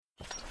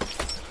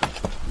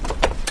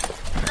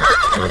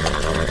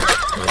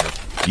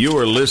You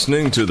are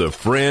listening to the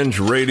Fringe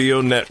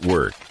Radio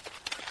Network.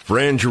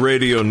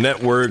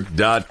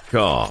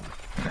 FringeRadioNetwork.com.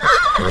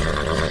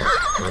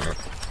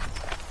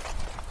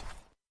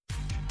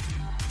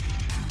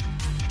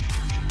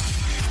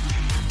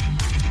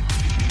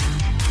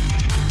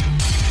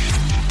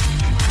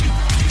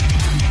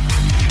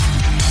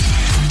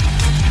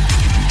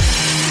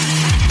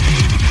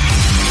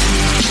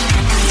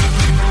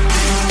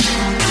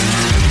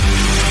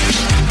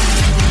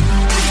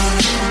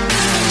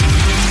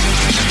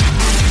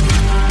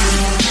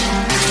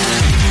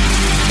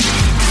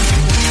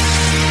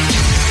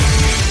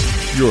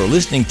 You're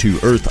listening to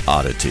Earth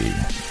Oddity,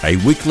 a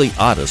weekly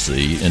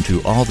odyssey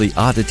into all the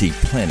oddity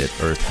planet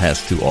Earth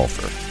has to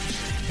offer.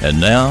 And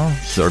now,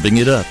 serving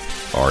it up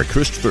are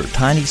Christopher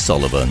Tiny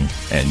Sullivan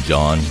and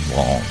John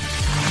Long.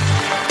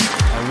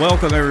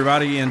 Welcome,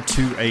 everybody,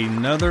 into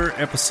another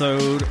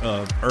episode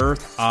of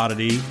Earth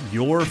Oddity,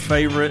 your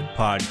favorite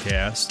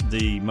podcast,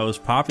 the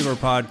most popular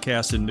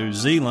podcast in New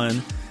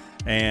Zealand.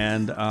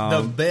 And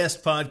the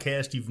best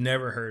podcast you've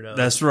never heard of.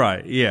 That's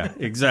right. Yeah,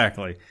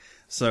 exactly.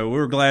 So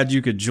we're glad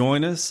you could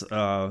join us,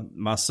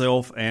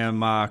 myself and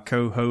my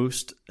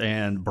co-host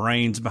and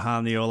brains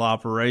behind the old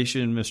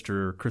operation,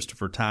 Mr.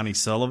 Christopher Tiny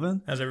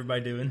Sullivan. How's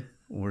everybody doing?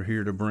 We're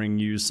here to bring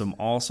you some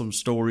awesome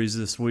stories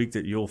this week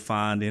that you'll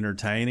find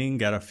entertaining.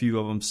 Got a few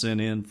of them sent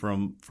in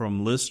from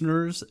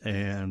listeners,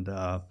 and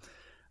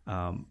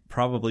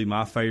probably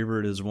my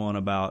favorite is one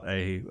about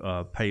a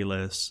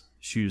Payless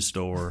shoe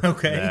store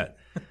that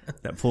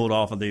pulled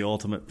off of the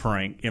ultimate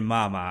prank in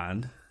my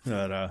mind.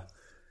 But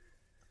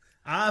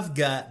I've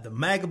got the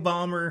MAGA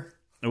Bomber,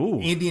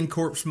 Indian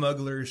Corpse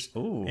Smugglers,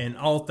 and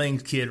all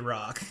things Kid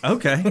Rock.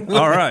 Okay.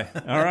 All right.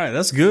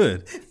 That's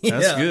good.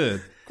 That's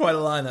good. Quite a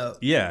lineup.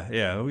 Yeah.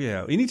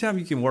 Anytime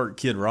you can work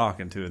Kid Rock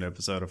into an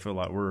episode, I feel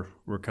like we're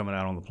coming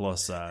out on the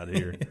plus side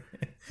here.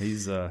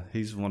 He's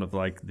one of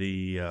like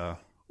the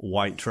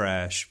white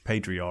trash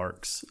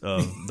patriarchs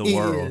of the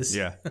world. Is.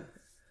 Yeah.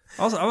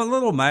 Also, I'm a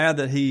little mad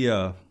that he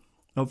a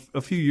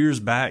few years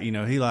back, he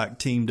like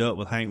teamed up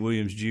with Hank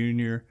Williams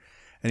Jr.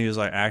 And he was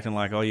like acting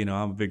like, I'm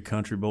a big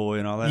country boy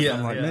and all that. Yeah,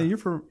 I'm like, man, you're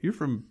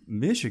from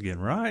Michigan,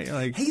 right?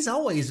 Like, he's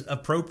always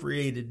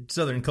appropriated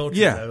Southern culture.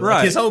 Yeah, though. right.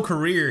 Like his whole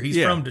career,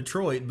 he's from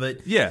Detroit. But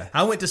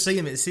I went to see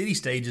him at City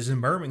Stages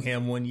in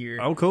Birmingham one year.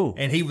 Oh, cool!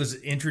 And he was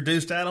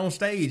introduced out on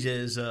stage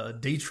as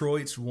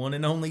Detroit's one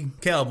and only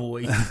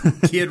cowboy,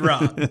 Kid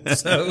Rock.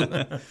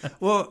 So,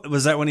 well,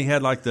 was that when he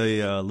had like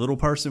the little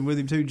person with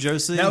him too,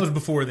 Josie? That was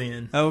before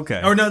then. Oh, okay.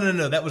 Or no,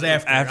 that was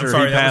after. After I'm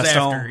sorry, he passed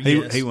that was after. on,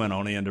 Yes. he went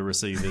on in to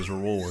receive his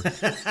reward.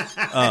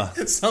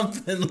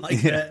 Something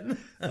like that.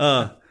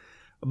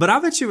 But I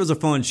bet you it was a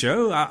fun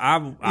show. I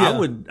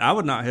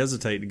would not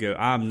hesitate to go.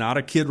 I'm not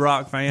a Kid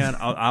Rock fan.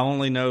 I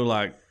only know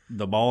like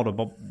the Ball to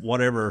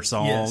Whatever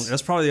song. Yes.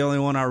 That's probably the only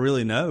one I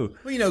really know.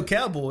 Well,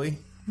 Cowboy.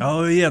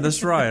 Oh yeah,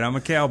 that's right. I'm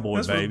a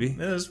cowboy, baby.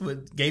 That's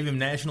what gave him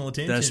national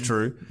attention. That's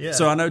true. Yeah.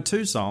 So I know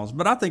two songs,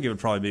 but I think it would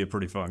probably be a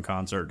pretty fun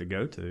concert to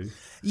go to.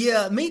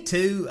 Yeah, me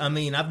too. I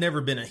mean, I've never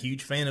been a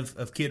huge fan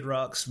of Kid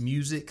Rock's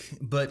music,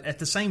 but at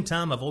the same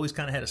time, I've always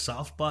kind of had a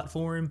soft spot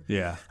for him.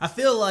 Yeah. I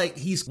feel like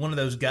he's one of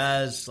those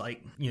guys,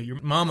 like,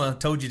 your mama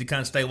told you to kind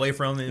of stay away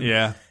from him.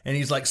 Yeah. And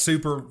he's like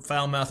super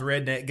foul-mouthed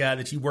redneck guy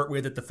that you work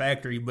with at the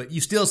factory, but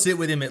you still sit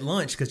with him at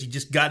lunch because you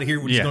just got to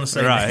hear what he's going to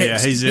say right.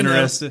 next. Yeah, he's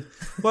interested.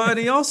 Well, and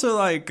he also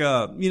like,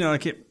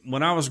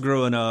 when I was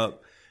growing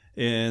up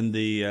in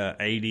the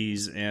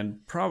 80s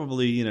and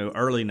probably,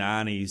 early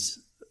 90s,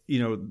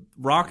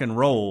 rock and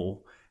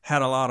roll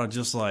had a lot of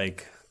just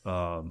like,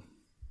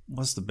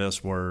 what's the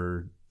best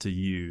word to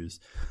use?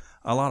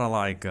 A lot of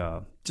like,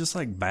 just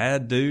like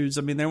bad dudes.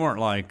 I mean, they weren't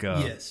like,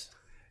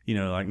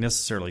 like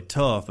necessarily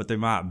tough, but they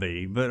might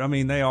be. But I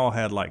mean, they all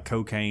had like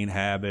cocaine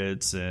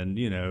habits and,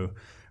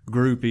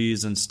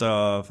 groupies and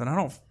stuff. And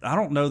I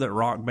don't know that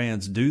rock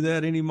bands do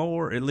that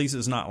anymore. At least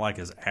it's not like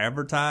as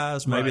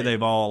advertised. Maybe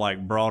they've all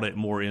like brought it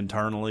more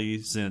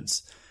internally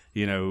since,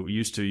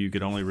 used to you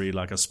could only read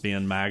like a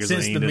Spin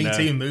magazine. Since the Me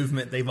Too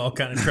movement, they've all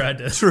kind of tried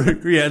to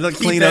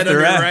clean up their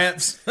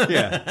wraps.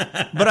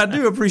 Yeah. But I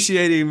do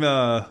appreciate him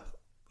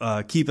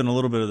keeping a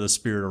little bit of the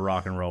spirit of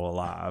rock and roll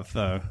alive.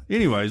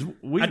 Anyways, you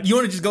want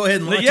to just go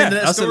ahead and launch into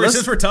that story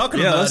since we're talking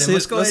about him?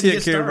 Let's go ahead and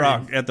get Kid started.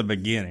 Rock at the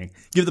beginning.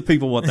 Give the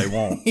people what they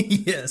want.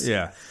 Yes.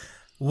 Yeah.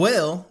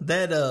 Well,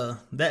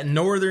 that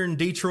northern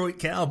Detroit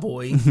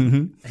cowboy,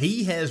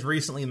 he has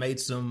recently made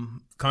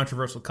some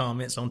controversial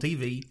comments on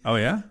TV. Oh,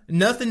 yeah?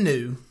 Nothing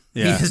new.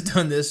 Yeah. He has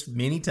done this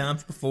many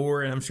times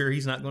before, and I'm sure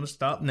he's not going to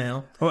stop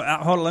now. Well,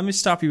 hold on. Let me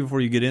stop you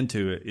before you get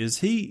into it. Is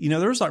he,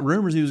 there was like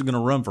rumors he was going to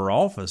run for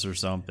office or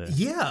something.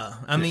 Yeah.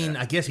 I mean,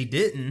 I guess he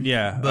didn't.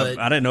 Yeah. But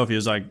I didn't know if he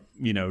was like,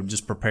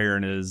 just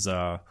preparing his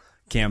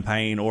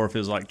campaign or if it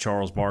was like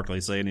Charles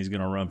Barkley saying he's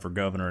going to run for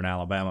governor in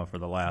Alabama for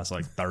the last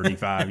like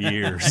 35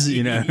 years,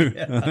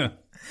 Yeah.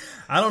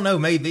 I don't know.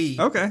 Maybe.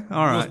 Okay.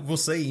 All right. We'll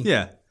see.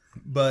 Yeah.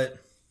 But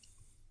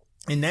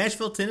in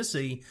Nashville,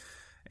 Tennessee,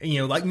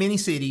 like many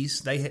cities,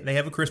 they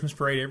have a Christmas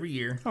parade every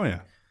year. Oh,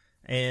 yeah.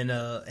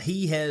 And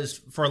he has,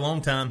 for a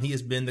long time, he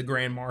has been the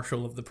grand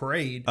marshal of the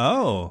parade.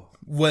 Oh.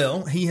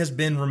 Well, he has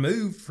been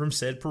removed from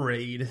said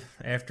parade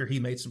after he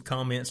made some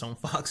comments on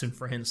Fox and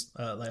Friends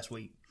last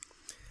week.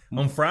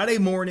 On Friday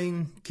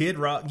morning, Kid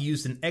Rock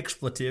used an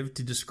expletive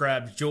to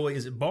describe Joy.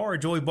 Is it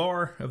Joy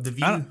Barr of The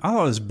View? I thought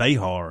it was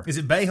Behar. Is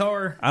it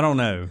Behar? I don't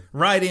know.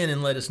 Write in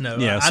and let us know.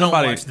 Yeah, I don't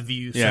watch The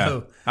View. Yeah,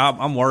 so. I'm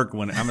at work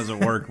when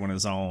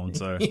it's on.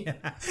 So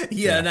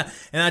yeah.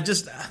 And I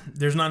just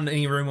there's not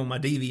any room on my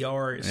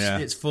DVR.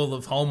 It's full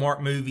of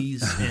Hallmark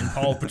movies and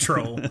Paw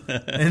Patrol,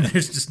 and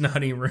there's just not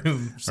any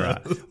room. So.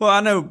 Right. Well, I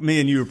know me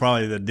and you are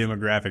probably the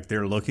demographic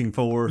they're looking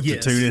for to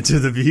tune into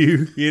The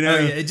View. You know,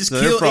 it just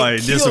they're probably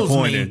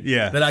disappointed. Me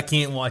that I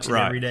can't watch it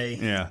every day.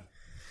 Yeah.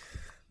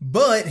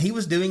 But he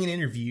was doing an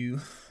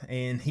interview,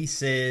 and he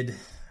said,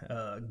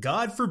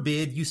 God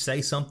forbid you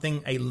say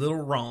something a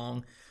little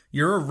wrong.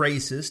 You're a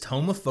racist,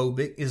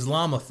 homophobic,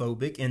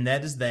 Islamophobic, and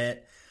that is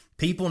that.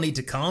 People need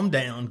to calm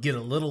down, get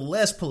a little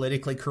less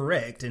politically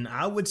correct, and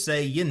I would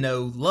say,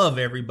 love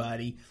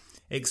everybody,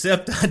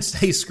 except I'd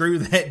say screw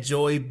that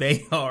Joy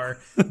Behar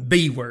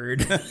B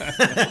word.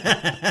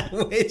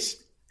 Which...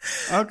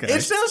 Okay.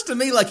 It sounds to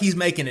me like he's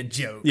making a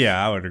joke.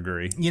 Yeah, I would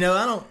agree.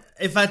 I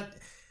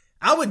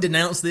would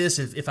denounce this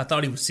if I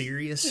thought he was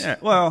serious. Yeah,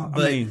 well, I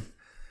mean,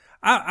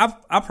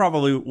 I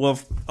probably,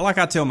 like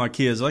I tell my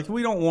kids, like,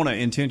 we don't want to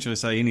intentionally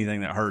say anything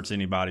that hurts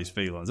anybody's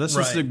feelings. That's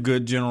just a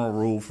good general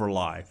rule for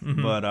life.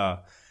 Mm-hmm. But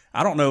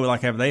I don't know,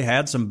 like, have they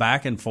had some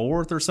back and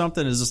forth or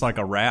something? Is this like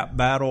a rap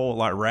battle,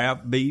 like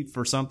rap beef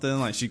or something?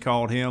 Like she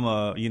called him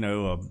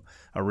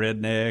a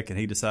redneck, and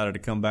he decided to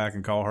come back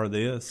and call her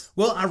this?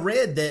 Well, I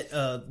read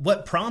that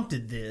what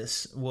prompted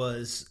this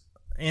was,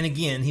 and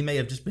again, he may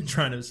have just been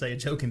trying to say a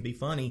joke and be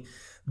funny,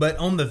 but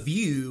on The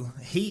View,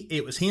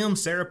 it was him,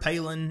 Sarah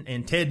Palin,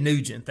 and Ted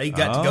Nugent. They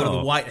got to go to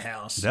the White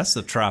House. That's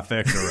the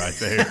trifecta right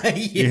there.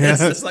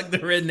 Yes, it's like the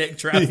redneck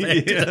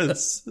trifecta.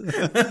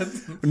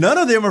 Yes. None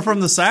of them are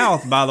from the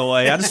South, by the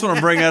way. I just want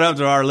to bring that up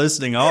to our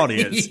listening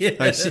audience. Yes.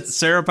 Like,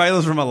 Sarah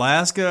Palin's from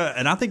Alaska,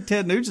 and I think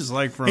Ted Nugent's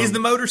like from... He's the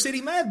Motor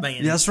City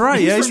Madman. That's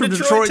right. He's from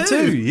Detroit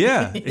too.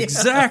 Yeah,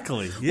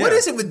 exactly. Yeah. What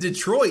is it with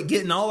Detroit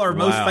getting all our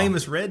most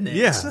famous rednecks?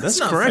 Yeah,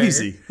 that's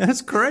crazy. Fair.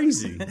 That's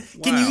crazy.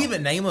 Can you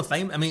even name a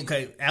famous... I mean,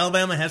 okay,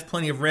 Alabama has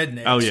plenty of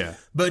rednecks. Oh, yeah.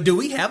 But do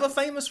we have a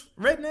famous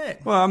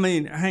redneck? Well, I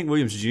mean, Hank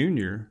Williams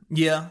Jr.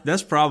 Yeah.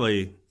 That's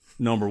probably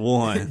number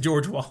one.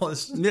 George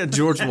Wallace. Yeah,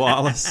 George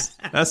Wallace.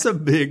 That's a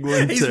big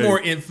one, He's more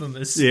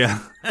infamous. Yeah.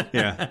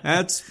 Yeah.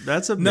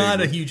 That's a big Not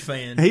one. a huge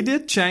fan. He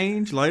did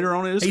change later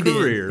on in his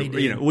career. He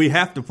did. We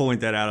have to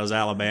point that out as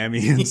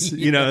Alabamians.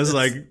 Yes. It's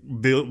like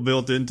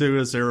built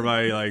into us.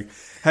 Everybody like,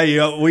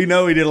 hey, we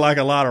know he did like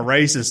a lot of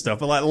racist stuff,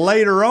 but like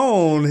later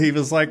on, he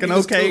was like an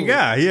okay cool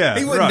guy. Yeah,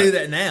 he wouldn't do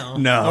that now.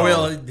 No,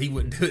 well, he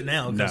wouldn't do it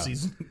now because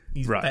he's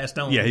passed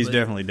on. Yeah, he's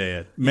definitely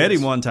dead. Met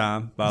him one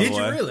time, by the way. Did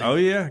you really? Oh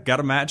yeah, got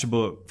a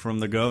matchbook from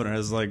the governor. It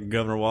has like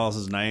Governor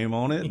Wallace's name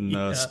on it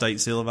and state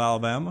seal of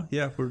Alabama.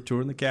 Yeah, we were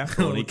touring the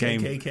Capitol, and he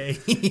came.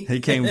 He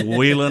came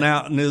wheeling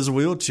out in his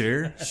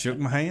wheelchair, shook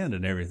my hand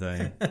and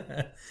everything.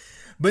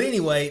 But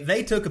anyway,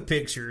 they took a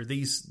picture.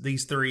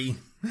 These three,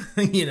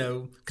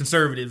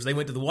 conservatives. They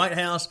went to the White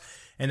House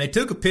and they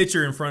took a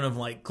picture in front of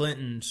like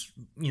Clinton's,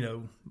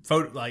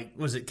 photo. Like,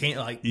 was it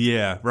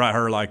Yeah, right.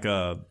 Her like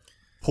a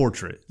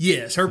portrait.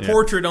 Yes, her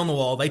portrait on the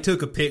wall. They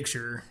took a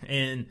picture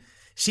and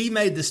she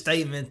made the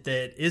statement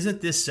that,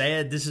 isn't this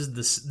sad? This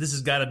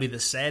has got to be the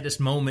saddest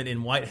moment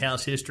in White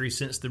House history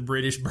since the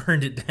British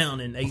burned it down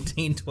in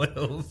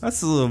 1812.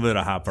 That's a little bit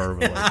of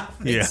hyperbole. I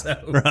think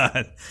so.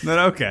 Right. But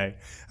okay.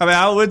 I mean,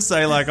 I would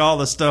say like all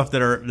the stuff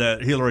that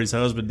Hillary's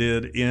husband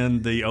did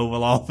in the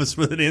Oval Office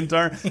with an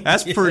intern,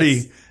 that's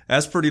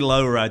pretty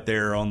low right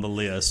there on the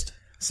list.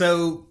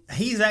 So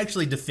he's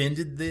actually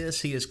defended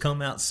this. He has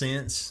come out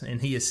since and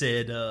he has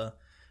said,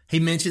 he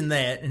mentioned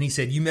that, and he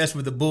said, "You mess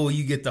with the bull,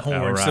 you get the horn."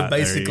 Oh, right. So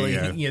basically,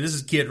 this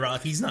is Kid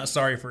Rock. He's not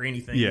sorry for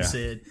anything he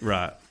said.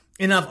 Right.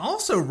 And I've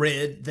also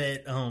read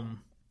that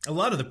a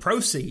lot of the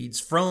proceeds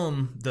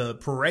from the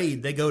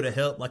parade, they go to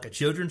help like a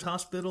children's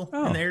hospital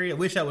in the area. I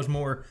wish I was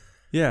more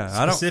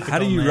specific. How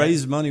do you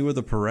raise money with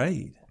a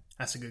parade?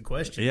 That's a good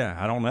question. Yeah,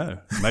 I don't know.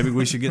 Maybe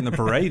we should get in the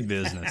parade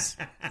business.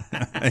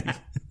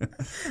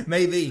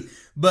 Maybe.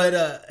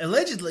 But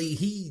allegedly,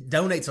 he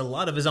donates a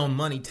lot of his own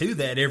money to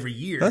that every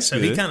year. That's so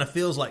good. he kind of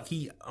feels like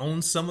he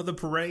owns some of the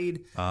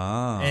parade.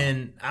 Ah.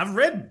 And I've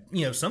read,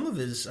 some of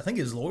his, I think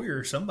his lawyer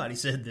or somebody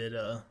said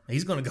that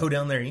he's going to go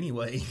down there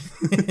anyway.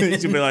 He's going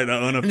to be like the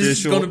unofficial.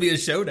 It's going to be a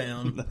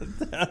showdown.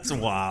 That's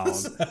wild.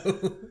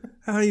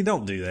 You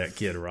don't do that,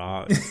 Kid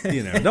Rock.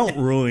 Don't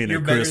ruin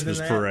a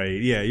Christmas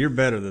parade. Yeah, you're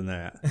better than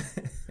that.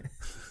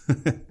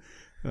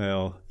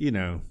 Well,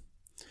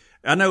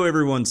 I know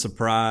everyone's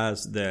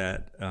surprised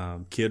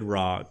that Kid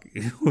Rock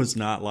was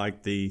not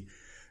like the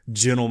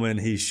gentleman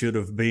he should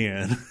have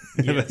been,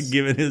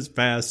 given his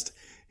past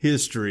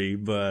history.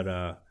 But,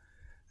 I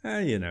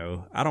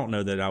don't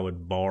know that I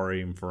would bar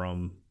him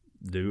from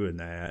doing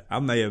that. I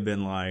may have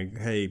been like,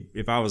 hey,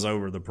 if I was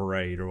over the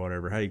parade or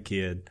whatever, hey,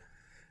 kid,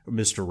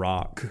 Mr.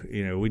 Rock,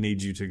 we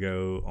need you to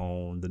go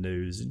on the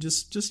news and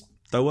just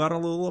throw out a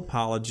little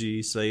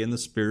apology, say in the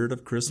spirit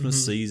of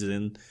Christmas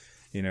season,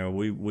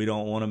 we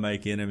don't want to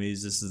make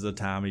enemies. This is a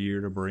time of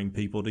year to bring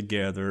people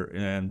together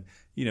and,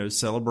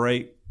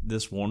 celebrate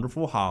this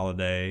wonderful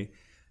holiday.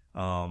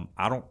 I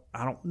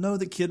don't know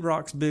that Kid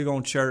Rock's big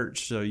on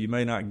church, so you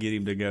may not get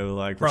him to go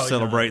like we're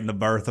celebrating the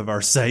birth of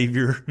our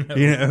Savior,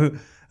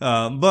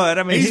 but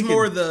I mean he's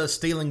more the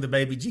stealing the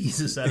baby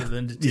Jesus out of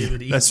the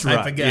nativity that's type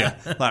right. of guy.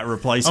 Yeah. Like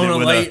replacing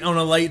on it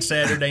a late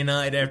Saturday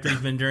night after he's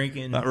been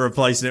drinking, like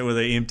replacing it with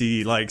an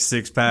empty like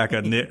 6-pack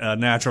of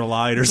Natural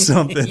Light or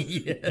something.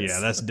 Yes. Yeah,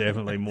 that's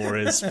definitely more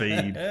his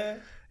speed.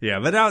 Yeah,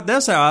 but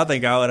that's how I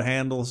think I would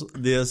handle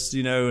this,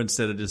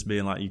 instead of just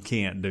being like, you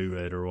can't do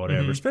it or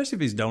whatever, especially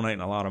if he's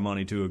donating a lot of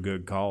money to a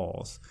good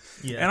cause.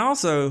 Yeah. And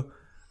also,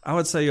 I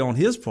would say on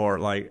his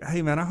part, like,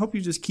 hey, man, I hope you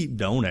just keep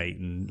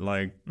donating.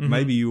 Like,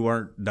 maybe you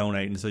weren't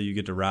donating so you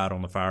get to ride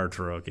on the fire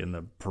truck in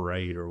the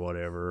parade or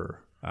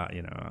whatever,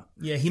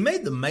 Yeah, he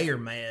made the mayor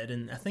mad,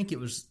 and I think it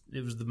was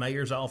the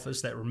mayor's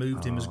office that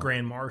removed him as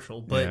grand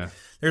marshal. But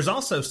there's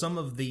also some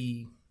of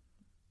the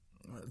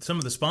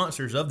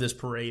sponsors of this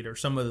parade are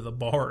some of the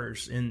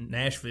bars in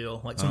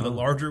Nashville, like some of the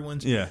larger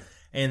ones. Yeah.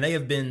 And they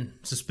have been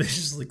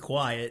suspiciously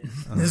quiet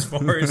as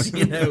far as,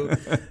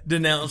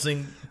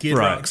 denouncing Kid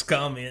Rock's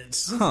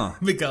comments.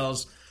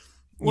 Because,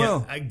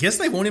 I guess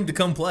they want him to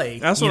come play.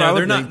 That's what I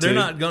would think, they're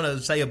not going to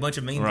say a bunch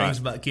of mean things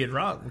about Kid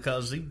Rock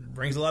because he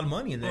brings a lot of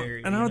money in there.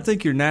 And I don't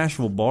think your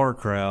Nashville bar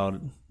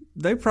crowd,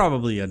 they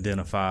probably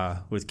identify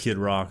with Kid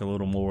Rock a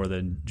little more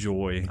than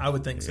Joy. I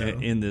would think so.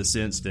 In this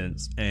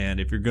instance. And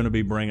if you're going to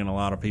be bringing a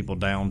lot of people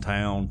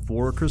downtown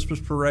for a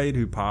Christmas parade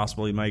who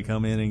possibly may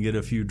come in and get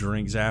a few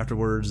drinks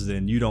afterwards,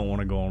 then you don't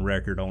want to go on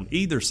record on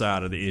either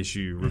side of the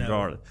issue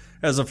regardless.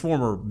 No. As a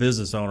former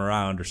business owner,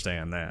 I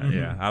understand that.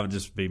 Yeah, I would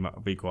just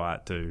be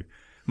quiet too.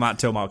 Might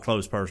tell my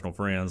close personal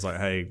friends, like,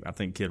 hey, I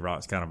think Kid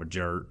Rock's kind of a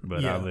jerk,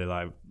 but I'll be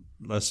like,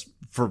 let's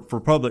for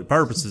public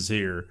purposes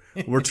here,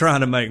 we're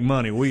trying to make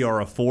money. We are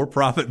a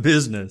for-profit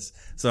business,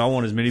 so I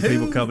want as many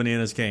people coming in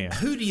as can.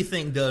 Who do you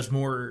think does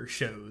more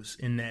shows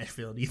in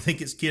Nashville? Do you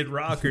think it's Kid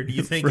Rock, or do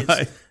you think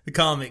it's the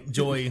comic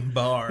Joy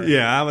Behar?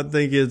 Yeah, I would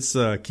think it's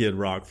Kid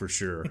Rock for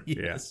sure.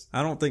 Yes. Yeah.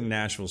 I don't think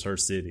Nashville's her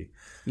city.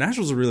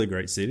 Nashville's a really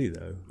great city,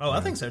 though. Oh,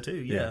 I think so too.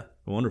 Yeah,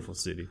 wonderful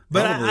city.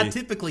 But I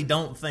typically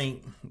don't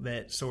think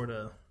that sort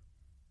of.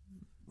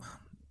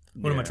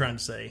 What am I trying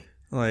to say?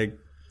 Like.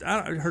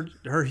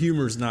 Her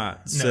humor's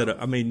not set up.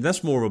 I mean,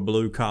 that's more of a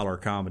blue collar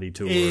comedy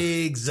tour.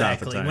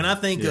 Exactly. When I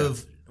think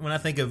of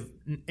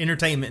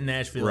entertainment in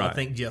Nashville, I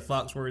think Jeff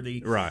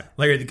Foxworthy,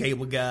 Larry the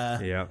Cable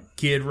Guy,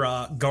 Kid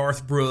Rock,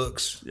 Garth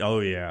Brooks. Oh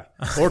yeah,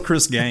 or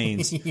Chris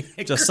Gaines.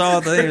 Just saw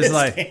the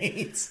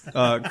thing. It's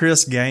like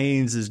Chris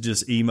Gaines is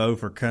just emo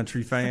for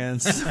country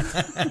fans.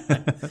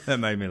 That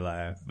made me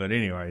laugh. But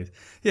anyways,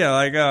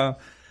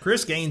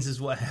 Chris Gaines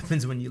is what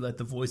happens when you let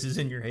the voices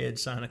in your head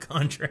sign a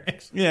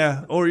contract.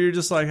 Yeah, or you're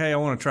just like, hey, I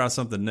want to try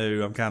something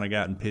new. I'm kind of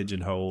gotten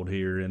pigeonholed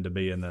here into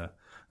being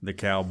the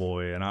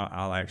cowboy, and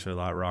I actually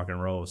like rock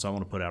and roll, so I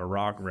want to put out a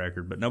rock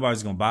record, but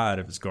nobody's going to buy it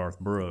if it's Garth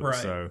Brooks. Right.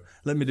 So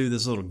let me do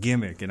this little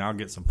gimmick, and I'll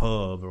get some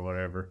pub or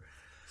whatever.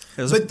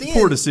 It was a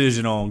poor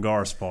decision on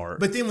Garth's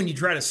part. But then when you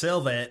try to sell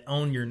that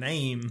on your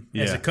name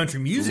as a country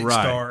music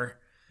star...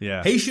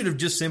 Yeah, he should have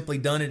just simply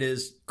done it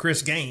as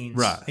Chris Gaines.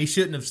 Right. He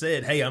shouldn't have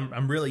said, "Hey,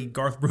 I'm really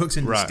Garth Brooks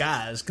in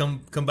disguise.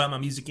 Come buy my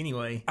music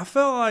anyway." I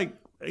felt like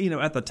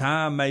at the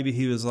time maybe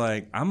he was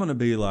like, "I'm going to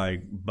be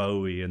like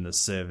Bowie in the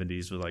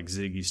 '70s with like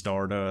Ziggy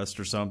Stardust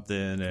or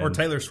something," or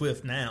Taylor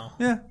Swift now.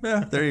 Yeah,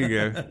 there you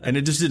go. And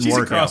it just didn't She's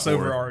work a out for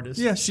crossover her. artist.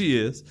 Yeah, she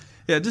is.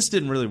 Yeah, it just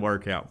didn't really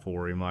work out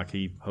for him like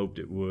he hoped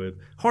it would.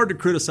 Hard to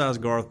criticize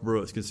Garth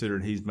Brooks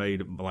considering he's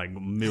made like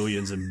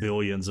millions and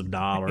billions of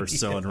dollars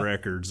selling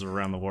records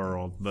around the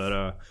world,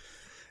 but.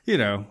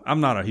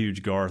 I'm not a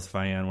huge Garth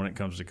fan when it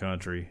comes to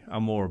country.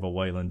 I'm more of a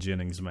Waylon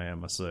Jennings man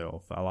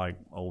myself. I like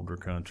older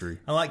country.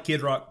 I like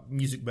Kid Rock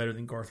music better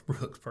than Garth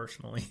Brooks,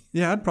 personally.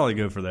 Yeah, I'd probably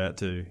go for that,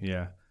 too.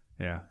 Yeah.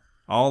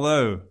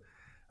 Although,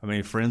 I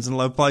mean, Friends in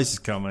Low Places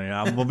coming in.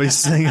 I'm going to be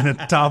singing at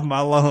the top of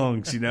my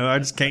lungs. I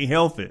just can't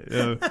help it.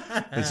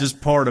 It's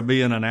just part of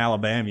being an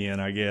Alabamian,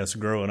 I guess,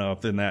 growing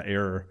up in that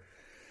era.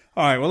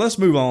 All right, well, let's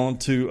move on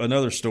to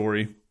another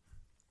story.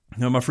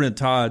 My friend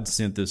Todd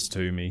sent this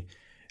to me.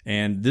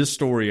 And this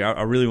story,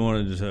 I really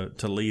wanted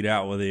to lead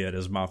out with it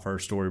as my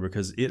first story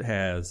because it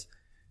has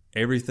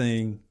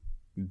everything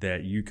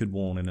that you could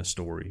want in a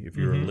story if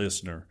you're a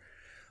listener.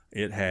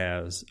 It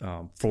has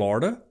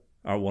Florida,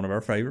 one of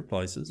our favorite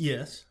places.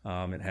 Yes.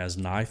 It has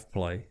knife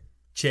play.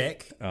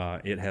 Check.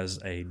 It has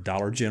a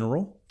Dollar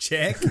General.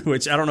 Check.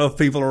 Which I don't know if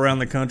people around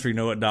the country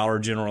know what Dollar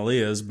General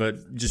is,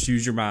 but just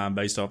use your mind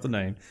based off the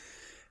name.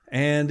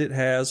 And it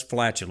has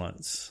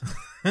flatulence.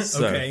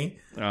 So, okay.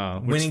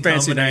 Which is a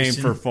fancy name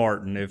for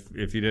farting,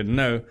 if you didn't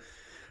know.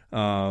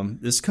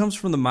 This comes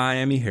from the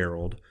Miami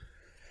Herald.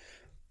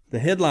 The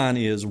headline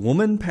is,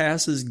 Woman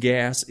passes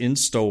gas in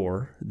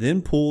store,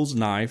 then pulls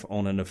knife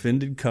on an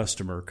offended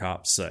customer,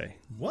 cops say.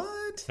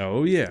 What?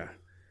 Oh, yeah.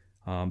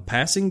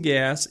 Passing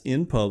gas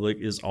in public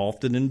is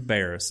often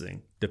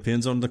embarrassing.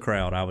 Depends on the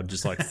crowd. I would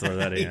just like to throw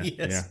that in. Yes.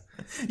 Yeah.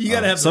 You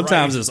gotta have the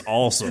sometimes right, it's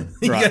awesome.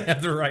 you Right. gotta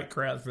have the right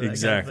crowd for that.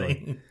 Exactly. Kind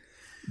of thing.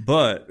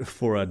 But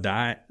for a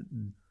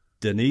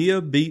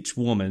Dania Beach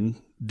woman,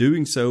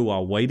 doing so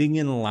while waiting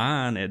in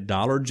line at a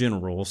Dollar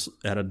General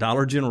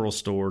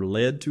store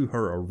led to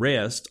her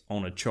arrest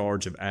on a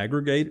charge of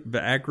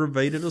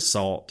aggravated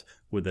assault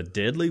with a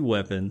deadly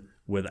weapon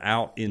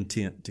without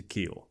intent to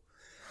kill.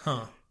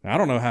 Huh. I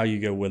don't know how you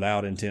go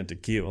without intent to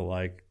kill.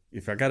 Like,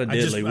 if I got a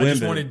deadly weapon. I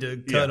just wanted to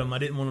cut him. I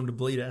didn't want him to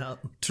bleed out.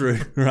 True.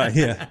 Right.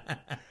 Yeah.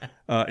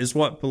 It's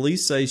what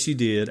police say she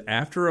did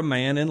after a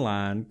man in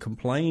line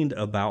complained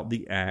about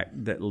the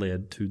act that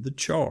led to the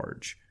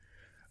charge.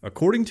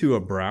 According to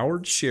a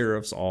Broward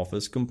Sheriff's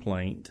Office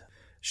complaint,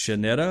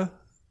 Shanetta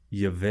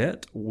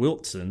Yvette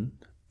Wilson,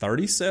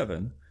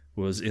 37,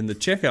 was in the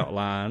checkout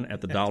line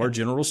at the Dollar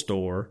General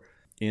store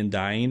in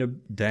Dania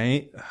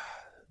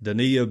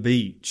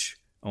Beach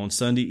on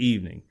Sunday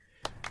evening.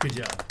 Good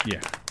job.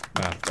 Yeah.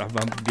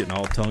 I'm getting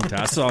all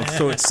tongue-tied. So I'm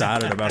so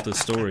excited about this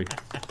story.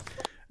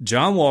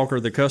 John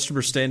Walker, the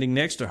customer standing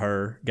next to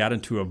her, got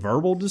into a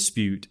verbal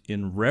dispute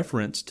in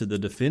reference to the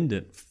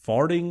defendant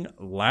farting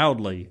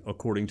loudly,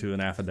 according to an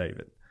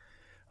affidavit.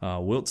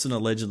 Wilson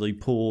allegedly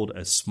pulled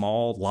a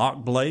small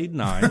lock blade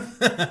knife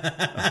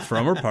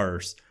from her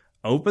purse,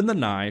 opened the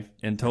knife,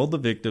 and told the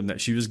victim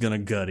that she was going to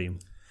gut him.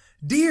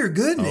 Dear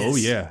goodness. Oh,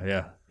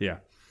 yeah.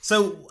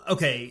 So,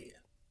 okay,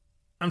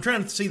 I'm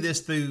trying to see this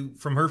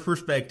from her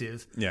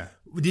perspective. Yeah.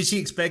 Did she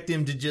expect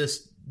him to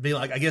just be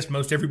like, I guess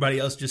most everybody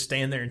else just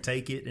stand there and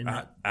take it and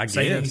not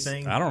say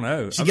anything? I don't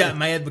know. She got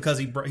mad because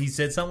he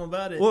said something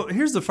about it? Well,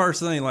 here's the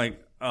first thing, like,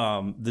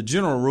 the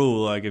general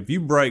rule, like, if you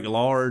break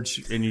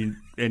large and you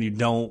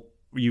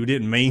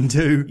didn't mean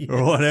to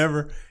or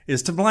whatever,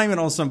 is to blame it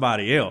on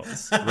somebody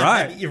else,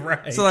 right? You're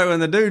right. So, like, when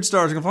the dude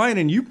starts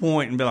complaining, you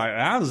point and be like,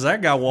 how's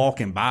that guy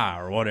walking by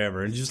or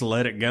whatever, and just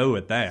let it go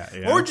at that.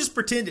 You know? Or just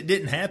pretend it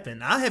didn't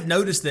happen. I have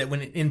noticed that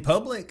when in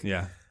public,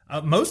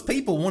 most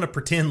people want to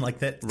pretend like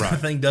that kind of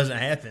thing doesn't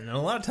happen. And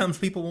a lot of times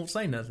people won't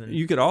say nothing.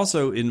 You could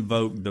also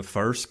invoke the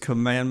first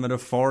commandment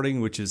of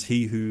farting, which is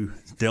he who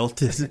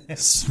dealt it,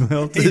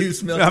 smelt it. He who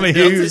smelt it,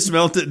 he who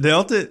smelt it,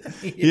 dealt it.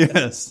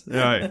 Yes. All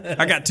right.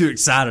 I got too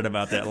excited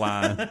about that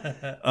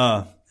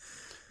line.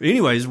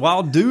 Anyways,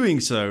 while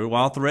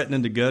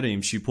threatening to gut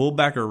him, she pulled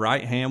back her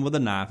right hand with a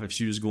knife if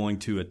she was going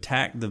to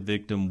attack the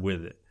victim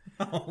with it.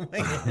 Oh,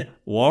 man.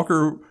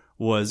 Walker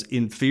was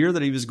in fear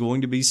that he was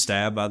going to be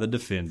stabbed by the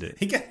defendant.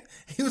 He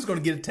was going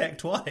to get attacked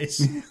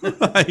twice.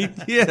 Right,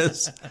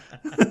 yes.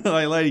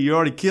 Like, lady, you're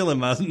already killing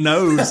my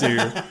nose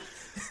here.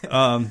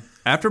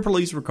 After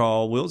police were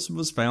called, Wilson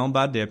was found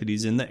by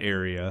deputies in the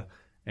area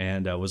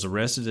and was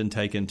arrested and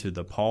taken to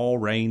the Paul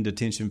Rain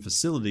Detention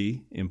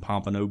Facility in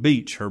Pompano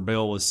Beach. Her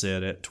bail was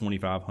set at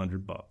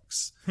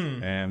 $2,500.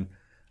 And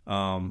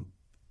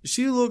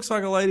she looks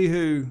like a lady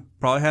who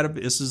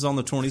probably this is on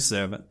the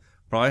 27th.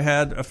 Probably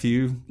had a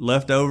few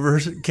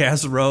leftovers,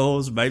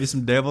 casseroles, maybe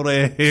some deviled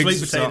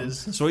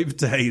eggs. Sweet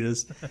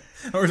potatoes.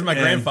 Or as my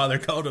grandfather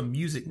called them,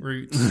 music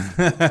roots.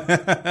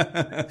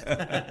 I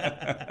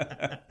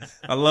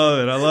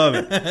love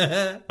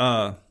it.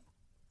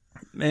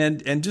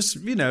 And just,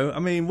 I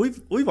mean,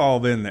 we've all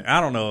been there.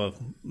 I don't know if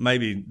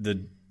maybe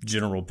the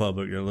general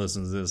public that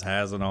listens to this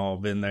hasn't all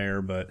been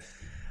there, but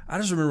I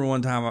just remember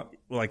one time,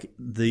 like,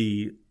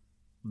 the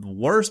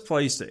worst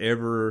place to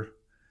ever,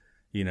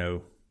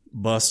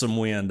 bust some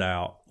wind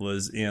out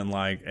was in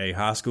like a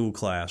high school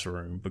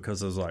classroom because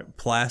those like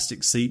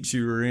plastic seats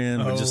you were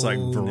in would just like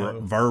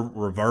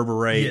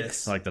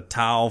reverberate, like the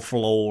tile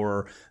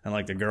floor, and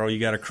like the girl you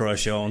got a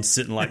crush on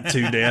sitting like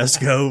two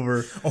desks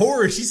over,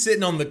 or she's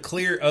sitting on the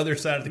clear other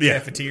side of the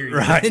cafeteria,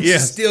 right? And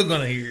she's still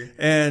gonna hear.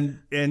 And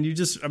you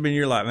just,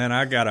 you're like, man,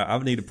 I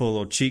need to pull a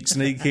little cheek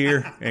sneak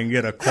here and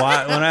get a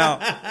quiet one out,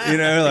 like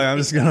I'm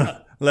just gonna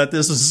let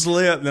this one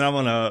slip, then I'm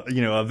gonna,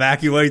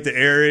 evacuate the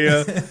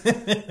area,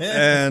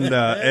 and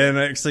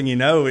next thing you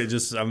know,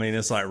 it's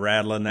like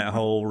rattling that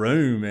whole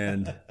room,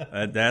 and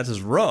that's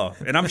just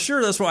rough. And I'm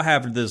sure that's what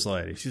happened to this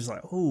lady. She's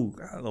like, "Oh,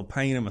 got a little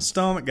pain in my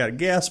stomach, got a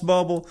gas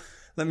bubble.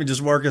 Let me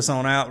just work this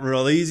on out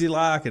real easy,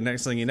 like." And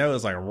next thing you know,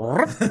 it's like,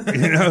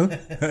 and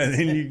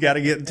then you got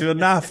to get into a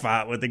knife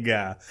fight with the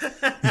guy.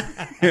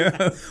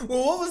 Well,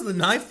 what was the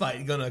knife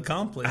fight going to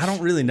accomplish? I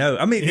don't really know.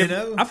 I mean,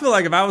 I feel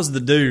like if I was the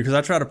dude,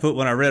 because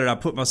when I read it, I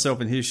put myself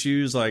in his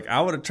shoes. Like,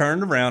 I would have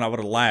turned around, I would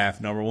have laughed,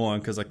 number one,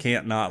 because I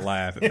can't not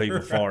laugh at people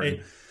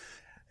farting.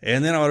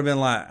 And then I would have been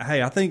like,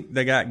 hey, I think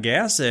they got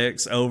Gas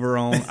X over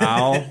on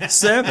aisle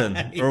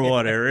 7 or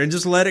whatever, and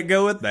just let it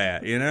go at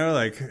that.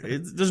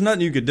 There's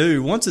nothing you could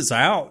do. Once it's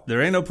out,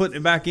 there ain't no putting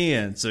it back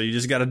in. So you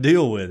just got to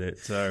deal with it.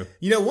 So,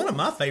 one of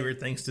my favorite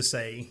things to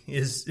say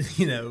is,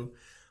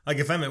 like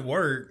if I'm at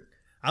work,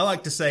 I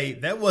like to say,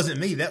 that wasn't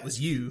me, that was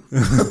you.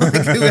 Like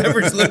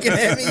whoever's looking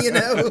at me,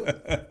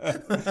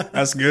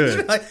 That's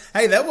good. Like,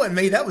 hey, that wasn't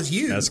me, that was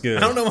you. That's good.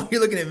 I don't know why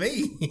you're looking at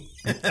me.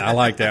 I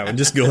like that one.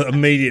 Just go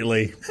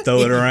immediately throw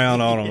it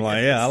around on them.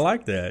 Like, yeah, I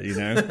like that,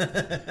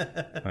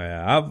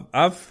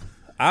 Yeah,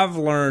 I've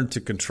learned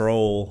to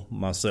control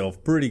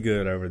myself pretty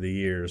good over the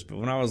years, but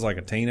when I was like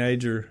a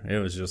teenager, it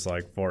was just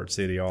like Fart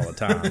City all the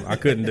time. I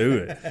couldn't do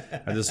it.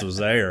 I just was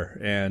there.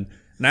 And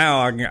now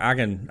I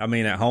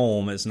mean, at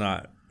home, it's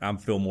not, I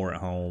feel more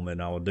at home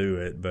and I will do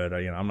it, but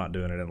I'm not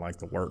doing it in like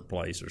the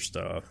workplace or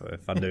stuff.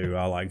 If I do,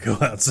 I like go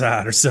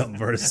outside or something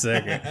for a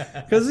second,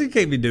 because you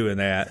can't be doing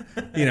that.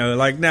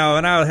 Like now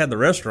when I had the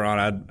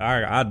restaurant,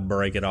 I'd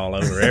break it all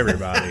over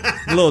everybody.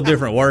 A little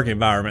different work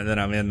environment than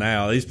I'm in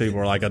now. These people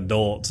are like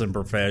adults and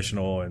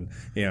professional, and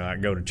I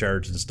go to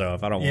church and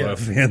stuff. I don't want to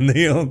offend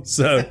them,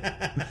 so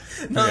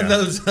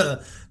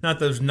not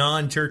those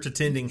non-church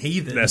attending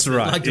heathens. That's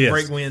right. That like to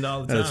break wind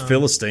all the time. Those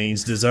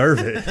Philistines deserve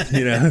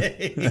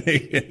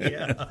it.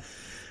 Yeah.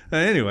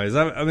 Anyways,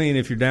 I mean,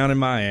 if you're down in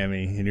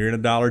Miami and you're in a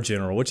Dollar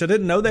General, which I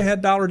didn't know they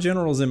had Dollar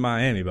Generals in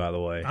Miami, by the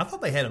way. I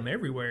thought they had them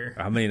everywhere.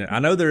 I mean, I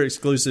know they're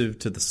exclusive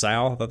to the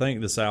South, I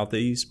think the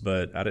Southeast,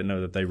 but I didn't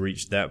know that they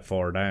reached that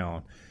far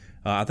down.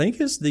 I think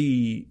it's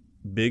the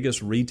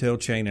biggest retail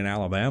chain in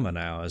Alabama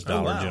now is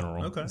Dollar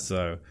General. Okay.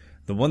 So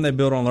the one they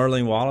built on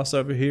Lurleen Wallace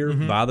over here,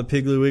 by the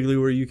Piggly Wiggly,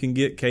 where you can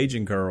get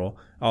Cajun Curl,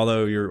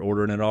 although you're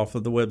ordering it off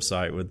of the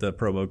website with the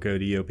promo code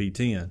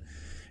EOP10.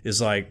 It's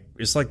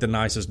like the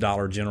nicest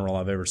Dollar General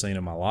I've ever seen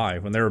in my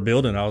life. When they were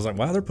building it, I was like,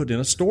 wow, they're putting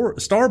in a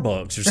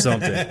Starbucks or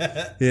something,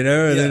 And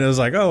then it was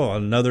like, oh,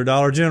 another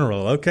Dollar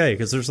General. Okay.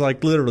 Cause there's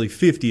like literally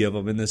 50 of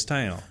them in this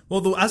town.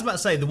 Well, I was about to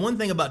say, the one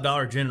thing about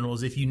Dollar General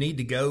is if you need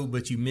to go,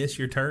 but you miss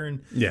your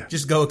turn,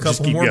 just go a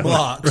couple more going.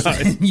 blocks.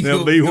 Right. And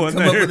There'll be one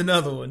come there. up with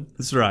another one.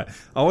 That's right.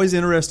 Always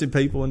interested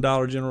people in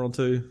Dollar General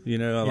too.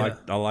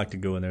 I like to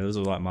go in there. Those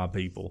are like my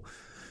people.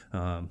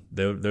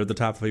 They're the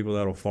type of people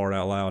that'll fart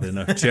out loud in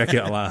a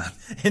checkout line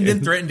and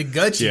then threaten to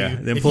gut you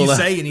if you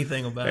say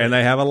anything about it. And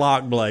they have a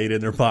lock blade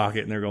in their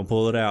pocket and they're going to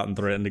pull it out and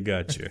threaten to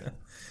gut you.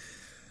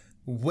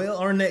 Well,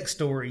 our next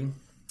story,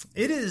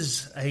 it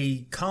is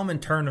a common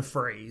turn of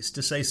phrase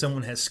to say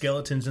someone has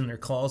skeletons in their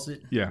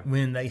closet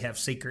when they have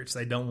secrets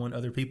they don't want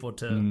other people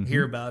to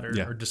hear about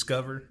or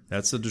discover.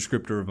 That's a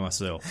descriptor of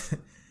myself.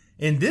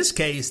 In this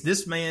case,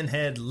 this man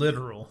had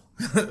literal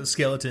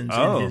skeletons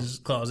in his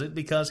closet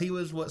because he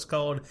was what's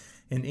called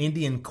an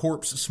Indian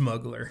corpse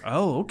smuggler.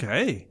 Oh,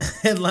 okay.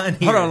 Headline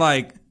here. Hold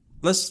on,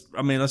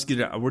 let's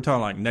get it. We're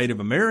talking like Native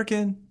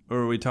American, or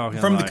are we talking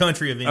from the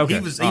country of India? Okay.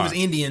 He was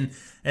Indian,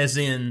 as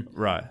in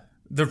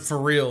the for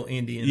real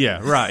Indian.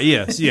 Yeah, right.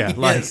 Yes, yeah.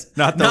 Like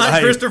not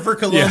Christopher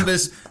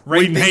Columbus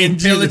raping and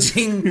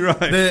pillaging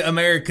the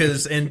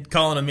Americas and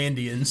calling them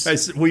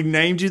Indians. We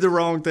named you the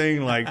wrong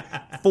thing like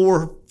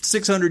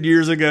 600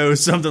 years ago,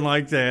 something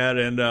like that,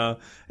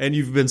 and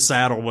you've been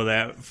saddled with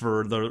that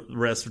for the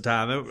rest of the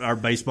time. Our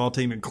baseball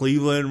team in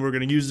Cleveland, we're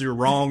going to use your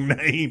wrong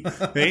name.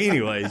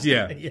 Anyways,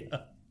 yeah.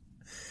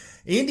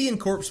 Indian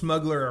corpse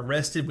smuggler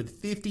arrested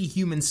with 50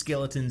 human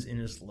skeletons in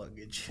his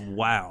luggage.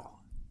 Wow.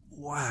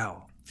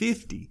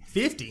 50.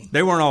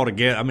 They weren't all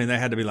together. I mean, they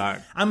had to be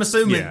like... I'm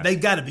assuming they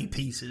got to be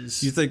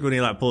pieces. You think when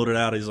he pulled it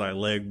out, he's like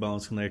leg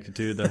bones connected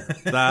to the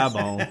thigh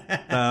bone.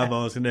 Thigh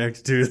bones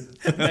connected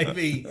to...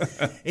 Maybe.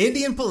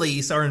 Indian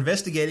police are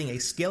investigating a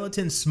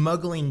skeleton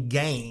smuggling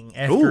gang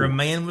after a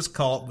man was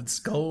caught with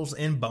skulls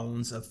and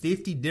bones of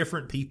 50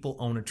 different people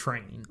on a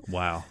train.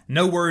 Wow.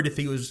 No word if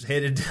he was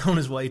headed on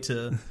his way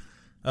to...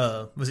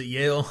 was it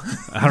Yale?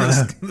 I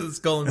don't know. The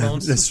Skull and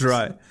Bones. That's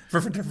right. For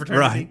fraternity.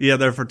 Right. Yeah,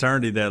 their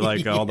fraternity that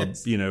all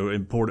the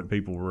important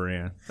people were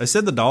in. They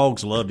said the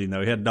dogs loved him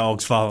though. He had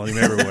dogs following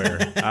him everywhere.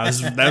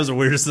 That was the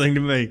weirdest thing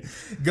to me.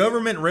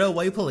 Government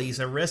railway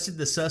police arrested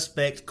the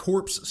suspect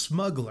corpse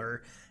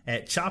smuggler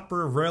at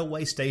Chopper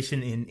railway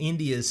station in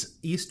India's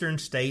eastern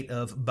state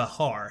of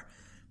Bihar.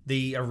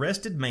 The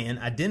arrested man,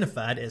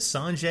 identified as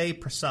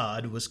Sanjay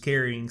Prasad, was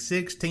carrying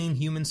 16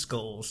 human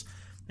skulls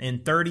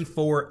and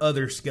 34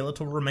 other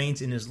skeletal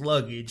remains in his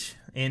luggage,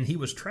 and he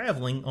was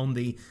traveling on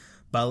the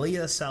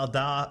Balia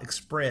Salda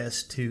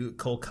Express to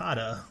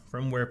Kolkata,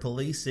 from where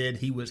police said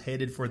he was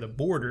headed for the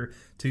border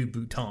to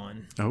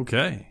Bhutan.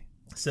 Okay.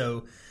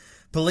 So,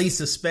 police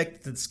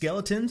suspect that the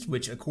skeletons,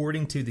 which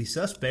according to the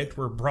suspect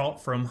were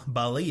brought from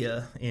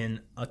Balia in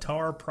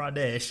Uttar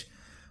Pradesh,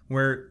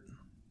 were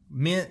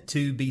meant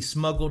to be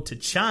smuggled to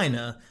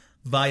China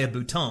via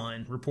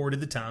Bhutan,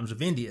 reported the Times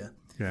of India.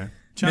 Okay.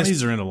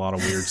 Chinese are in a lot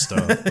of weird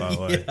stuff, by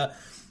the way. Yeah.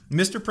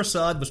 Mr.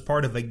 Prasad was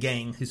part of a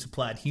gang who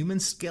supplied human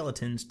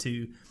skeletons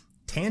to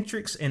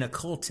tantrics and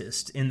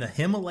occultists in the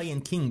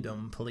Himalayan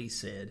kingdom,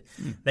 police said.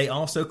 They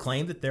also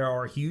claimed that there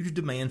are a huge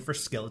demand for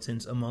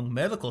skeletons among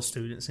medical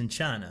students in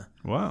China.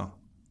 Wow.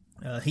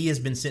 He has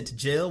been sent to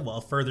jail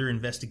while further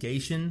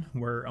investigation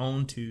were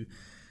on to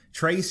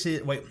trace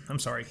it.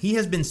 He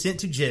has been sent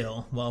to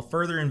jail while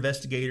further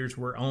investigators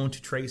were on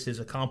to trace his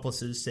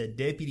accomplices, said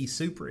Deputy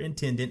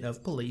Superintendent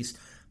of Police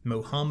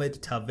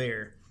Mohammed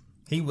Taver.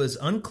 He was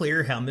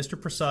unclear how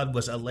Mr. Prasad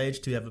was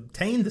alleged to have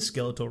obtained the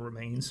skeletal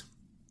remains.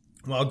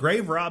 While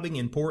grave robbing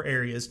in poor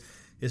areas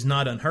is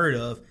not unheard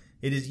of,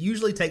 it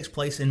usually takes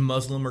place in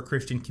Muslim or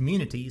Christian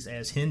communities,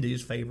 as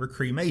Hindus favor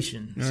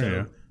cremation.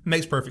 It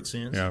makes perfect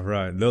sense. Yeah,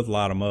 right. They'll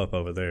light them up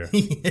over there.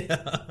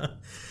 Yeah.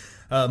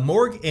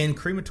 Morgue and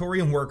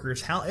crematorium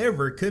workers,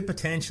 however, could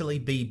potentially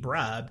be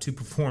bribed to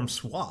perform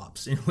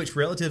swaps in which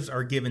relatives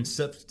are given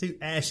substitute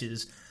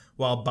ashes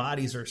while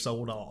bodies are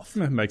sold off.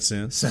 That makes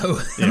sense. So,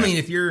 I mean,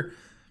 if you're...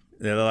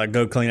 Yeah, they like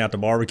go clean out the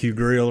barbecue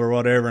grill or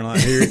whatever, and like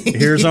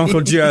here's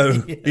Uncle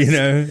Joe, Yes. you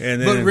know. And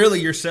then, but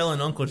really, you're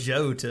selling Uncle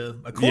Joe to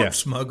a corpse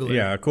smuggler.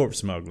 Yeah, a corpse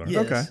smuggler.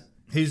 Yes. Okay.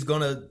 Who's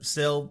going to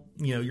sell,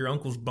 your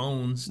uncle's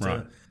bones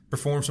to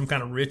perform some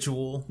kind of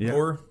ritual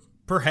or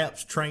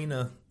perhaps train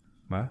a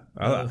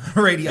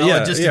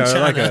radiologist in China.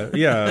 Like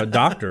a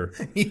doctor.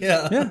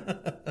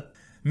 Yeah.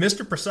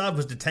 Mr. Prasad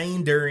was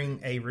detained during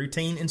a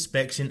routine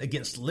inspection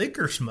against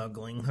liquor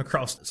smuggling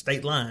across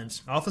state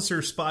lines.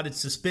 Officers spotted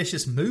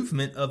suspicious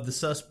movement of the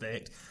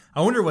suspect. I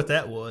wonder what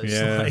that was.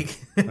 Yeah,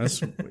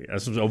 that's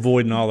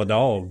avoiding all the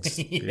dogs,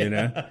 you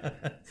know.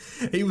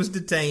 He was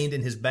detained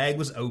and his bag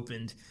was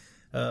opened.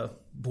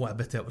 Boy, I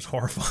bet that was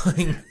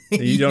horrifying.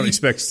 You don't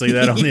expect to see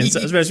that on the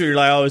inside, especially when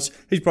you're like,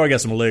 he's probably got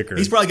some liquor.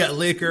 He's probably got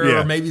liquor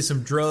or maybe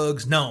some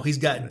drugs. No, he's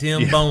got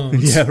dim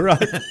bones. Yeah,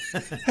 right.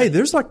 Hey,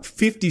 there's like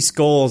 50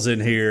 skulls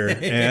in here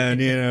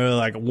and,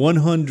 like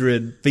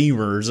 100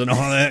 femurs and all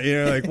that.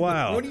 Like,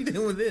 wow. What are you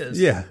doing with this?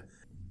 Yeah.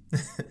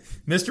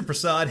 Mr.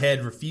 Prasad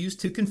had refused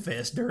to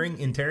confess during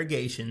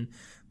interrogation,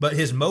 but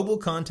his mobile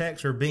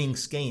contacts are being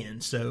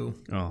scanned, so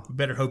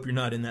better hope you're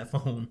not in that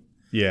phone.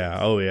 Yeah.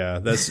 Oh, yeah.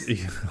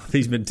 If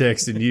he's been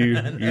texting you,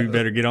 you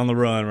better get on the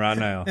run right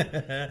now.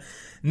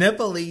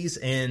 Nepalese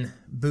and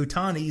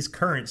Bhutanese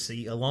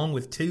currency, along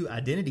with 2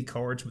 identity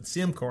cards with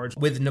SIM cards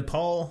with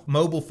Nepal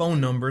mobile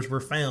phone numbers, were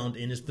found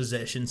in his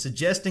possession,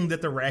 suggesting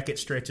that the racket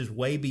stretches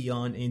way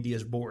beyond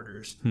India's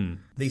borders.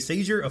 The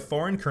seizure of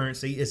foreign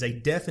currency is a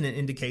definite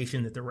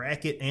indication that the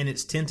racket and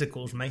its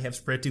tentacles may have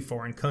spread to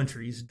foreign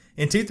countries.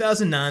 In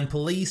 2009,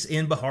 police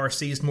in Bihar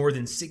seized more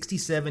than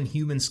 67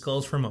 human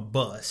skulls from a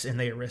bus, and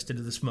they arrested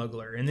the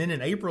smuggler. And then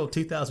in April of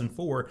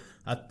 2004,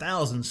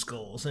 1,000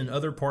 skulls and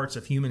other parts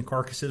of human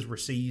carcasses were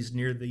seized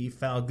near the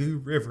Falgu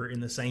River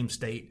in the same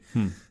state.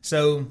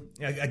 So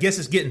I guess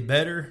it's getting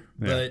better,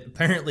 but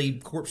apparently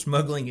corpse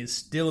smuggling is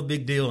still a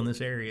big deal in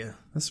this area.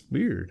 That's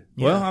weird.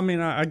 Yeah. Well, I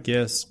mean, I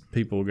guess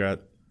people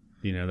got,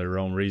 their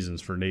own reasons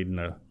for needing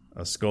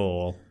a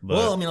skull. But,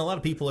 well, I mean, a lot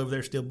of people over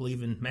there still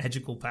believe in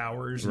magical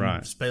powers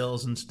and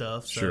spells and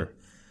stuff. So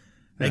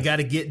they got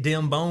to get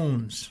them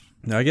bones.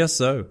 I guess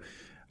so.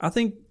 I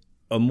think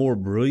a more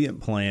brilliant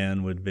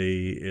plan would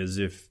be is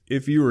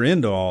if you were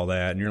into all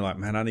that and you're like,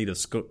 man, I need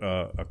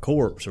a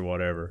corpse or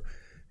whatever,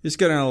 just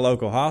go down to a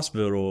local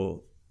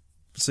hospital,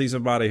 see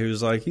somebody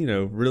who's like,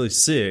 really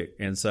sick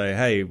and say,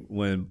 hey,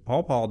 when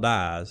Paw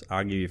dies,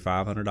 I'll give you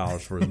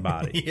 $500 for his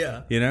body.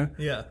 Yeah.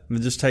 Yeah.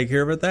 And just take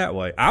care of it that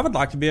way. I would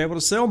like to be able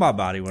to sell my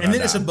body when I die. And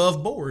then it's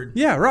above board.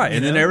 Yeah, right.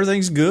 And then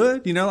everything's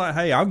good. Like,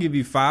 hey, I'll give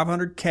you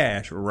 $500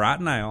 cash right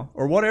now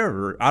or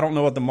whatever. I don't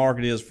know what the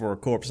market is for a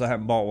corpse. I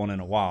haven't bought one in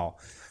a while.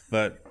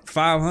 But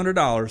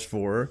 $500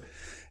 for her,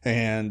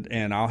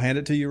 and I'll hand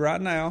it to you right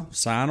now.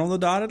 Sign on the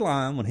dotted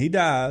line. When he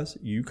dies,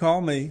 you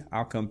call me.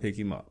 I'll come pick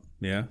him up.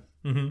 Yeah?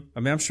 Mm-hmm. I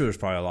mean, I'm sure there's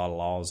probably a lot of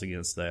laws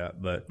against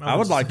that, but I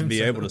would like to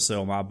be able to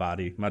sell my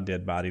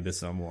dead body to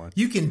someone.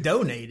 You can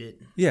donate it.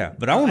 Yeah,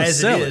 but I want to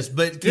sell it. As it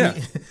is,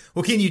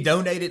 but can you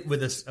donate it with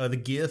the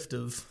gift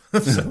of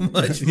so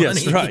much money?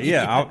 Yes, right.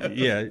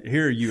 Yeah,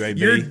 here you, AB.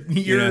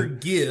 Your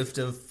gift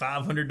of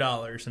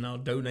 $500, and I'll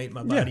donate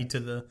my body to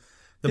the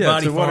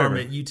body farm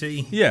at UT.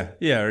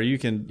 Yeah, or you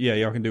can,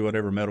 y'all can do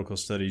whatever medical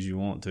studies you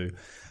want to.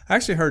 I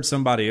actually heard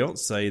somebody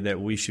else say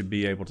that we should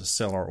be able to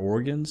sell our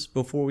organs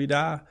before we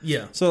die.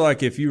 Yeah. So,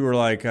 like, if you were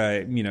like,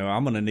 I'm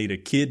going to need a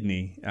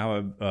kidney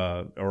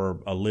or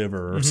a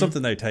liver or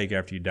something they take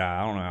after you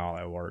die. I don't know how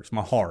that works.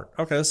 My heart.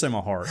 Okay, let's say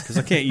my heart because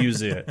I can't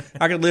use it.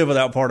 I could live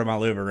without part of my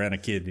liver and a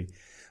kidney.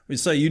 We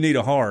say you need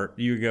a heart.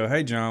 You would go,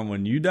 hey, John,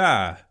 when you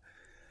die,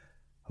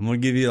 I'm going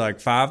to give you like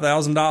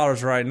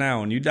 $5,000 right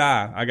now. When you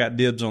die, I got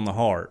dibs on the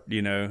heart,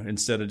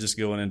 instead of just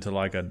going into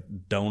like a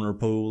donor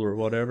pool or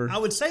whatever. I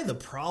would say the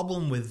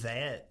problem with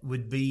that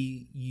would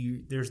be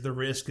there's the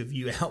risk of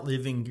you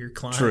outliving your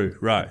client. True,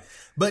 right.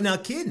 But now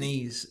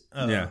kidneys,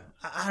 I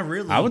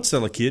would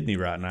sell a kidney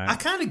right now. I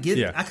kind of get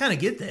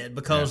that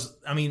because,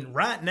 I mean,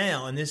 right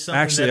now, and this is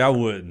something actually, I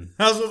wouldn't.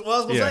 I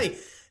was going to say.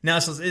 Now,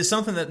 it's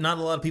something that not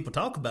a lot of people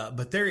talk about,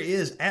 but there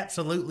is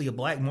absolutely a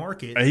black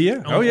market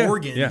on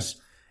organs. Yeah.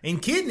 And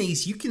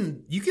kidneys, you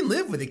can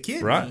live with a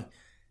kidney. Right.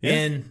 Yeah.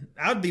 And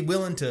I'd be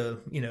willing to,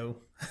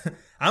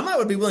 I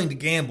would be willing to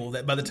gamble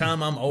that by the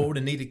time I'm old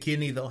and need a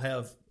kidney, they'll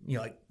have,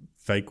 like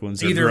fake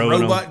ones, either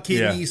robot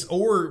kidneys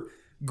or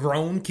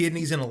grown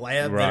kidneys in a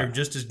lab that are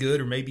just as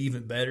good or maybe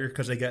even better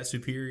because they got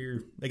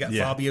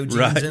Fabio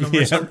genes in them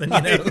or something,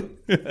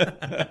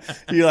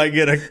 You like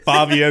get a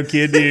Fabio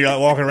kidney, you're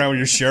like walking around with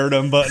your shirt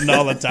unbuttoned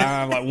all the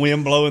time, like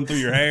wind blowing through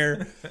your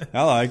hair.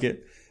 I like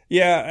it.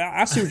 Yeah,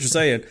 I see what you're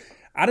saying.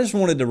 I just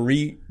wanted to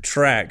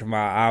retract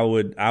I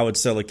would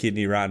sell a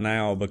kidney right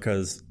now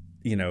because,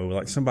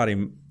 like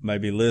somebody may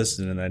be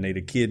listening and they need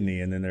a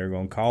kidney and then they're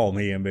going to call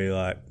me and be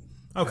like,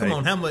 Oh, come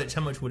on. How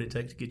much would it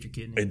take to get your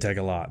kidney? It'd take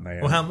a lot,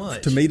 man. Well, how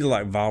much? To me to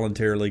like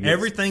voluntarily get...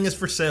 Everything is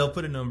for sale.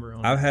 Put a number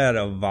on it. I've had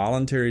a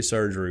voluntary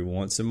surgery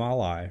once in my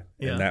life,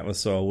 Yeah. and that was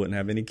so I wouldn't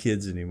have any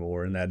kids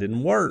anymore, and that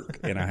didn't work,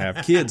 and I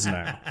have kids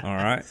now, all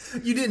right?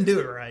 You didn't do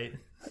it right.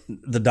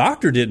 The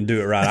doctor didn't do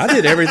it right. I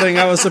did everything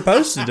I was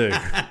supposed to do.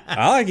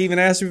 I like even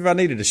asked him if I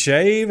needed to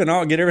shave and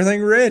I'll get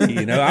everything ready.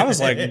 You know, I was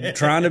like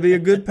trying to be a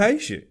good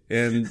patient.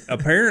 And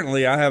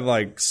apparently I have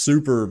like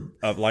super,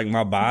 like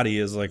my body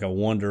is like a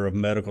wonder of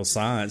medical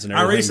science and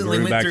everything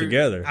grew back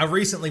together. I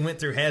recently went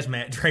through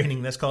hazmat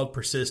training. That's called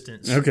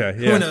persistence. Okay.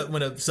 Yeah.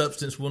 When a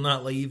substance will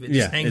not leave, it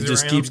just hangs around. It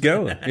just keeps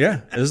going.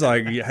 Yeah. It's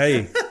like,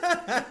 hey,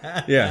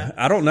 yeah,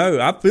 I don't know.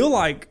 I feel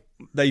like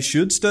they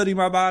should study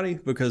my body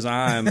because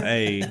I am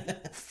a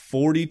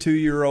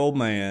 42-year-old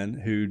man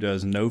who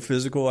does no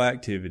physical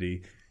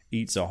activity,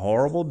 eats a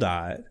horrible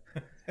diet,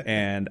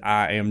 and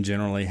I am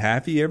generally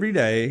happy every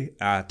day.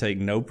 I take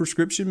no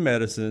prescription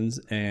medicines,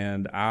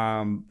 and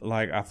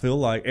I feel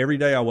like every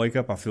day I wake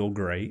up, I feel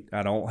great.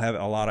 I don't have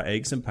a lot of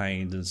aches and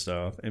pains and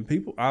stuff. And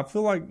I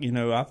feel like, you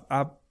know,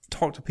 I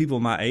talk to people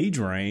in my age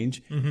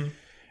range,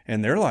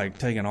 and they're like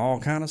taking all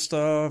kind of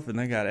stuff, and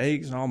they got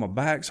aches, and all my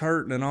back's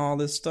hurting, and all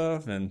this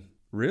stuff, and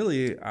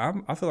really,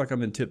 I feel like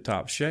I'm in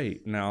tip-top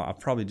shape. Now, I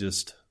probably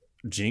just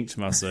jinxed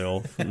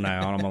myself now, and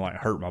I'm going to like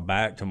hurt my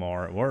back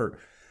tomorrow at work.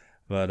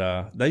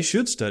 But they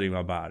should study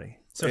my body.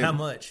 So how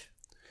much?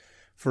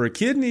 For a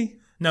kidney?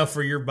 No,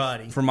 for your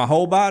body. For my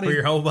whole body? For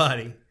your whole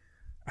body.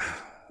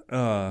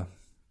 I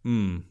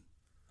mean,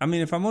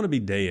 if I'm going to be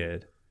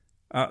dead,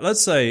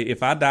 let's say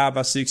if I die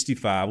by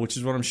 65, which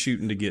is what I'm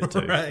shooting to get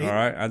to. Right. All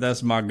right?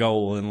 That's my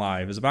goal in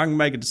life. Is if I can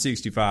make it to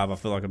 65, I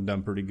feel like I've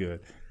done pretty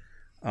good.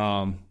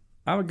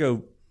 I would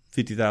go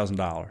 $50,000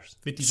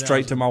 $50,000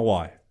 straight to my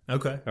wife.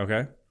 Okay.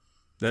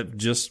 That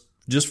just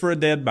for a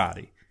dead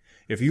body.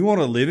 If you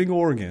want a living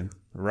organ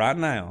right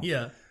now,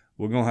 Yeah.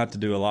 we're gonna have to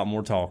do a lot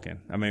more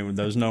talking. I mean,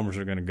 those numbers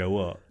are gonna go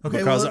up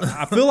Okay,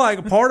 I feel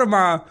like part of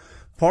my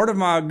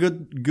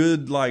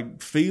good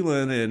like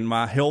feeling and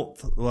my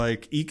health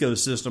like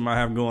ecosystem I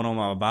have going on in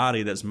my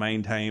body that's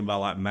maintained by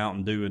like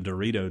Mountain Dew and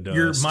Dorito dust.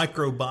 Your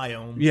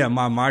microbiome. Yeah,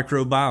 my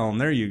microbiome.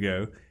 There you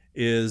go.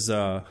 Is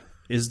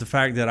the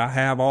fact that I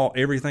have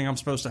everything I'm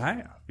supposed to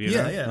have. You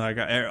know? Yeah. Like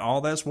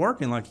all that's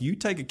working. Like you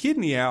take a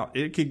kidney out,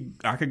 I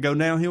could go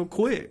downhill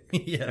quick.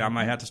 Yeah. I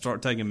might have to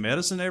start taking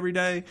medicine every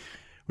day,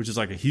 which is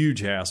like a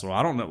huge hassle.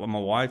 I don't know. My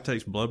wife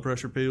takes blood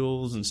pressure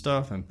pills and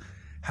stuff, and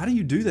how do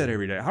you do that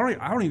every day?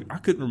 I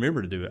couldn't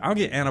remember to do it. I'll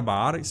get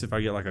antibiotics if I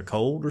get like a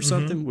cold or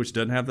something, which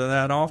doesn't happen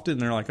that often.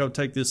 They're like, oh,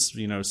 take this,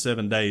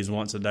 7 days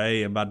once a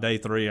day, and by day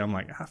 3, I'm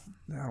like, I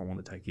don't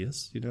want to take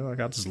this. Like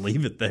I'll just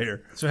leave it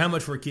there. So how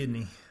much for a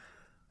kidney?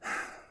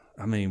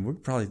 I mean,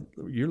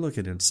 you're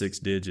looking at 6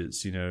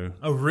 digits,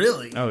 Oh,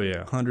 really? Oh,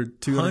 yeah.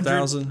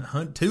 200,000?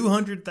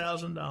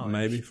 $200,000.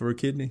 Maybe for a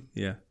kidney.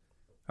 Yeah.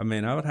 I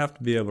mean, I would have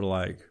to be able to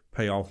like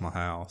pay off my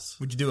house.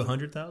 Would you do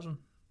 $100,000?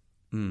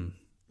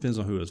 Depends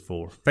on who it's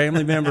for.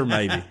 Family member,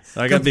 maybe.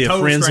 I got to be a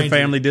friends and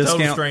family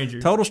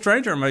discount. Total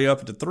stranger, I may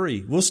up it to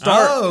 3. We'll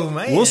start. Oh,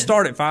 man. We'll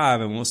start at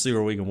 5 and we'll see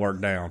where we can work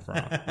down from.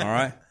 All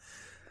right.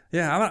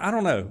 Yeah, I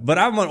don't know, but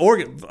I'm an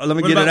organ. Let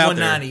me get it out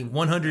there.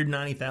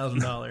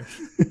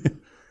 $190,000.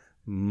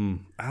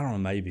 I don't know.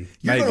 Maybe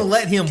you're going to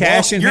let him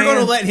cash walk. You're going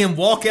to let him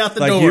walk out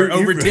the door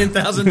over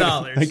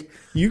 $10,000. Like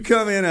you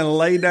come in and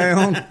lay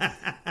down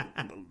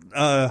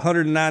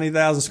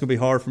 $190,000. It's going to be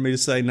hard for me to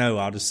say no.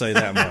 I'll just say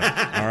that much.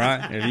 All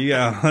right. If you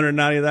got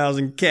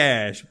 $190,000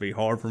 cash, it'd be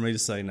hard for me to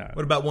say no.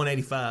 What about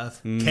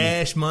 $185,000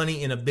 cash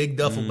money in a big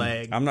duffel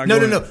bag? I'm not.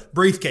 No.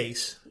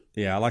 Briefcase.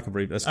 Yeah, I like a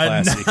brief. That's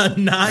classy. A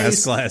nice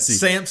That's classy.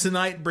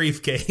 Samsonite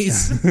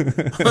briefcase.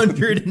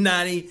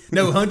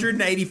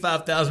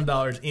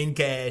 $185,000 in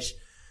cash.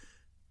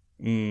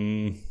 I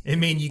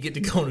mean, you get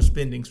to go on a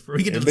spending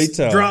spree. You get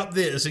to drop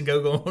this and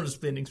go on a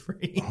spending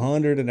spree.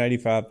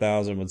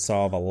 $185,000 would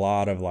solve a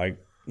lot of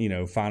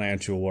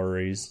financial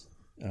worries,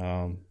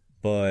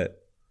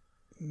 but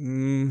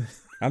I'm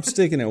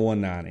sticking at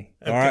 $190.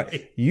 All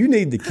right, you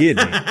need the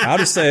kidney. I'll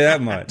just say that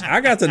much.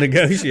 I got the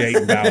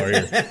negotiating power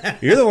here.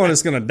 You're the one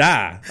that's going to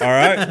die. All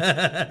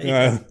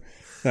right.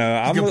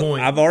 Good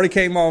point. I've already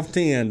came off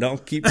 10.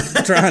 Don't keep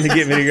trying to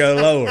get me to go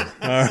lower,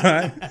 all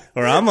right?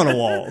 Or I'm going to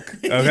walk,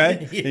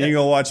 okay? Yeah. And you're going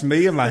to watch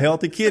me and my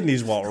healthy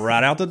kidneys walk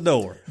right out the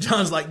door.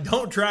 John's like,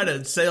 don't try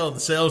to sell the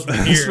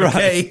salesman here, right.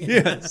 Okay?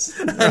 Yes.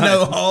 I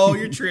know all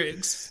your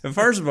tricks. And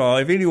first of all,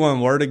 if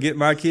anyone were to get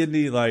my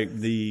kidney, like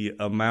the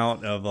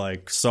amount of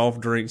like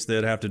soft drinks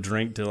they'd have to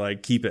drink to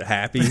like keep it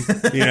happy,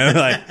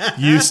 like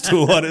used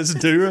to what it's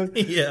doing,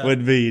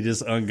 would be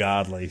just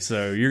ungodly.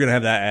 So you're going to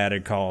have that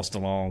added cost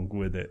along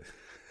with it.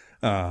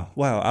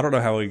 Wow, I don't know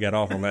how we got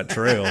off on that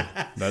trail.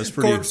 That's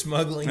pretty corpse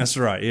smuggling. That's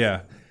right.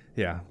 Yeah.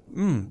 Yeah,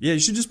 you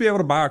should just be able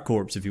to buy a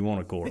corpse if you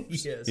want a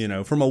corpse. Yes.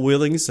 From a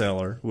willing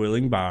seller,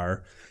 willing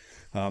buyer.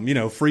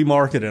 Free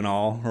market and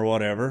all or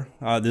whatever.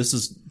 This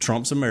is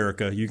Trump's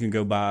America. You can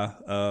go buy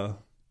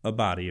a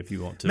body if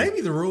you want to.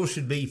 Maybe the rule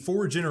should be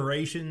 4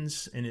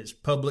 generations and it's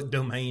public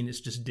domain.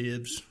 It's just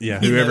dibs. Yeah,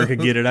 whoever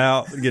could get it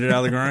out of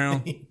the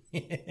ground.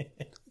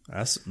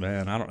 That's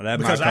man. I don't. That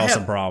Because might cause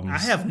some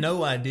problems. I have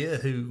no idea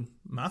who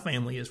my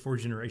family is 4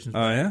 generations Oh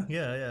back.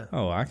 yeah. Yeah.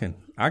 Oh, I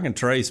can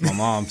trace my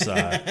mom's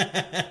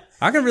side.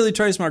 I can really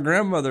trace my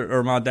grandmother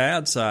or my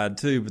dad's side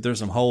too, but there's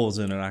some holes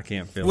in it I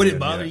can't fill. Would it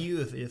bother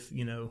you if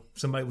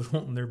somebody was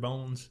wanting their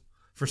bones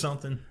for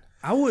something?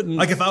 I wouldn't.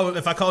 Like if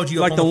I called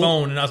you up on the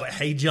phone and I was like,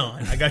 "Hey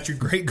John, I got your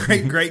great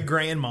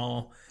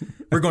grandma.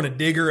 We're going to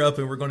dig her up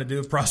and we're going to do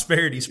a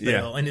prosperity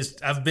spell." Yeah. And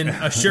I've been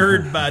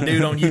assured by a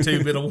dude on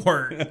YouTube it'll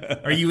work.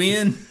 Are you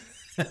in?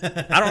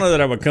 I don't know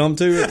that I would come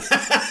to it,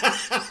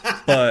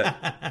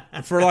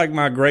 but for like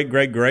my great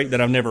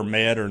that I've never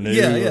met or knew,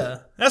 Yeah,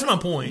 that's my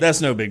point. that's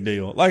no big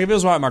deal. Like if it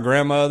was like my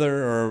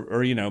grandmother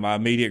or my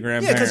immediate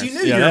grandparents, 'cause you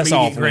knew your that's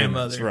immediate off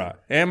limits, grandmother. right?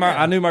 And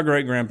I knew my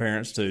great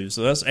grandparents too,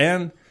 so that's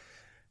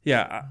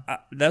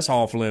that's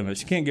off limits.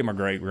 You can't get my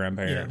great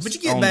grandparents, but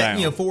you get on back,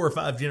 down. 4 or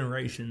 5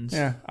 generations.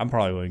 Yeah, I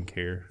probably wouldn't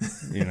care.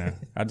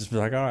 I'd just be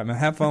like, all right, man,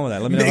 have fun with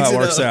that. Let me know Mix how it it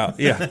works up. out.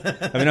 Yeah,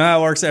 let me know how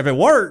it works out. If it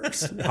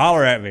works,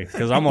 holler at me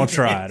because I'm gonna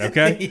try it.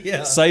 Okay,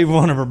 Yeah. Save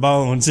one of her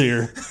bones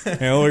here,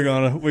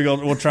 and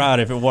we'll try it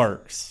if it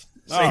works.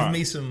 Save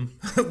me some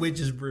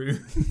witch's brew.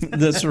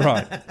 That's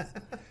right.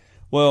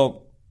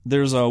 Well,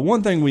 there's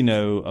one thing we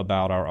know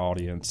about our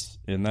audience,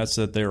 and that's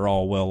that they're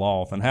all well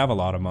off and have a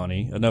lot of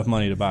money, enough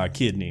money to buy a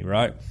kidney,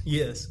 right?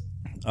 Yes.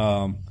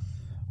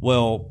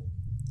 Well,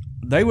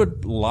 they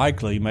would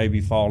likely maybe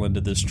fall into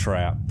this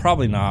trap.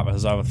 Probably not,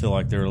 because I would feel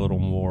like they're a little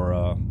more.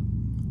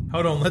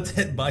 Hold on, let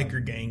that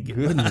biker gang get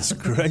Goodness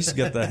gracious,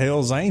 got the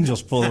Hell's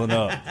Angels pulling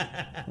up.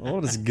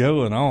 What is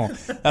going on?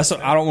 I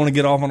don't want to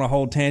get off on a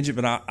whole tangent,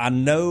 but I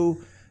know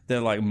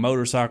that like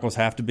motorcycles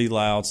have to be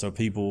loud so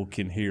people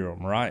can hear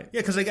them, right?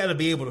 Yeah, because they got to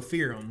be able to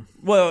fear them.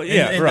 Well,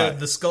 yeah, and right.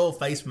 The skull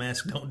face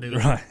mask don't do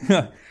it.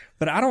 Right.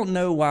 But I don't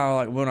know why,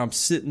 like, when I'm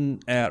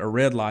sitting at a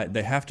red light,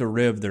 they have to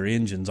rev their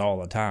engines all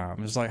the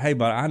time. It's like, hey,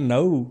 but I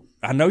know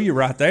you're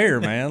right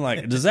there, man.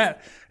 Like, does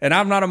that, and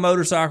I'm not a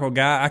motorcycle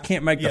guy. I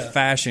can't make the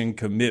fashion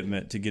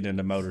commitment to get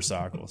into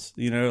motorcycles.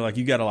 Like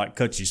you got to like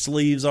cut your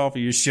sleeves off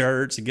of your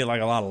shirts and get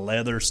like a lot of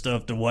leather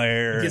stuff to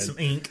wear. Get some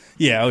ink.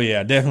 Yeah. Oh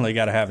yeah. Definitely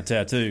got to have a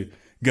tattoo.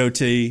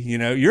 Goatee,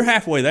 you're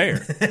halfway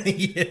there.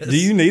 Yes. Do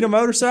you need a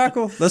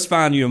motorcycle? Let's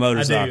find you a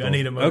motorcycle. I do. I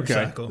need a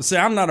motorcycle. Okay. See,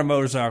 I'm not a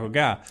motorcycle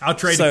guy. I'll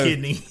trade a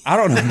kidney. I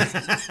don't know.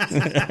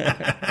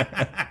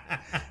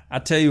 I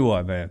tell you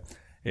what, man.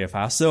 If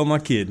I sell my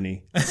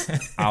kidney,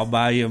 I'll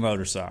buy you a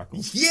motorcycle.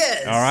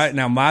 Yes. All right.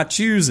 Now, my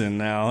choosing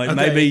now, it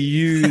may be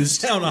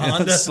used, On a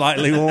Honda.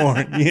 slightly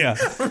worn. Yeah.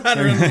 Right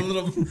around a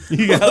little.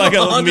 You got like a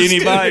little Honda mini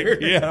scooter.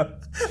 bike. Yeah.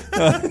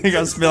 You got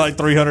to spend like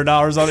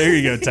 $300 on it. Here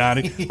you go,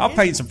 Tiny. I'll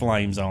paint some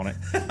flames on it.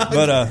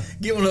 But,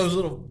 Get one of those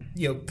little,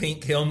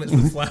 pink helmets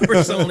with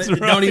flowers on it that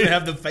don't even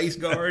have the face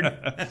guard.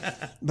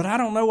 But I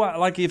don't know why,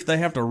 like if they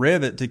have to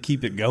rev it to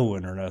keep it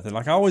going or nothing.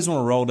 Like I always want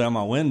to roll down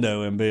my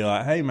window and be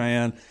like, hey,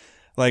 man,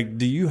 like,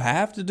 do you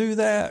have to do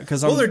that?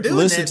 Because Well, they're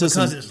doing that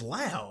because it's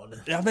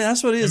loud. I mean,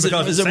 that's what it is.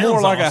 because Is it it more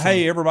sounds like awesome.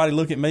 hey, everybody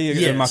look at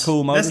me and my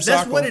cool motorcycle?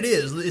 That's what it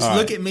is. It's All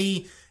look right. at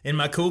me and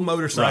my cool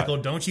motorcycle.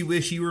 Right. Don't you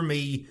wish you were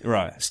me?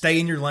 Right. Stay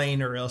in your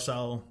lane, or else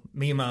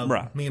me and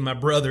my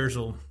brothers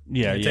will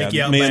take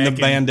you out Me back and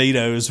the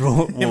banditos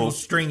and will we'll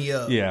string you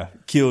up.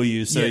 kill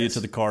you, sell you Yes. to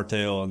the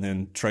cartel, and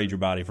then trade your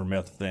body for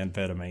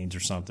methamphetamines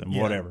or something,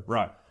 Yeah. whatever.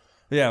 Right.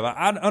 Yeah, but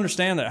I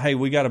understand that, hey,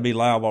 we got to be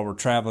loud while we're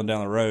traveling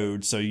down the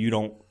road so you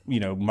don't,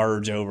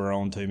 merge over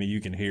onto me.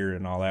 You can hear it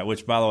and all that,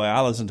 which, by the way,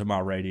 I listen to my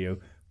radio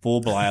full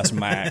blast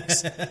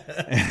max.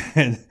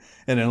 and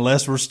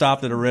unless we're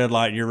stopped at a red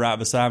light and you're right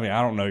beside me,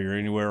 I don't know you're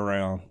anywhere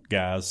around,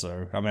 guys.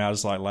 So, I mean, I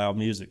just like loud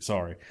music.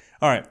 Sorry.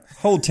 All right.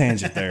 Whole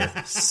tangent there.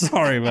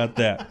 Sorry about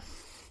that.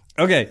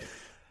 Okay.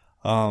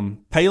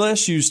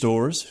 Payless shoe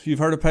stores. You've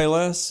heard of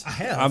Payless? I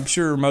have. I'm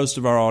sure most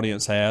of our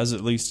audience has,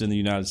 at least in the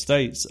United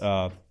States.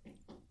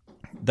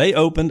 They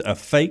opened a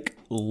fake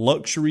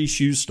luxury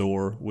shoe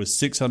store with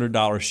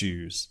 $600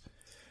 shoes.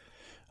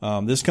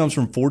 This comes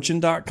from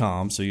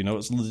Fortune.com, so you know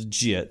it's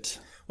legit.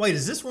 Wait,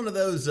 is this one of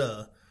those?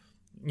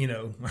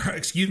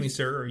 Excuse me,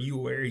 sir. Are you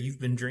aware you've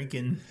been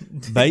drinking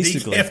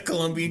Basically. decaf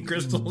Colombian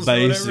crystals?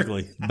 Or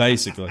whatever?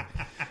 Basically.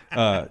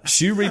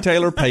 Shoe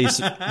retailer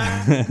Payless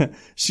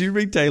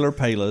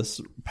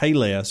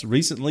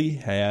recently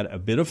had a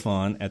bit of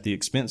fun at the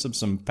expense of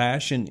some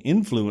fashion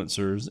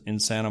influencers in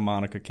Santa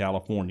Monica,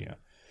 California.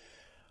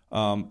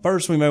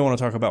 First, we may want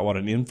to talk about what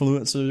an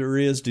influencer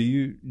is. Do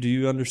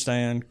you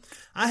understand?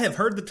 I have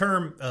heard the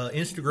term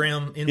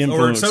Instagram or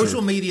Influencer.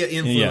 social media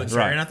influencer, Yeah,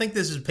 right. and I think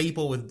this is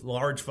people with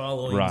large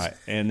followings, Right.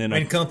 And then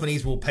and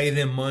companies will pay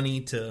them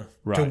money to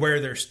wear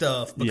their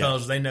stuff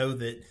because they know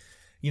that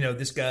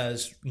this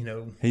guy's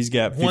he's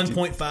got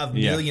 1.5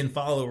 million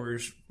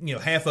followers.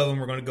 Half of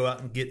them are going to go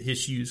out and get his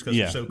shoes because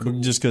they're so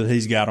cool. Just because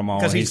he's got them all.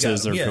 'Cause He he's got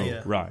says them. they're Yeah, cool.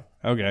 yeah. Right.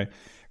 Okay.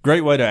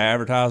 Great way to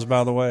advertise,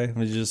 by the way.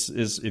 It just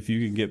is if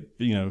you can get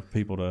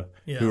people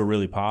who are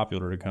really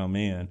popular to come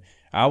in.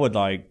 I would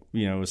like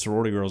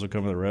sorority girls would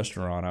come to the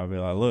restaurant. I would be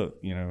like, look,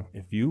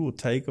 if you will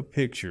take a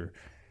picture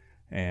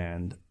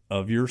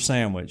of your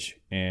sandwich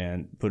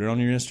and put it on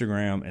your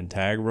Instagram and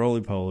tag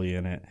Roly Poly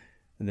in it,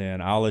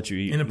 then I'll let you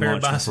eat in a pair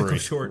of lunch for bicycle free.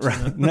 shorts, Right.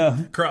 and No,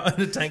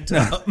 a tank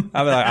top.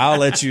 I'd be like, I'll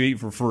let you eat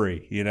for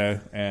free,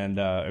 and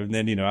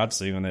then I'd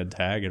see when they'd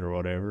tag it or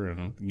whatever,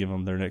 and give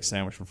them their next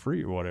sandwich for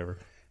free or whatever,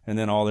 and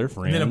then all their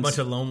friends, And then a bunch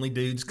of lonely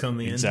dudes come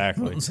in,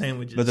 exactly, wanting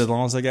sandwiches. But as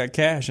long as they got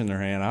cash in their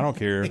hand, I don't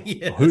care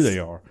Yes. who they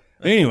are.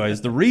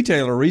 Anyways, the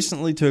retailer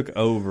recently took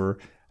over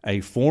a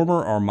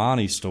former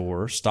Armani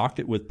store, stocked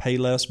it with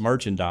Payless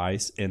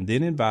merchandise, and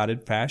then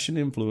invited fashion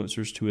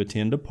influencers to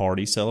attend a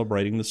party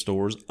celebrating the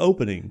store's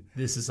opening.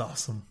 This is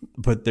awesome.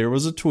 But there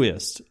was a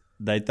twist.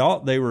 They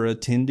thought they were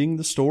attending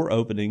the store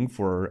opening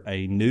for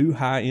a new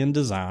high-end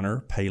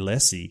designer,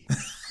 Paylessy.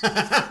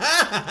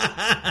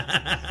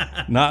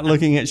 Not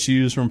looking at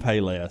shoes from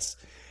Payless.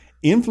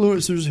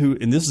 Influencers who,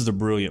 and this is a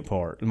brilliant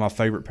part, my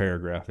favorite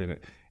paragraph in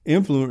it.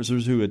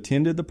 Influencers who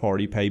attended the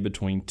party paid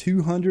between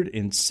 $200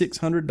 and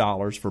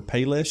 $600 for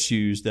Payless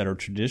shoes that are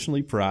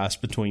traditionally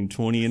priced between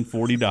 $20 and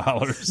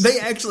 $40. They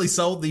actually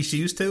sold these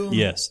shoes to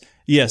them?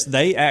 Yes,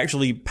 they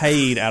actually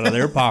paid out of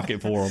their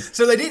pocket for them.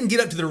 So they didn't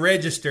get up to the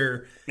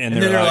register and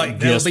then they're like,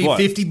 guess that'll be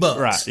what? $50.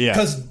 Right, yeah.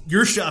 Because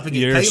you're shopping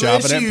at Payless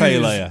at shoes.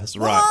 Payless,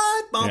 right.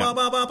 What? Yeah.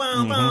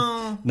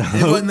 No,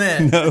 it wasn't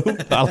that. No,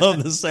 I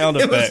love the sound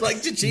It effect. was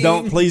like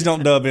cha-ching. Please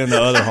don't dub in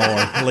the other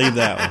horn. Leave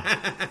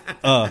that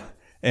one.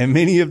 And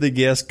many of the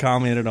guests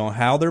commented on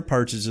how their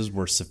purchases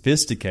were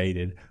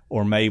sophisticated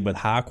or made with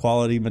high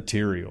quality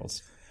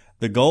materials.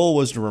 The goal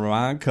was to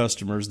remind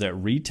customers that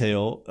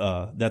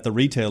the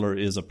retailer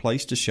is a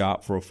place to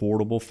shop for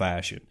affordable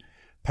fashion.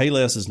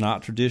 Payless is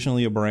not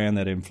traditionally a brand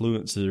that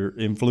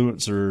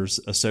influencers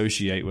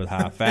associate with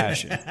high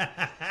fashion.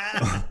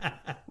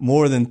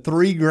 More than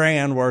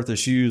 $3,000 worth of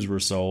shoes were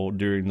sold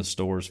during the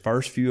store's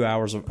first few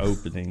hours of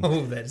opening.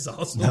 Oh, that is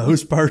awesome.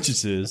 Those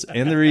purchases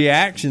and the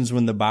reactions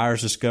when the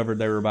buyers discovered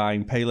they were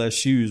buying Payless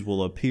shoes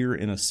will appear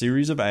in a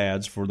series of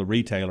ads for the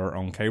retailer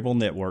on cable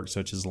networks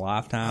such as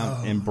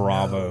Lifetime and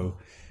Bravo,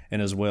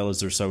 and as well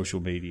as their social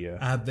media.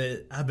 I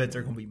bet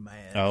they're going to be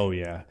mad. Oh,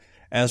 yeah.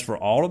 As for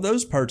all of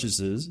those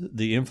purchases,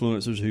 the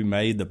influencers who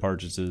made the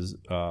purchases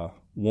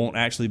won't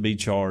actually be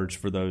charged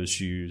for those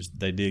shoes.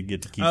 They did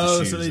get to keep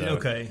the shoes.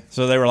 Okay.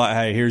 So they were like,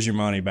 hey, here's your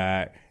money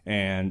back,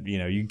 and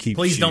you keep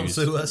Please the shoes.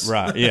 don't sue us.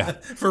 Right, yeah.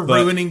 For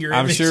ruining your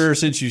image. I'm sure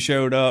since you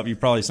showed up, you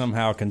probably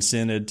somehow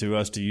consented to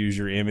us to use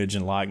your image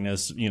and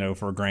likeness,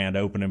 for grand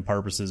opening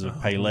purposes of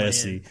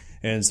Paylessy.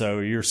 And so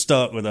you're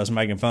stuck with us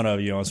making fun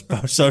of you on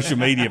social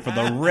media for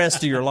the rest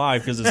of your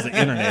life because it's the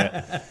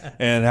internet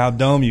and how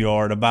dumb you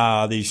are to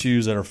buy these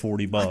shoes that are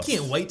 $40. I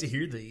can't wait to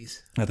hear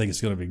these. I think it's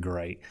going to be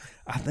great.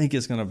 I think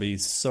it's going to be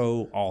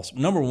so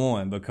awesome. Number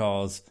one,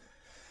 because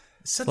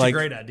It's such a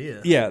great idea.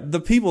 Yeah, the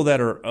people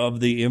that are of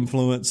the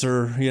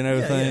influencer,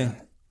 thing,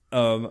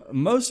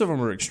 most of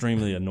them are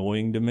extremely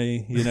annoying to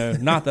me.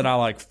 Not that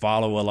I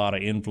follow a lot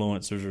of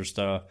influencers or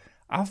stuff.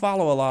 I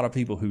follow a lot of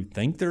people who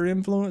think they're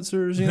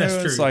influencers. That's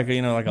true. It's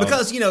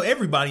because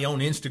everybody on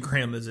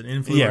Instagram is an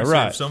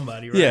influencer of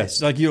somebody, right? Yes,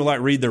 you'll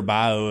read their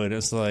bio and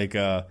it's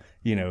model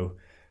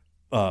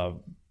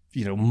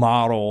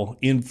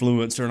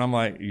influencer, and I'm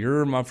like,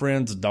 you're my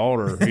friend's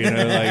daughter.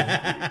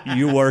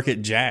 You work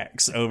at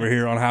Jack's over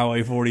here on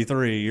Highway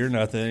 43. You're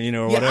nothing,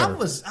 or whatever.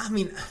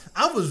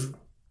 I was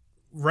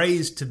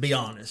raised to be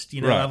honest.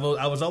 Right.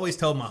 I was always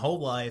told my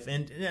whole life,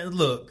 and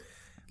look.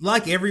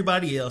 Like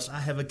everybody else, I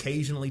have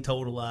occasionally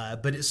told a lie,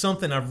 but it's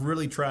something I've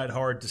really tried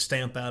hard to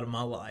stamp out of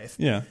my life.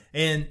 Yeah.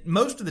 And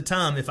most of the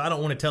time, if I don't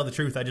want to tell the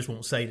truth, I just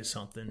won't say to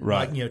something.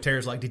 Right.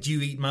 Tara's like, did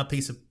you eat my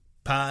piece of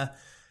pie?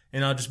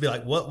 And I'll just be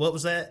like, what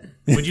was that?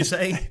 What'd you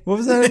say? What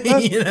was that?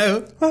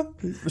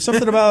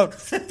 Something about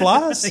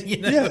flies?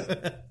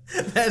 Yeah.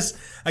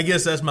 I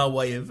guess that's my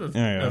way of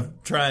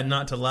trying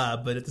not to lie,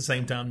 but at the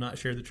same time, not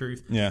share the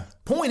truth. Yeah.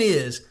 Point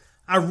is,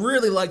 I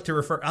really like to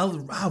refer.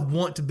 I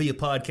want to be a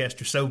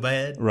podcaster so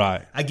bad.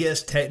 Right. I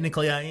guess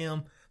technically I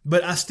am,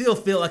 but I still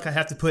feel like I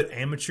have to put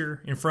amateur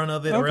in front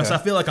of it, or else I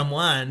feel like I'm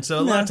lying. So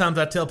a lot of times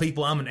I tell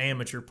people I'm an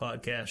amateur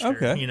podcaster.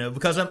 Okay.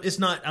 Because I'm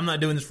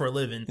not doing this for a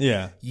living.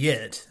 Yeah.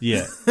 Yet.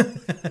 Yeah.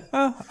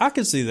 I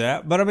could see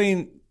that, but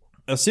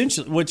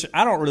essentially, which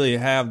I don't really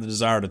have the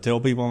desire to tell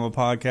people I'm a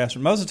podcaster.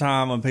 Most of the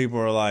time, when people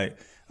are like,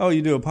 oh,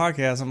 you do a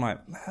podcast? I'm like,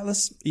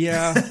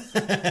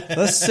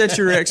 let's set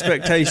your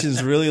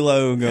expectations really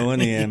low going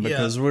in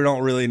because we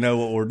don't really know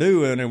what we're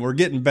doing and we're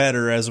getting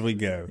better as we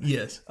go.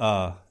 Yes.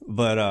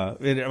 But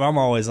I'm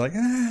always like,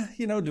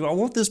 do I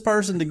want this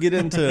person to get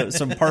into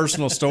some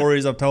personal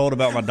stories I've told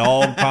about my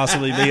dog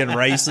possibly being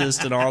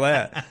racist and all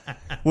that?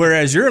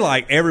 Whereas you're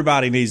like,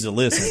 everybody needs to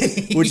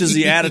listen, which is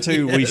the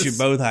attitude we should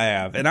both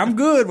have. And I'm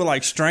good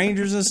with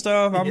strangers and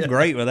stuff. I'm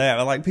great with that.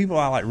 But people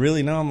I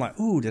really know, I'm like,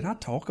 ooh, did I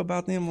talk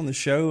about them on the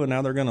show? And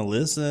now they're going to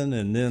listen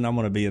and then I'm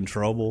going to be in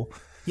trouble.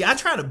 Yeah, I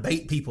try to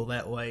bait people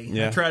that way.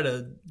 Yeah. I try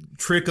to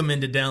trick them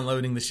into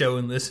downloading the show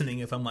and listening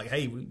if I'm like,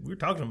 hey, we're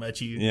talking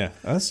about you. Yeah,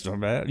 that's not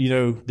bad.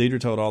 Deidre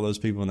told all those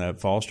people in that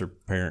foster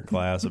parent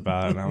class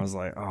about it, and I was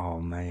like, oh,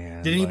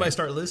 man. Did anybody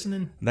start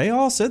listening? They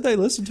all said they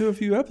listened to a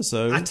few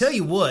episodes. I tell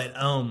you what,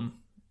 none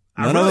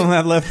of them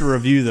have left a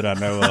review that I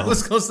know of. I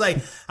was going to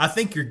say, I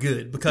think you're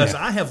good because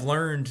I have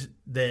learned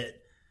that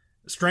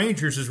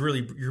strangers is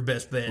really your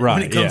best bet Right,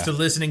 when it comes yeah. to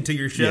listening to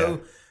your show.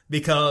 Yeah.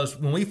 Because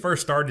when we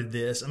first started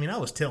this, I mean, I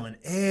was telling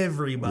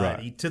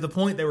everybody to the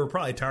point they were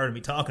probably tired of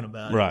me talking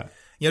about it. Right.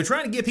 You know,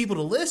 trying to get people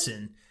to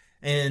listen.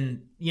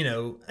 And, you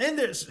know, and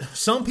there's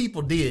some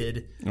people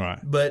did. Right.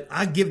 But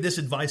I give this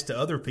advice to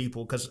other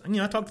people because, you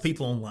know, I talk to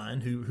people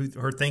online who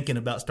are thinking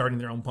about starting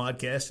their own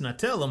podcast. And I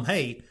tell them,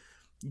 hey,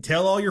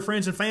 tell all your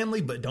friends and family,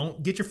 but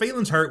don't get your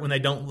feelings hurt when they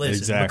don't listen.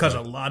 Exactly. Because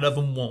a lot of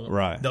them won't.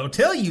 Right. They'll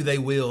tell you they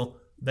will.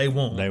 They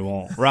won't. They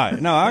won't. Right.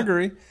 No, I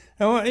agree.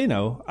 Well, you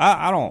know,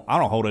 I don't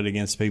hold it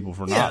against people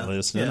for not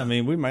listening. Yeah. I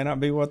mean, we may not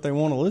be what they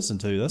want to listen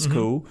to. That's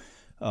cool.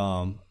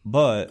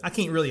 But I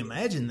can't really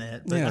imagine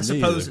that, but yeah, I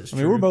suppose it's I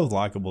true. mean, we're both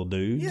likable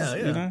dudes. Yeah,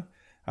 yeah. You know,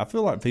 I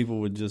feel like people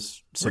would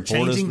just We're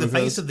support us changing the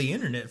because- face of the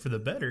internet for the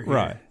better. Here.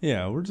 Right.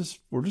 Yeah. We're just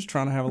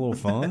trying to have a little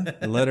fun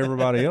and let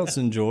everybody else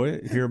enjoy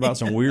it. Hear about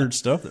some weird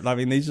stuff. I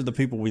mean, these are the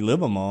people we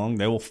live among.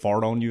 They will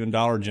fart on you in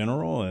Dollar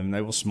General and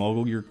they will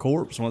smuggle your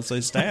corpse once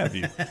they stab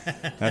you.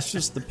 That's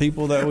just the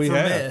people that we For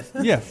have.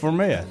 meth. Yeah, for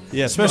meth.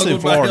 Yeah, especially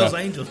in Smuggled by Florida.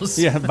 Hells Angels.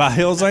 Yeah, by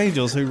Hells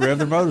Angels who rev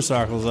their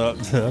motorcycles up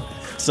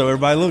so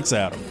everybody looks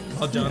at them.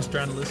 While John's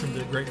trying to listen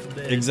to Grateful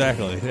Dead.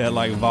 Exactly. At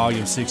like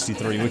volume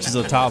 63, which is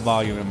the top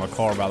volume in my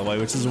car, by the way,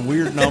 which is a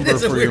weird number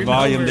It's a for your weird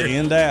volume number. to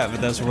end at,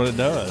 but that's what it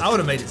does. I would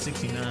have made it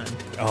 69.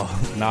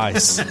 Oh,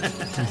 nice.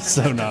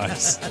 So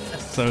nice.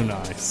 So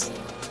nice.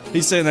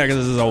 He's saying that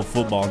because this is old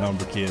football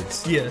number,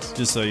 kids. Yes.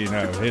 Just so you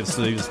know. He was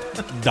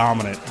a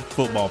dominant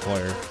football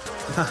player.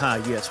 Haha,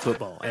 yes,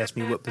 football. Ask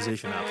me what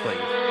position I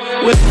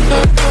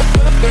played.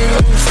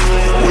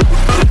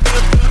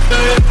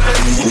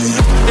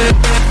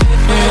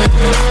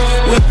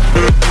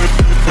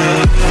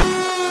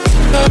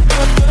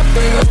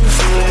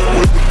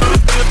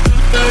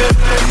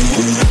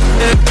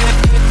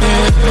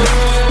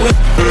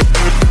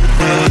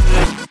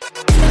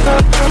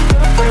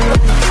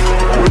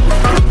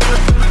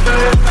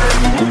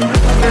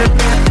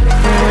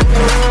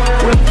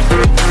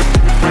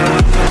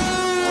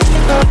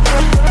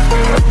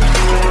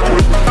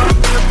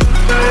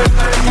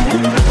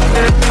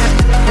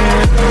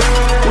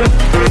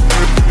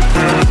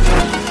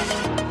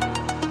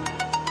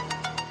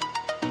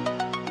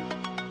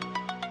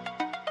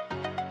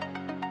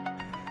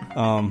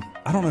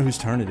 I don't know whose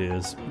turn it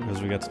is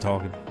because we got to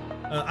talking.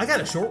 I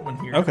got a short one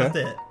here. Okay. How about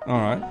that? All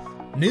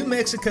right. New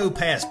Mexico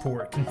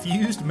passport.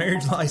 Confused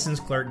marriage license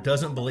clerk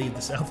doesn't believe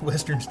the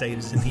southwestern state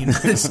is in the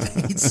United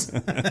States.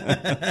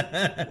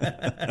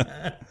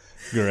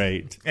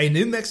 Great. A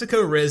New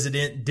Mexico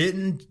resident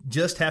didn't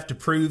just have to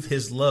prove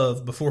his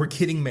love before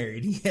getting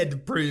married. He had to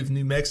prove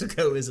New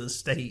Mexico is a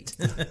state.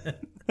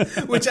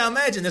 Which I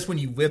imagine that's when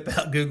you whip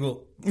out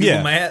Google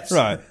Maps.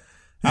 Right.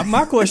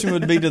 My question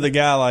would be to the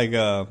guy like,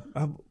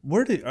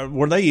 were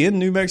they in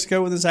New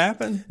Mexico when this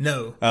happened?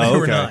 No, Oh, they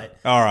were okay. not.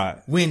 All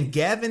right. When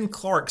Gavin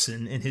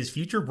Clarkson and his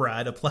future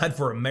bride applied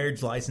for a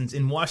marriage license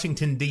in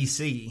Washington,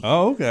 D.C.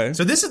 Oh, okay.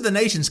 So this is the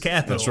nation's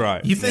capital. That's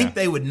right, You think yeah.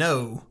 they would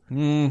know?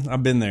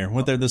 I've been there.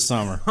 Went there this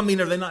summer. I mean,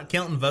 are they not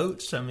counting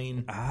votes? I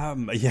mean,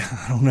 Yeah,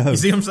 I don't know. you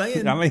see what I'm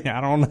saying? I mean, I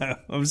don't know.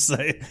 I'm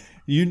saying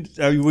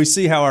we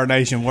see how our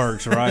nation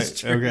works, right?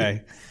 That's true.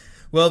 Okay.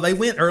 Well, they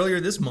went earlier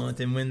this month,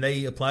 and when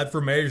they applied for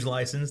a marriage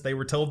license, they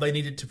were told they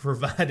needed to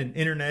provide an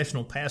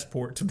international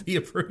passport to be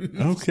approved.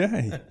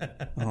 Okay.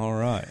 All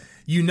right.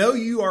 You know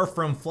you are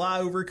from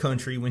flyover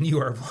country when you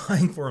are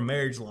applying for a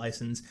marriage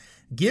license.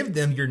 Give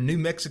them your New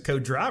Mexico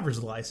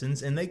driver's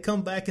license, and they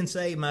come back and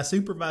say, my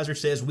supervisor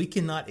says we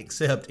cannot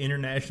accept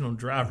international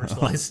driver's The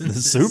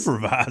licenses.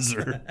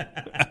 supervisor.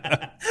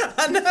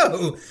 I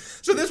know.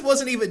 So this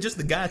wasn't even just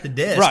the guy at the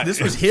desk. Right.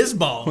 This was his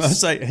boss. I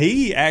say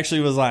he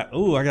actually was like,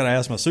 "Oh, I got to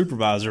ask my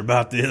supervisor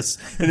about this,"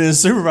 and then the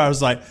supervisor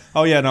was like,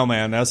 "Oh yeah, no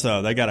man, that's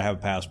they got to have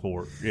a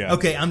passport." Yeah.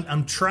 Okay,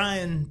 I'm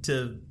trying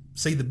to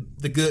see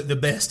the good, the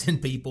best in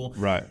people.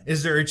 Right.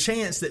 Is there a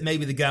chance that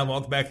maybe the guy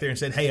walked back there and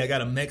said, "Hey, I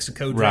got a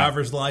Mexico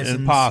driver's license"?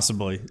 And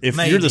possibly. If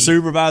Maybe. you're the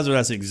supervisor,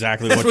 that's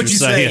exactly That's what what you're you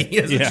saying. say.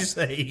 That's what you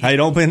say. Hey,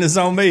 don't pin this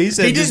on me. He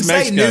said He didn't just say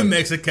Mexico. New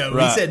Mexico.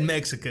 Right. He said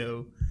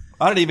Mexico.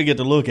 I didn't even get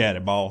to look at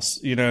it,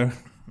 boss. You know.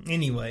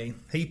 Anyway,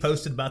 he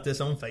posted about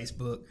this on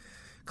Facebook.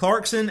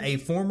 Clarkson, a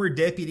former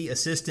deputy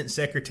assistant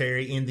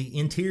secretary in the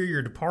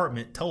Interior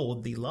Department,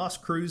 told the Las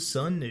Cruz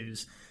Sun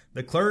News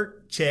the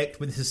clerk checked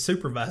with his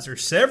supervisor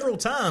several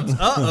times.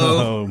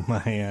 Oh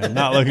man,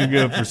 not looking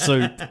good for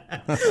soup.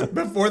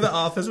 Before the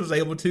office was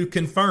able to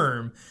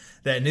confirm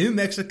that New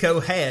Mexico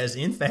has,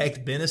 in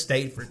fact, been a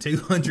state for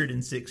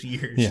 206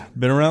 years. Yeah,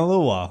 been around a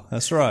little while.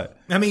 That's right.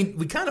 I mean,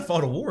 we kind of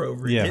fought a war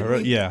over it, Yeah, didn't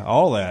right, we? yeah,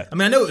 all that. I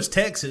mean, I know it was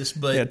Texas,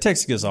 but Yeah,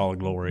 Texas gets all the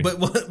glory. but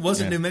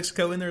wasn't Yeah. New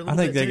Mexico in there a little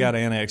I think bit they too? got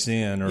annexed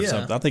in or Yeah.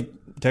 something. I think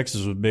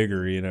Texas was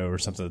bigger, or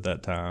something at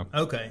that time.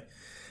 Okay.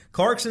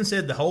 Clarkson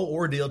said the whole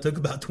ordeal took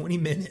about 20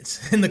 minutes,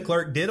 and the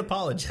clerk did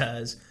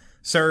apologize.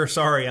 Sir,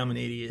 sorry, I'm an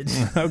idiot.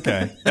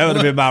 Okay, that would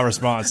have been my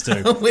response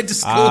too. I went to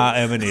school. I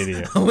am an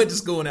idiot. I went to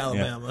school in Yeah.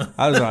 Alabama.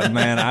 I was like,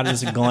 man, I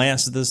just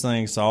glanced at this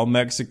thing, saw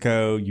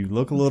Mexico. You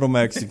look a little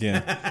Mexican,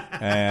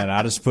 and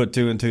I just put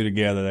two and two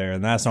together there,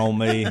 and that's on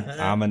me.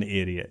 I'm an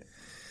idiot.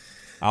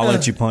 I'll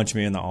let you punch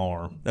me in the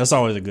arm. That's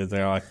always a good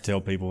thing. I like to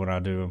tell people when I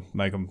do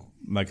make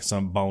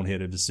some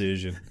boneheaded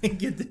decision.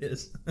 Get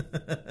this.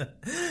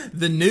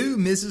 The new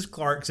Mrs.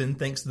 Clarkson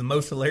thinks the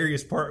most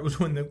hilarious part was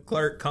when the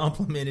clerk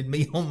complimented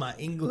me on my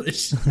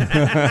English.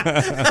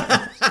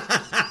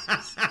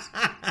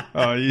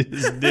 Oh, you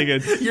just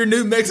digging. Your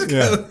New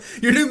Mexico,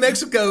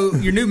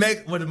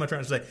 what am I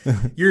trying to say?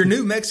 Your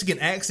New Mexican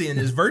accent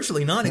is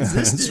virtually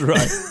non-existent.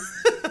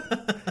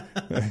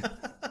 That's right.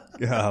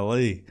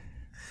 Golly.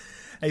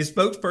 A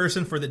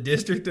spokesperson for the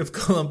District of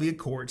Columbia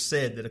Court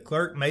said that a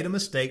clerk made a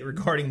mistake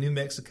regarding New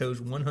Mexico's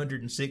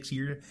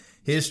 106-year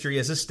history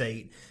as a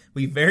state.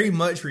 We very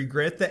much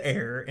regret the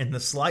error and the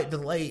slight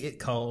delay it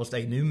caused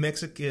a New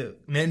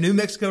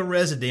Mexico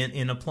resident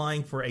in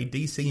applying for a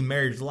D.C.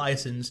 marriage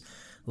license.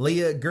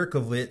 Leah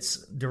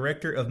Gerkowitz,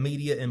 Director of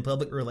Media and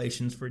Public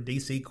Relations for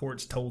D.C.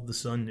 Courts, told the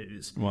Sun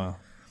News. Wow.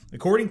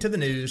 According to the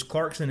news,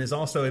 Clarkson is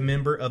also a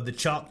member of the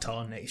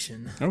Choctaw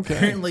Nation. Okay.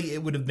 Apparently,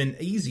 it would have been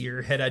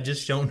easier had I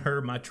just shown her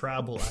my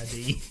tribal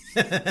ID.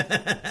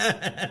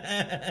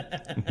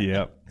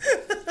 Yep.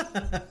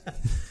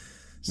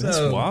 So,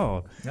 that's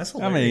wild. That's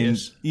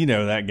hilarious. I mean,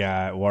 that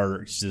guy at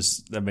work.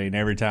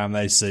 Every time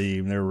they see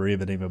him, they're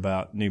ribbing him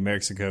about New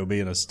Mexico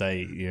being a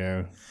state,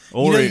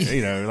 Or,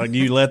 like, do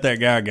you let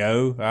that guy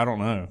go? I don't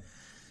know.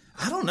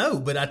 I don't know,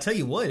 but I tell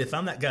you what, if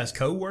I'm that guy's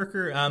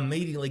coworker, I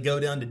immediately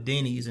go down to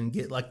Denny's and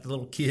get like the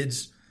little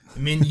kids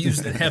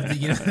menus that have the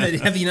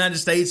United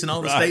States and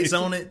all the states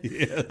on it.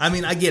 Yes. I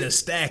mean, I get a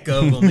stack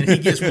of them, and he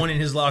gets one in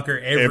his locker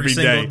every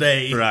single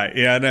day. Right?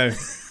 Yeah, I know.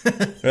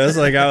 That's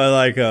like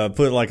I would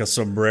put like a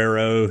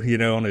sombrero,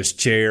 on his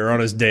chair,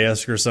 on his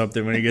desk or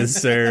something when he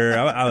gets there.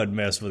 I would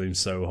mess with him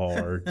so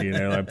hard,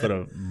 like put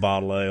a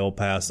bottle of El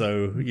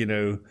Paso,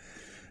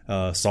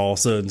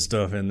 salsa and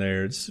stuff in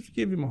there. Just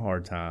give him a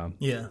hard time.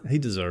 Yeah. He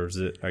deserves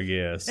it, I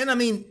guess. And I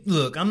mean,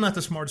 look, I'm not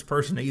the smartest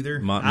person either.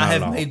 Not I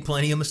have at all. made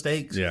plenty of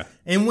mistakes. Yeah.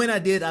 And when I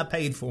did, I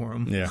paid for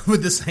them. Yeah.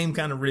 With the same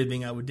kind of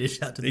ribbing I would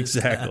dish out to this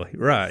Exactly. guy.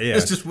 Right. Yeah.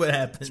 That's just what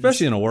happens.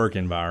 Especially in a work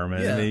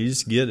environment. Yeah. I mean, you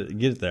just get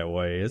it that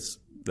way.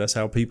 That's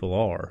how people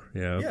are,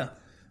 Yeah.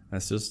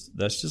 That's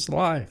just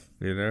life,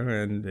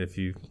 And if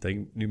you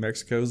think New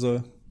Mexico's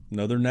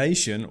another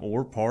nation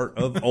or part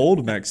of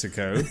old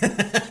Mexico,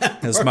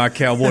 as my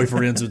cowboy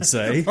friends would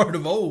say. Part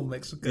of old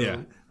Mexico.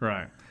 Yeah,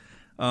 right.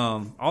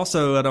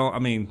 Also,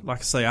 like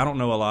I say, I don't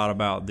know a lot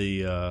about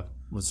the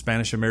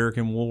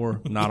Spanish-American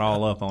War. Not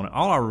all up on it.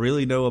 All I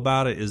really know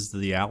about it is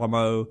the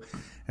Alamo,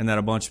 and that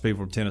a bunch of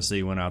people from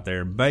Tennessee went out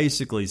there and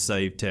basically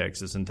saved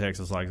Texas. And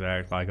Texas likes to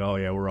act like, oh,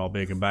 yeah, we're all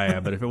big and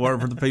bad. But if it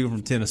weren't for the people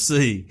from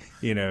Tennessee,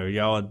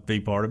 y'all would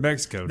be part of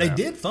Mexico now. They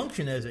did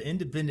function as an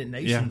independent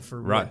nation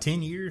for,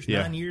 10 years,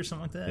 9 years,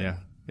 something like that?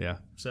 Yeah.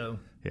 So.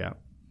 Yeah.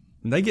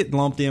 And they get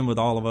lumped in with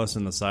all of us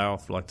in the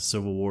South, like the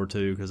Civil War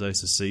too, because they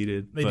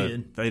seceded. They but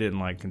did. They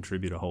didn't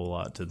contribute a whole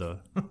lot to the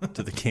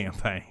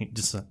campaign.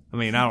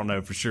 I don't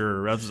know for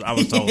sure. I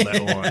was told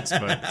that once,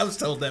 but I was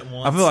told that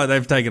once. I feel like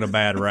they've taken a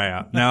bad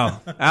rap.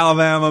 Now,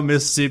 Alabama,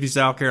 Mississippi,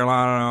 South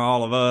Carolina,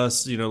 all of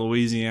us,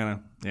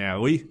 Louisiana. Yeah,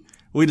 we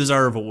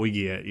deserve what we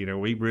get.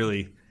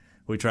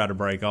 We try to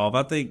break off.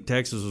 I think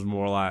Texas was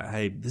more like,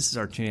 hey, this is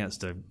our chance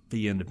to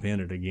be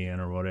independent again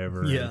or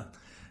whatever. Yeah.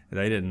 And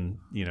they didn't,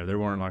 there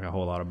weren't like a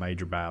whole lot of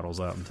major battles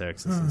out in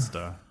Texas and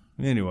stuff.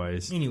 Anyway,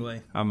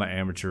 I'm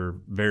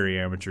an very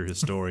amateur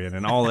historian,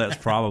 and all that's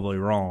probably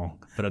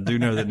wrong. But I do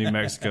know that New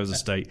Mexico's a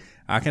state.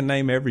 I can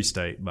name every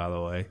state, by the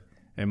way,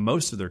 and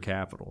most of their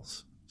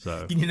capitals.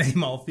 So, can you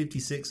name all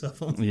 56 of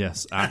them?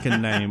 Yes, I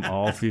can name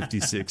all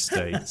 56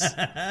 states. Was that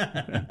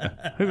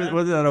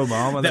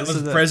Obama? That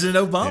was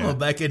President Obama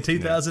back in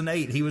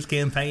 2008. Yeah. He was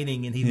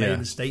campaigning, and he made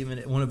a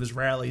statement at one of his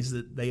rallies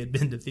that they had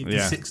been to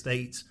 56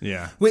 states.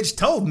 Yeah. Which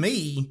told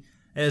me,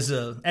 as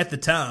at the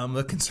time,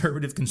 a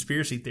conservative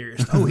conspiracy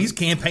theorist, he's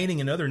campaigning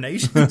in other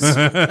nations.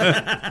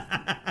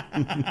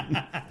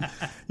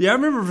 Yeah, I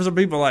remember some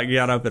people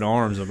got up in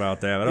arms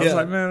about that, but I was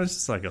like, man, it's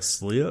just like a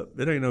slip.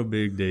 It ain't no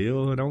big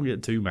deal. Don't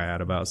get too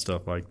mad about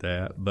stuff like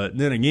that. But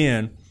then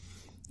again,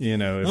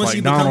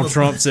 if Donald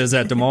Trump says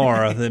that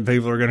tomorrow, then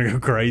people are going to go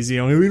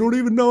crazy. We don't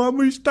even know how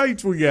many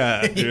states we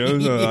got.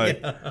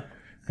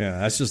 Yeah,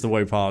 that's just the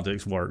way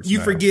politics works. You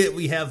forget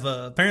we have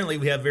apparently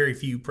we have very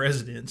few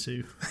presidents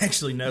who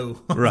actually know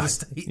all the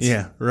states.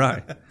 Yeah,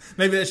 right.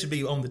 Maybe that should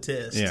be on the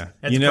test. Yeah,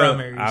 at the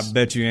primaries. I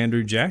bet you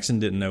Andrew Jackson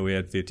didn't know we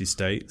had 50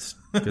 states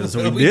because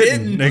we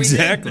didn't.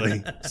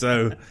 Exactly.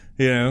 So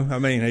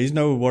he's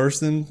no worse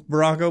than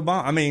Barack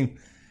Obama.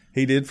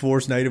 He did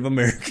force Native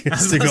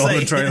Americans to go on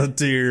the Trail of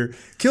Tear.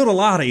 Killed a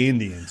lot of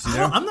Indians.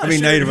 I'm not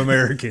sure. Native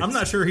Americans. I'm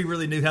not sure he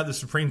really knew how the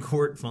Supreme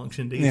Court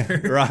functioned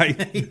either. Yeah, right.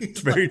 It's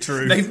very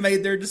true. They've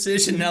made their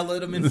decision. Now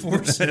let them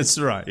enforce it. That's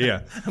right.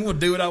 Yeah. I'm going to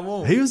do what I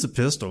want. He was a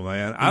pistol,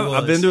 man.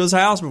 I've been to his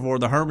house before,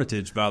 the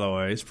Hermitage, by the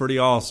way. It's pretty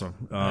awesome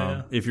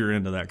if you're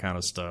into that kind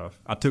of stuff.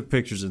 I took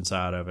pictures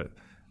inside of it.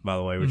 by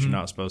the way, which you're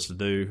not supposed to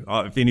do.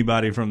 If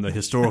anybody from the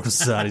Historical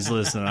Society's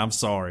listening, I'm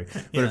sorry.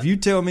 But if you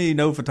tell me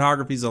no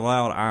photography's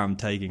allowed, I'm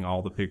taking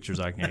all the pictures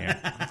I can.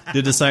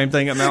 Did the same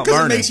thing at Mount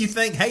Vernon. Because it makes you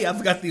think, hey,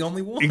 I've got the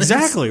only one.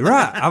 Exactly,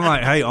 right. I'm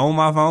like, hey, on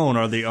my phone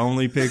are the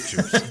only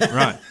pictures.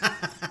 Right.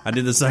 I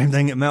did the same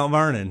thing at Mount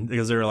Vernon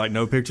because they were like,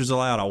 no pictures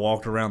allowed. I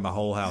walked around the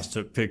whole house,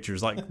 took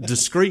pictures like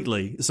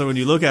discreetly. So when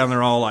you look at them,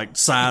 they're all like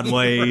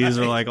sideways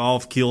or like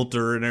off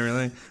kilter and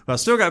everything. But I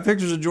still got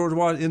pictures of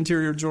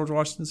interior of George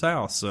Washington's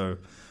house. So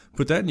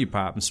put that in your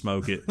pipe and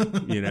smoke it,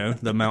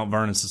 the Mount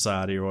Vernon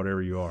Society or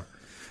whatever you are.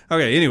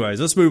 Okay,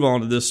 anyways, let's move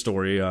on to this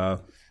story.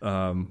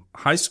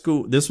 High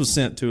school, this was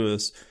sent to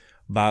us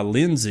by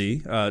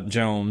Lindsay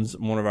Jones,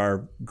 one of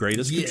our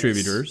greatest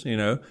contributors.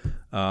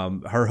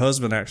 Her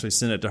husband actually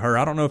sent it to her.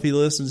 I don't know if he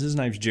listens. His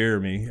name's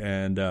Jeremy,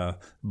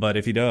 but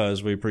if he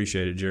does, we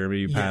appreciate it, Jeremy.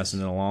 You passing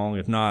it along.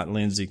 If not,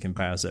 Lindsay can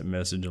pass that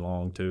message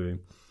along to him.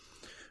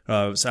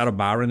 It's out of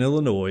Byron,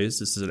 Illinois.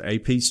 This is an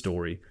AP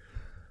story.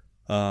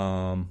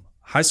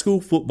 High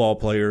school football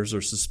players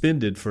are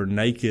suspended for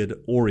naked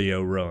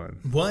Oreo run.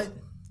 What?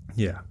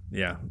 Yeah.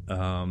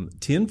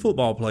 10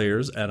 football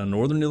players at a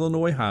Northern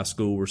Illinois high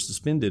school were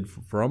suspended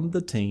from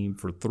the team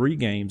for 3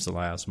 games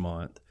last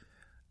month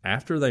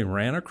after they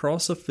ran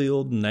across a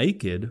field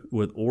naked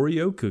with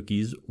Oreo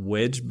cookies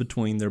wedged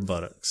between their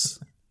buttocks.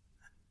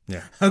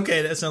 Yeah.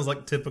 Okay, that sounds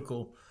like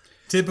typical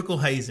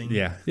hazing.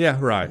 Yeah,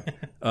 right.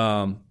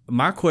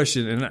 My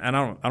question, and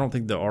I don't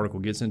think the article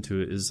gets into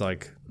it, is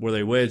like, were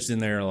they wedged in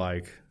there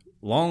like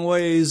long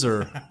ways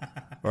or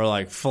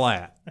like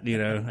flat?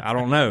 I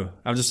don't know.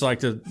 I just like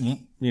to,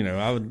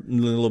 I would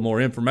need a little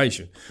more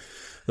information.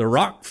 The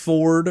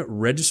Rockford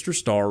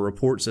Register-Star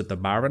reports that the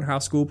Byron High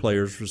School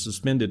players were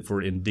suspended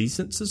for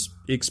indecent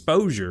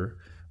exposure,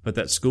 but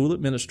that school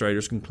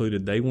administrators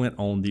concluded they went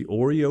on the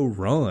Oreo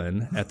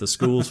run at the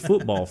school's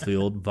football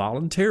field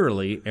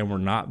voluntarily and were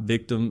not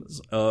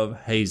victims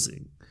of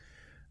hazing.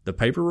 The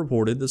paper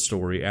reported the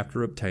story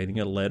after obtaining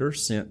a letter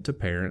sent to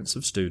parents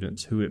of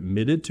students who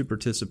admitted to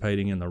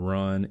participating in the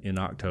run in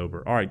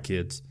October. All right,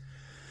 kids,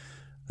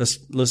 let's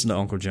listen to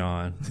Uncle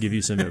John give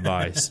you some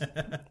advice.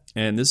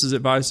 And this is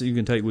advice that you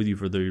can take with you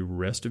for the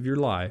rest of your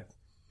life.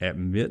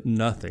 Admit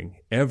nothing,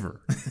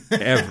 ever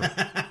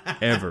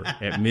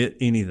admit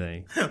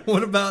anything.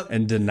 What about...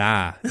 And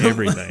deny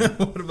everything.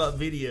 What about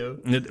video?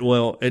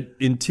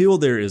 Until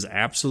there is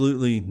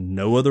absolutely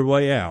no other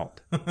way out,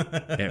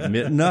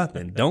 admit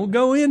nothing. Don't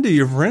go into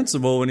your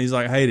principal when he's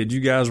like, hey, did you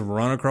guys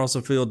run across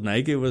a field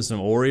naked with some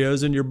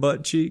Oreos in your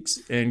butt cheeks?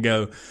 And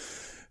go,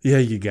 yeah,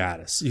 you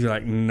got us. You're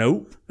like,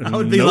 nope. I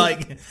would be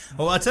like,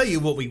 well, I'll tell you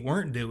what we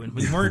weren't doing.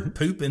 We weren't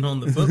pooping on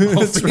the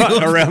football That's field.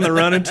 Right, around the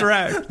running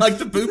track. Like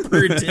the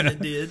pooper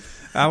attendant did.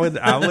 I would,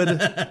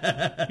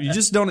 you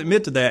just don't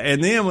admit to that.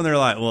 And then when they're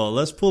like, well,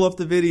 let's pull up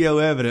the video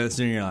evidence,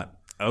 and you're like,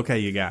 okay,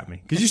 you got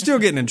me. Because you're still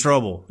getting in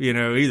trouble,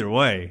 either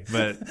way.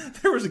 But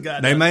there was a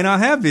guy. They may not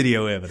have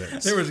video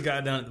evidence. There was a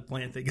guy down at the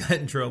plant that got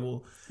in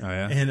trouble. Oh,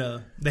 yeah?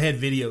 And they had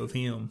video of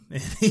him.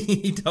 And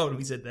he told him,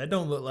 he said, that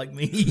don't look like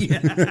me.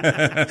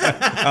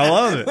 I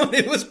love it.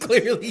 It was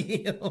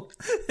clearly him.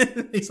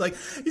 He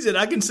said,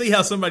 I can see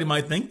how somebody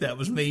might think that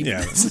was me.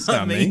 Yeah, it's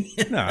not me.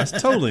 No, it's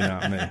totally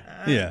not me.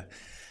 Yeah.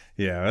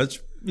 Yeah, it's,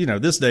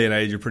 this day and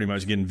age, you're pretty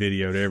much getting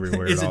videoed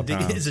everywhere at all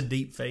times. It's a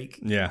deep fake.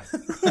 Yeah.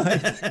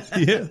 Right.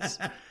 Yes.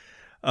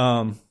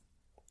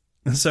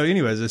 So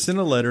anyways, they sent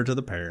a letter to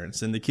the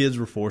parents, and the kids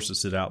were forced to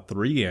sit out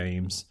 3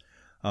 games,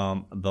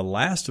 the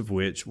last of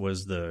which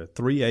was the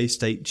 3A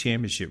state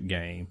championship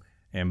game,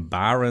 and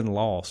Byron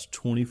lost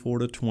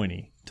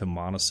 24-20 to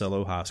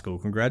Monticello High School.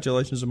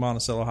 Congratulations to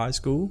Monticello High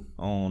School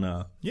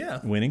on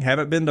winning.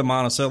 Haven't been to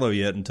Monticello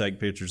yet and take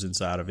pictures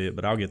inside of it,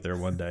 but I'll get there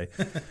one day.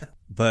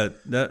 But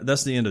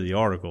that's the end of the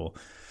article.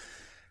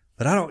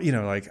 But I don't,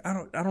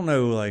 I don't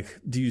know,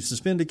 do you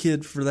suspend a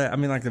kid for that? I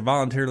mean, they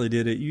voluntarily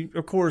did it.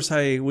 Of course,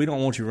 hey, we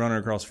don't want you running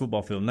across a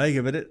football field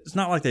naked, but it's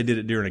not like they did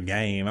it during a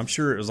game. I'm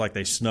sure it was like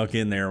they snuck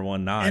in there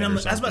one night. And I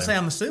was about to say,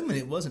 I'm assuming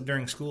it wasn't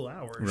during school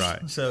hours.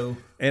 Right. So,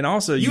 and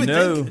also, you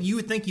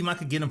would think you might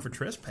could get them for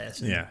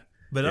trespassing. Yeah.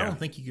 But I don't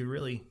think you could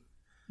really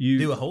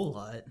do a whole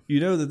lot. You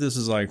know that this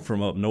is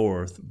from up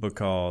north,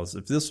 because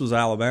if this was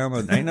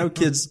Alabama, ain't no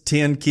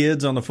 10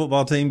 kids on the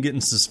football team getting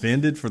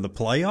suspended for the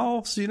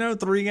playoffs,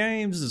 3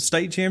 games, a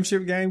state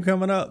championship game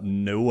coming up.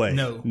 No way.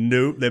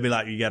 Nope. They'd be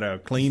like, you got to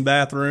clean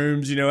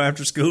bathrooms,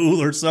 after school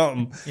or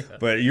something. Yeah.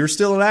 But you're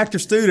still an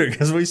active student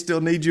because we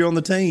still need you on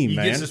the team,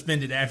 man. You get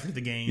suspended after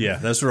the game. Yeah,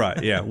 that's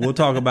right. Yeah, we'll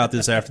talk about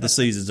this after the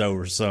season's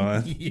over,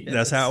 son. Yes.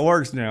 That's how it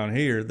works down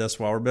here. That's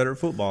why we're better at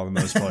football than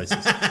most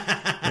places.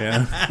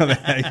 Yeah,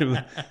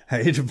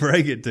 I hate to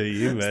break it to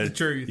you, but the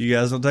truth. You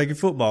guys don't take your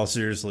football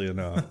seriously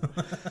enough.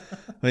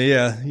 But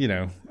yeah,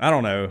 I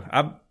don't know.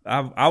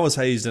 I was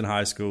hazed in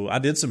high school. I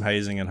did some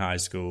hazing in high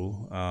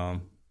school.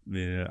 I'm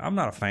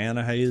not a fan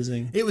of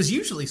hazing. It was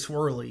usually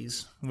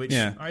swirlies, which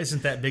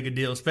isn't that big a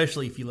deal,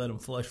 especially if you let them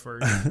flush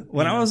first.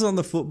 When I was on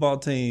the football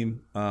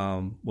team,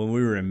 when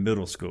we were in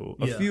middle school,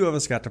 a few of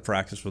us got to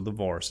practice with the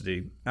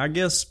varsity. I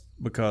guess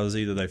because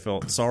either they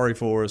felt sorry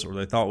for us or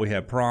they thought we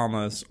had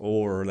promise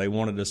or they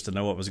wanted us to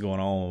know what was going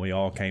on when we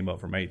all came up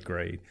from 8th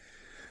grade.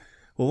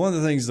 Well, one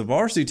of the things the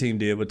varsity team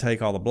did would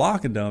take all the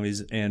blocking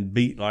dummies and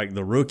beat like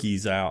the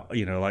rookies out,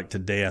 like to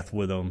death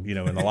with them,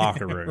 in the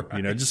locker room,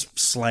 Right. Just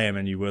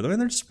slamming you with them.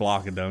 And they're just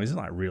blocking dummies. It's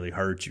not really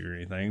hurt you or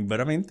anything, but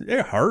I mean,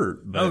 they're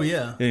hurt. But, Oh,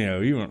 yeah.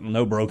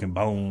 no broken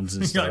bones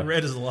and You're stuff. like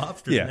red as a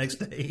lobster Yeah. the next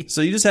day.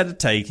 So you just had to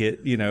take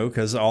it,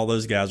 because all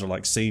those guys are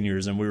like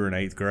seniors and we were in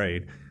 8th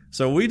grade.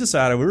 So we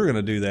decided we were going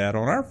to do that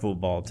on our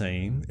football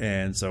team.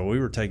 And so we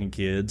were taking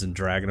kids and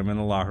dragging them in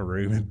the locker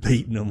room and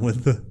beating them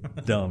with the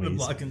dummies.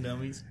 Blocking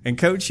dummies. And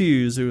Coach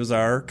Hughes, who was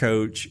our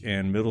coach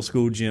and middle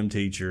school gym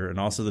teacher and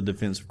also the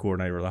defensive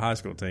coordinator of the high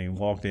school team,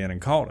 walked in and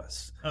called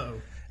us.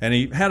 Uh-oh. And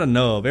he had a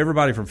nub.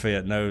 Everybody from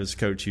Fayette knows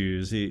Coach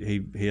Hughes.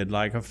 He had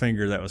like a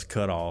finger that was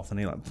cut off.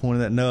 And he like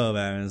pointed that nub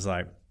at me and was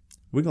like,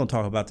 we're going to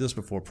talk about this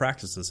before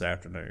practice this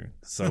afternoon.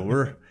 So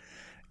we're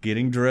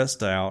getting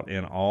dressed out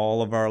in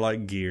all of our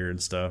like gear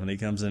and stuff, and he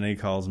comes in and he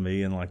calls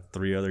me and like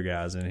 3 other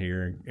guys in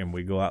here, and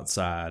we go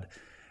outside,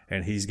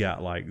 and he's got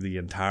like the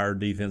entire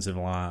defensive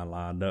line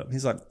lined up.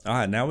 He's like, all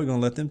right, now we're gonna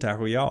let them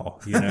tackle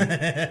y'all,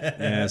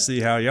 and see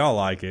how y'all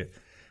like it.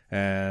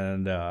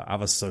 And I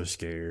was so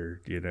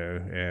scared,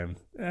 and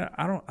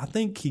I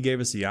think he gave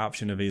us the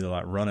option of either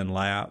like running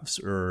laps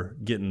or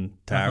getting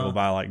tackled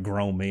by like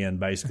grown men,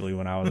 basically,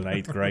 when I was in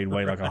 8th grade,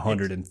 weighed like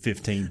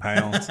 115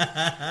 pounds.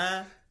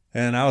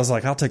 And I was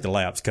like, I'll take the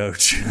laps,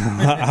 coach.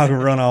 I can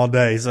run all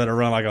day, so to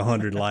run like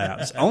 100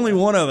 laps. Only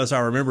one of us I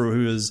remember,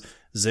 who was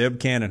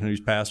Zeb Cannon,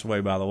 who's passed away,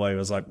 by the way,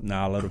 was like,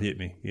 nah, let him hit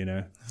me,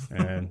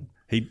 And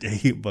he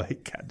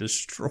got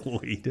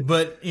destroyed.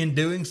 But in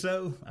doing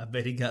so, I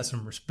bet he got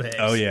some respect.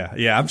 Oh, yeah.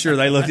 Yeah, I'm sure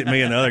they looked at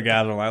me and the other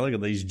guys and were like, look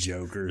at these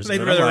jokers. They'd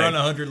But rather I'm run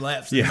like, 100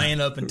 laps than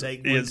man up and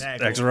take one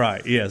tackle. That's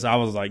right. Yes. I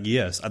was like,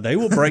 yes, they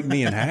will break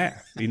me in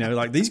half.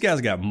 Like these guys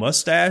got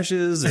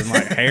mustaches and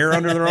like hair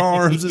under their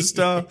arms and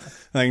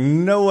stuff. Like,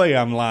 no way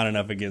I'm lining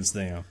up against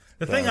them.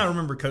 The thing I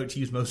remember Coach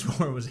used most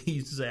for was he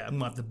used to say, I'm going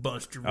to have to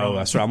bust your Oh, rump.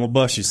 that's right. I'm going to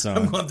bust you, son.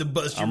 I'm going to have to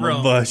bust your I'm going to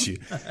rump. bust you.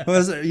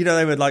 Well,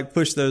 they would like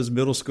push those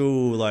middle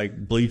school like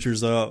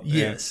bleachers up.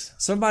 Yes.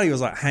 And somebody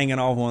was like hanging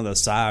off one of the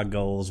side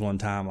goals one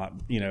time, like,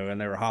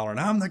 and they were hollering,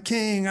 I'm the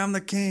king.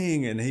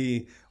 And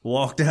he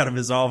walked out of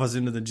his office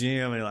into the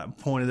gym and he like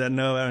pointed that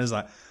nub at him and he's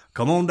like,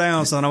 come on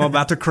down, son. I'm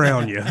about to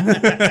crown you.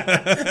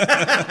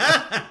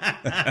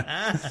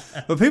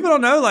 But people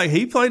don't know, like,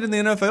 he played in the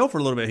NFL for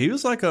a little bit. He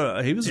was like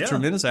a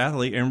tremendous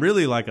athlete and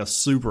really like a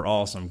super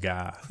awesome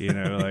guy.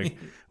 Like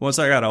once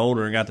I got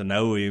older and got to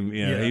know him,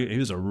 he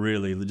was a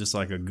really just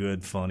like a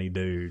good, funny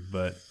dude,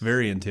 but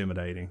very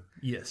intimidating.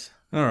 Yes.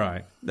 All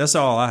right. That's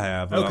all I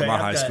have about my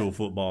high school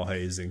football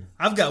hazing.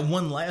 I've got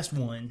one last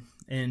one.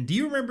 And do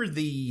you remember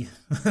the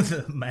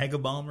MAGA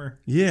bomber?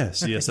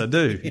 Yes, I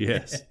do.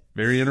 Yes.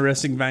 Very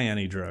interesting van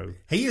he drove.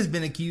 He has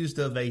been accused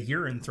of a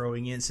urine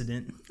throwing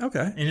incident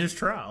Okay. in his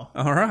trial.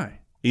 All right.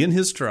 In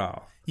his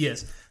trial.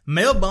 Yes.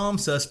 Mail bomb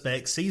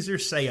suspect Cesar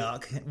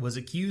Sayoc was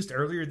accused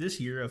earlier this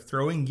year of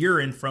throwing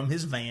urine from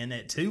his van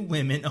at 2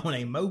 women on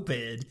a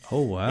moped.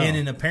 Oh, wow. In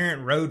an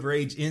apparent road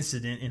rage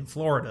incident in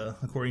Florida,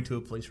 according to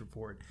a police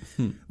report.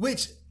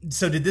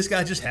 So did this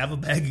guy just have a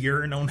bag of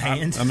urine on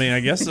hand? I mean, I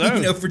guess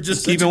so. For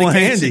just keep such it an one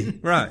occasion. handy.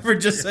 Right. For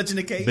just such an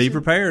occasion. Be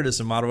prepared is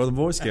the motto of the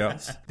Boy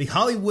Scouts. The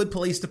Hollywood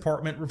Police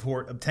Department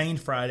report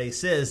obtained Friday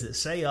says that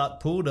Sayoc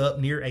pulled up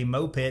near a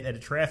moped at a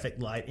traffic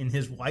light in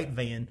his white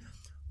van.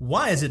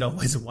 Why is it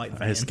always a white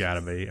van? It's got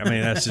to be. I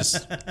mean,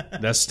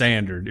 that's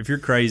standard. If you're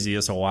crazy,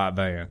 it's a white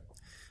van.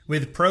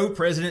 With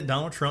pro-President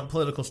Donald Trump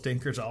political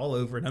stickers all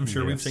over it. I'm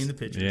sure we've seen the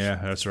pictures. Yeah,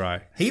 that's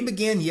right. He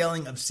began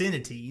yelling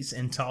obscenities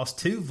and tossed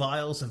 2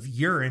 vials of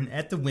urine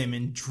at the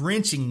women,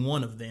 drenching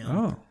one of them.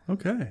 Oh,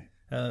 okay.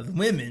 The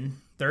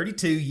women,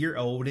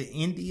 32-year-old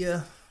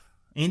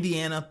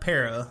Indiana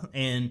Para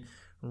and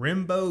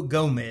Rimbo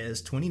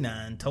Gomez,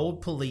 29,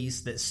 told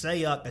police that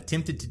Sayoc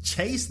attempted to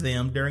chase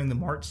them during the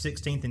March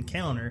 16th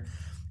encounter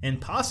and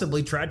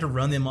possibly tried to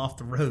run them off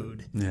the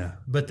road. Yeah.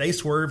 But they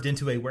swerved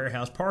into a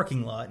warehouse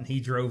parking lot and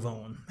he drove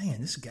on. Man,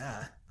 this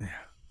guy. Yeah.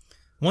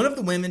 One of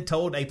the women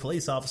told a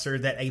police officer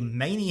that a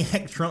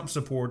maniac Trump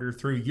supporter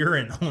threw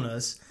urine on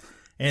us,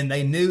 and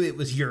they knew it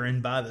was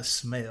urine by the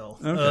smell.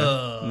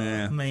 Okay.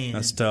 Yeah, man.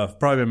 that's tough.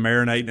 Probably been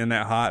marinating in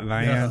that hot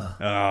van.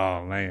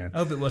 Oh, man. I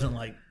hope it wasn't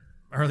like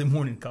early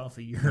morning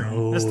coffee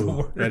urine. That's the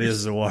worst. That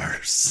is the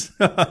worst.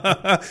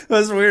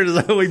 That's weird.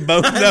 As though we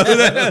both know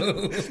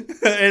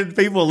that. And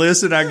people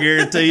listen, I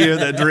guarantee you,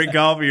 that drink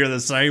coffee are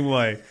the same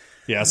way.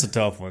 Yeah, that's a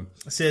tough one.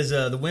 It says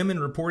the women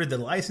reported the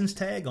license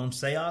tag on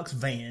Sayoc's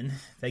van.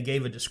 They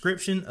gave a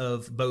description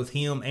of both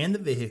him and the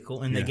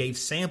vehicle, and they gave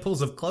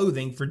samples of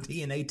clothing for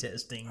DNA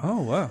testing.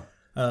 Oh, wow.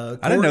 I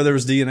didn't know there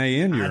was DNA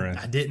in urine.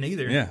 I didn't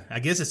either. Yeah. I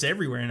guess it's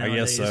everywhere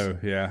nowadays. I guess so,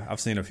 yeah. I've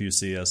seen a few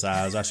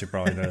CSIs. I should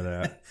probably know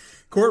that.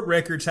 Court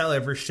records,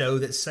 however, show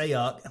that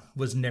Sayok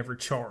was never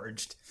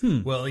charged.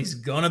 Well, he's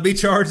going to be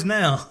charged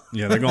now.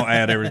 Yeah, they're going to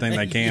add everything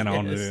they can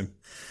onto him.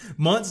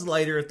 Months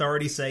later,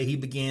 authorities say he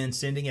began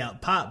sending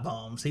out pipe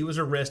bombs. He was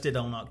arrested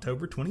on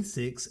October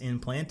 26 in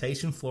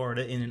Plantation,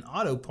 Florida, in an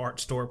auto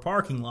parts store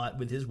parking lot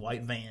with his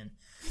white van.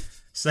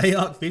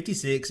 Sayok,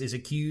 56, is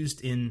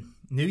accused in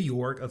New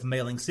York of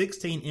mailing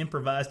 16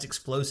 improvised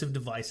explosive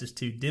devices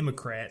to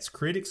Democrats,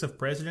 critics of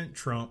President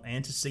Trump,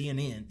 and to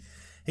CNN.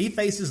 He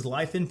faces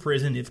life in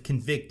prison if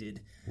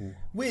convicted.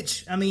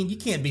 Which, I mean, you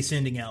can't be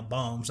sending out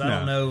bombs. I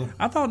don't know.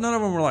 I thought none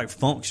of them were like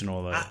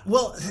functional though.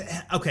 Well,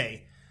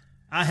 okay.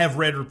 I have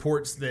read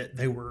reports that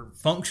they were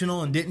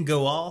functional and didn't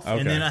go off. Okay.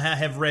 And then I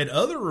have read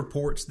other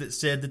reports that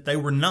said that they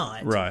were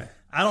not. Right.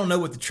 I don't know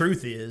what the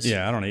truth is.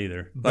 Yeah, I don't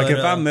either. But, Like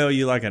if I mail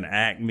you like an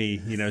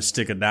Acme,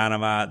 stick of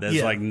dynamite that's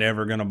Yeah. like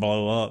never going to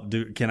blow up,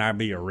 can I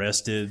be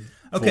arrested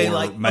for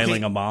mailing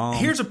okay, a bomb?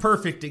 Here's a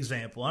perfect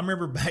example. I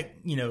remember back,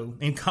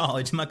 in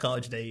college, my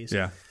college days.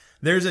 Yeah.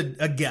 There's a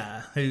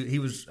guy he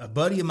was a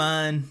buddy of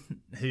mine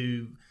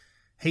who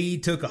he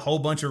took a whole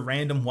bunch of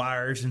random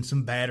wires and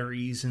some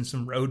batteries and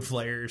some road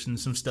flares and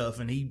some stuff,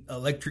 and he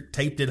electric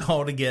taped it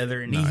all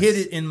together, and he hid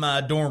it in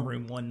my dorm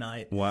room one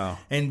night. Wow.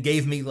 And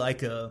gave me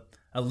like a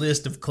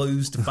list of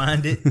clues to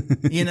find it,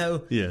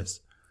 Yes.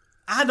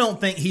 I don't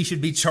think he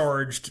should be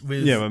charged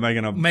with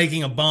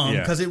making a bomb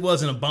because it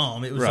wasn't a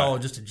bomb. It was all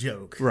just a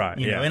joke. Right.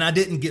 And I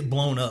didn't get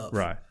blown up.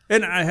 Right.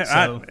 And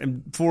I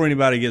before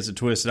anybody gets it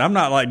twisted, I'm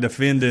not like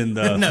defending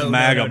the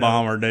MAGA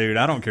bomber dude.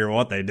 I don't care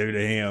what they do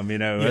to him.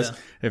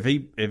 If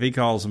he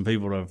calls some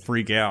people to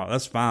freak out,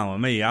 that's fine with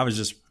me. I was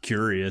just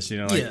curious,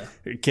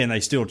 can they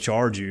still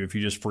charge you if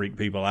you just freak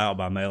people out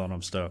by mailing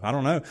them stuff? I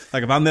don't know.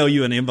 Like if I mail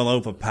you an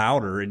envelope of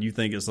powder and you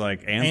think it's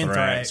like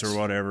anthrax or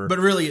whatever, but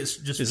really it's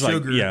just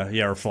sugar. Like,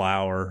 or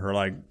flour or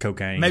like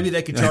cocaine. Maybe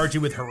they could charge you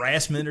with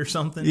harassment or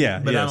something.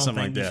 But I don't think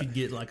like you that. should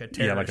get like a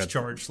terrorist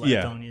charge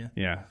slapped on you.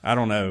 Yeah, I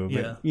don't know.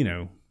 But,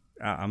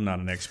 I'm not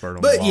an expert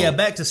on But the law.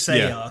 back to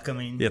Sayok. I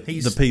mean,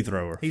 he's the pea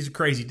thrower. He's a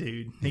crazy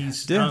dude.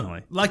 He's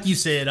definitely like you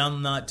said.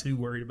 I'm not too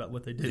worried about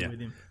what they do with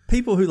him.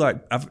 People who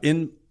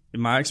in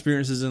my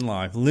experiences in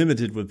life,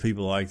 limited with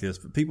people like this,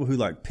 but people who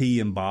like pee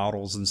in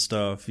bottles and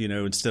stuff,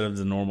 instead of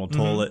the normal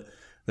toilet,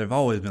 they've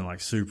always been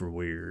like super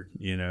weird.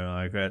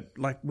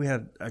 Like we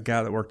had a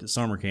guy that worked at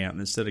summer camp,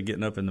 and instead of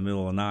getting up in the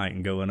middle of the night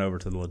and going over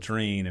to the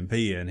latrine and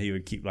peeing, he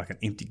would keep like an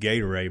empty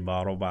Gatorade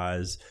bottle by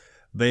his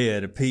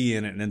bed, pee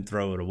in it, and then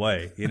throw it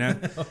away,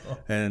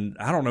 And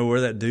I don't know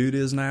where that dude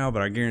is now,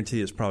 but I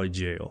guarantee it's probably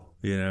jail.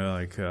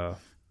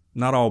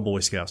 Not all Boy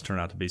Scouts turn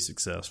out to be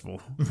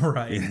successful.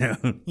 Right.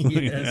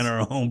 And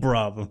our own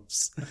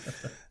problems.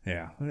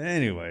 Yeah.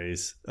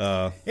 Anyways.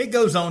 It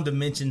goes on to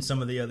mention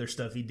some of the other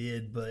stuff he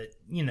did, but,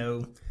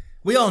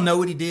 we all know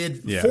what he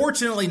did. Yeah.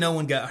 Fortunately, no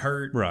one got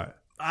hurt. Right.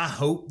 I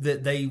hope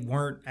that they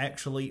weren't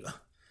actually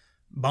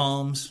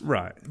bombs.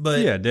 Right.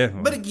 But yeah,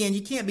 definitely. But again,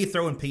 you can't be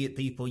throwing pee at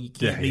people. You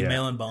can't be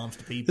mailing bombs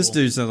to people. This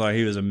dude sounds like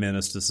he was a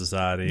menace to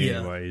society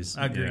anyways.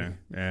 I agree.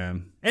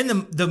 And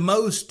the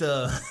most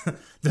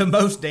the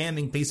most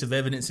damning piece of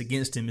evidence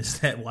against him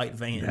is that white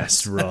van.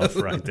 That's rough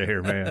right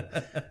there, man.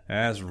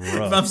 That's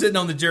rough. If I'm sitting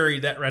on the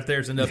jury, that right there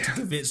is enough to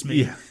convince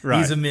me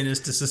he's a menace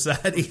to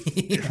society.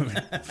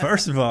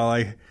 First of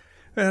all,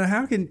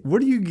 man, where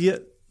do you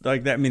get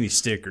like that many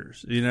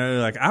stickers?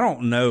 I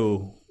don't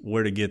know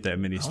where to get that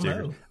many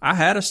stickers. I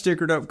had a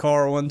stickered up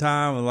car one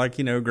time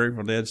with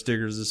Grateful Dead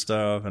stickers and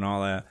stuff and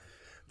all that.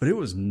 But it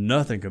was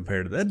nothing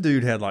compared to that.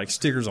 Dude had like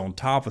stickers on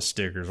top of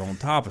stickers on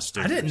top of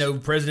stickers. I didn't know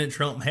President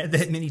Trump had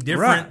that many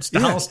different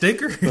style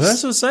stickers. Well,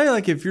 that's what I say.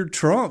 Like, if you're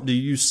Trump, do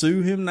you sue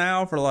him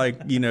now for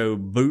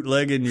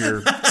bootlegging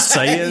your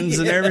sayings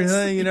and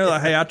everything?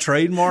 Like, hey, I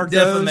trademarked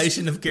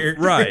defamation those. of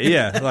character. Right?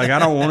 Yeah. Like, I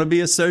don't want to be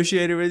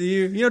associated with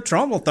you.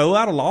 Trump will throw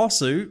out a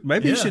lawsuit.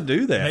 Maybe he should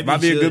do that. Maybe might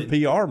be a good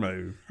PR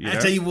move. I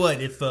tell you what,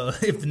 if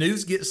the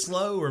news gets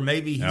slow, or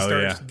maybe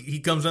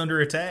he comes under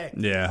attack.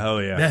 Yeah. Oh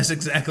yeah. That's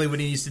exactly what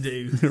he needs to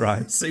do.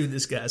 Right. Sue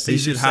this guy. He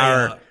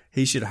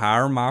should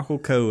hire Michael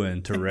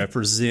Cohen to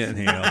represent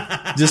him.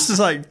 Just as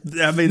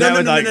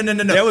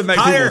that would make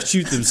people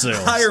shoot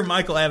themselves. Hire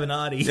Michael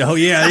Avenatti. Oh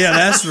yeah,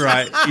 that's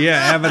right.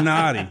 Yeah,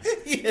 Avenatti.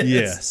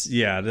 Yes.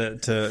 Yeah.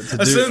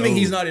 Assuming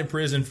he's not in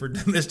prison for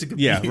domestic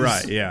abuse. Yeah,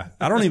 right. Yeah.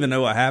 I don't even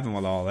know what happened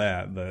with all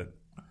that, but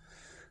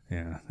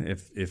yeah,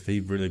 if he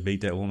really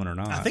beat that woman or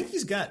not. I think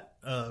he's got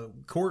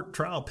court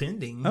trial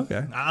pending.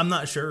 Okay. I'm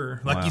not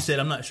sure. Like you said,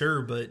 I'm not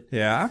sure, but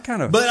yeah, I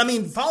kind of. But I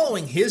mean,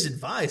 following his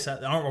advice,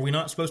 are we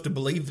not supposed to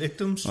believe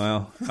victims?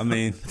 Well, I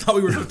mean, I thought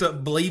we were supposed to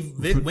believe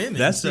women.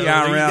 That's the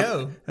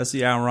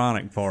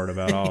ironic part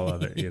about all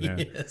of it,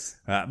 Yes.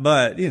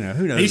 But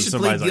who knows if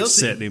somebody's like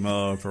setting him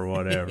up or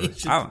whatever.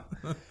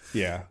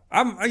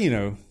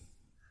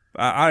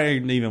 I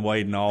ain't even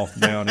wading off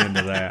down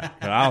into that.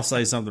 I'll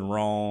say something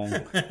wrong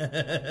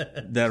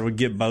that would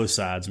get both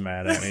sides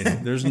mad at me.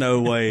 There's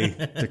no way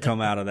to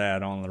come out of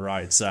that on the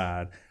right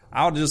side.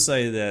 I'll just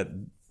say that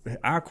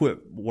I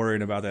quit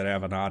worrying about that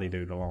Avenatti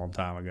dude a long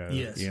time ago.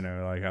 Yes. You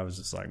know, like I was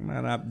just like,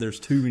 man, there's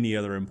too many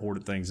other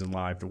important things in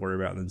life to worry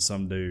about than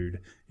some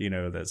dude, you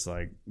know, that's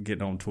like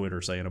getting on Twitter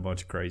saying a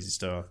bunch of crazy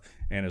stuff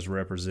and is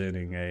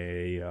representing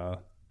an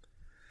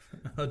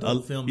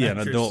adult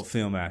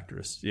film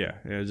actress. Yeah.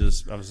 I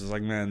was just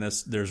like, man,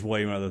 there's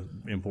way other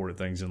important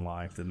things in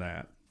life than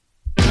that.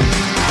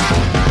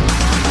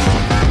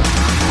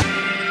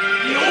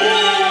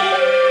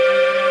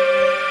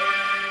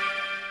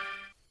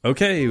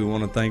 Okay, we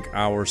want to thank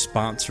our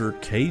sponsor,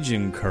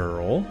 Cajun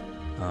Curl,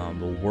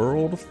 the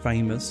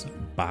world-famous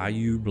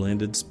Bayou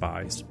Blended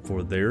Spice,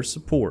 for their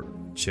support.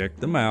 Check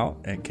them out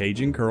at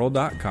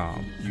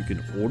CajunCurl.com. You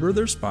can order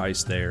their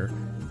spice there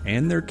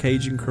and their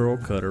Cajun Curl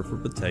cutter for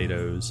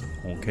potatoes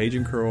on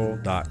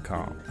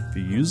CajunCurl.com. If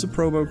you use the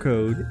promo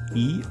code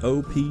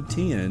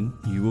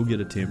EOP10, you will get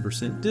a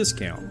 10%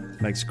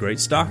 discount. Makes great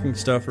stocking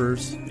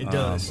stuffers. It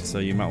does. So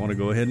you might want to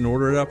go ahead and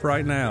order it up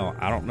right now.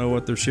 I don't know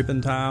what their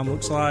shipping time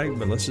looks like,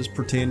 but let's just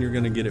pretend you're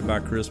going to get it by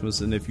Christmas,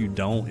 and if you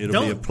don't,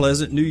 it'll be a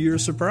pleasant New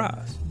Year's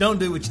surprise. Don't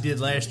do what you did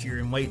last year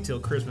and wait till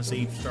Christmas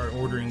Eve to start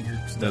ordering your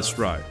stuff. That's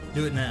right.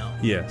 Do it now.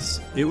 Yes.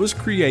 It was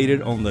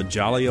created on the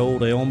jolly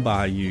old Elm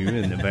Bayou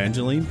in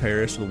Evangeline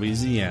Parish,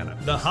 Louisiana.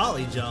 The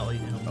Holly Jolly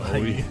Elm Bayou.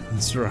 Oh, yeah.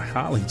 That's right.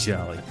 Holly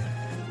Jolly.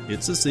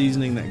 It's a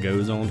seasoning that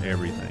goes on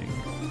everything.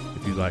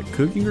 If you like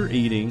cooking or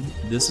eating,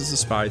 this is the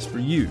spice for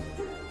you.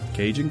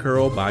 Cajun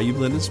Curl Bayou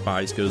Blended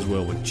Spice goes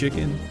well with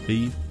chicken,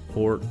 beef,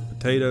 pork,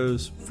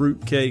 potatoes,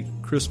 fruit cake,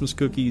 Christmas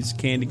cookies,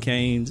 candy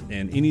canes,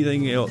 and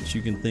anything else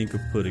you can think of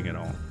putting it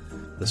on.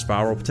 The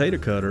spiral potato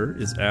cutter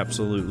is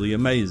absolutely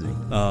amazing.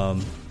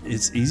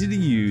 It's easy to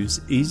use,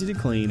 easy to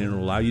clean, and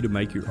will allow you to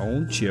make your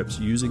own chips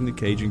using the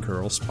Cajun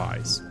Curl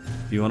spice.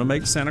 If you want to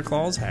make Santa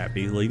Claus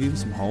happy, leave him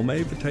some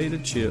homemade potato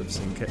chips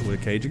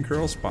with Cajun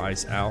Curl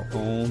spice out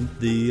on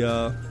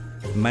the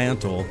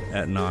mantle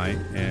at night,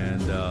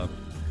 and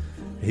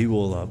he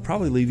will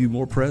probably leave you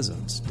more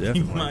presents.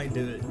 Definitely, he might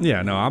do it.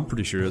 Yeah, no, I'm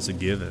pretty sure it's a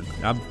given.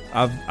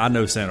 I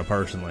know Santa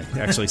personally.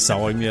 Actually,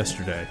 saw him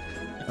yesterday.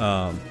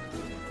 On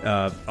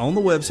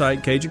the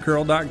website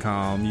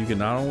CajunCurl.com, you can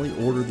not only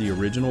order the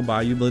original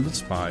Bayou Blended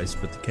Spice,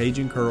 but the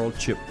Cajun Curl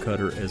chip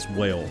cutter as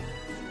well.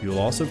 You'll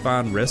also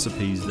find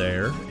recipes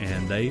there,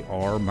 and they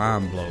are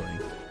mind-blowing.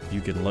 You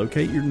can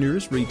locate your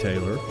nearest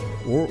retailer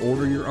or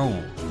order your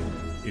own.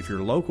 If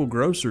your local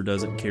grocer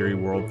doesn't carry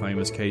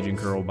world-famous Cajun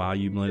Curl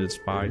Bayou Blended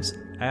Spice,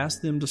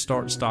 ask them to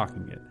start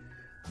stocking it.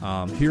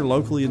 Here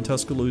locally in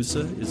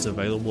Tuscaloosa, it's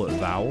available at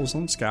Vowels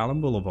on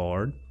Skyland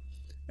Boulevard,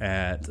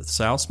 at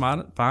South's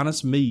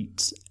Finest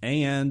Meats,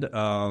 and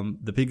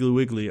the Piggly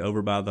Wiggly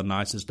over by the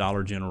nicest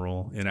Dollar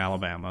General in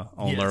Alabama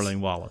on Lurleen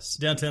Wallace.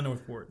 Downtown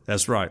Northport.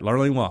 That's right,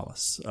 Lurleen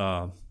Wallace.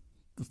 The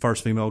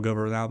first female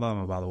governor in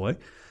Alabama, by the way.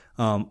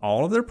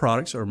 All of their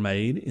products are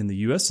made in the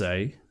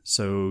USA,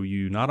 so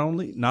you not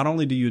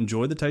only do you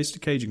enjoy the taste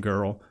of Cajun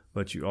Curl,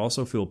 but you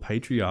also feel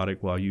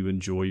patriotic while you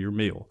enjoy your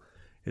meal.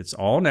 It's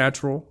all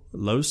natural,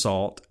 low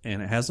salt,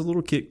 and it has a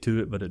little kick to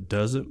it, but it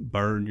doesn't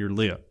burn your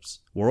lips.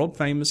 World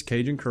famous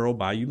Cajun Curl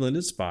Bayou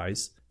Blended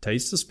Spice.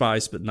 Taste the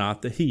spice, but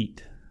not the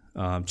heat.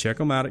 Check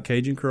them out at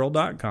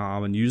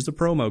CajunCurl.com and use the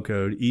promo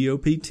code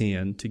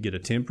EOP10 to get a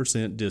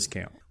 10%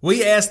 discount.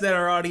 We ask that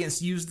our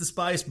audience use the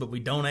spice, but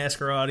we don't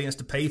ask our audience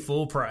to pay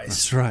full price.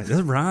 That's right.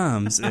 That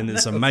rhymes, and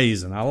it's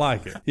amazing. I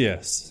like it.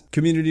 Yes.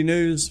 Community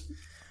news.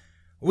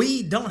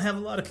 We don't have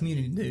a lot of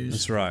community news.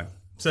 That's right.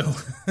 So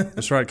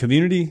that's right,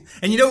 community.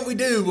 And you know what we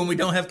do when we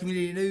don't have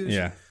community news?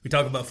 Yeah. We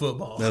talk about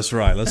football. That's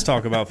right. Let's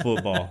talk about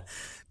football.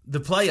 The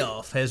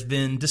playoff has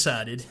been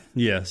decided.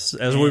 Yes.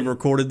 As we've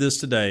recorded this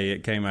today,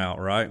 it came out,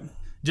 right?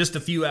 Just a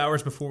few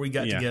hours before we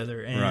got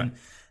together. And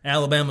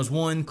Alabama's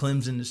 1,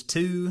 Clemson is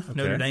 2,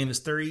 Notre Dame is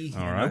 3,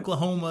 and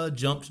Oklahoma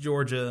jumped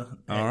Georgia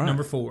at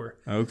number 4.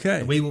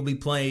 Okay. And we will be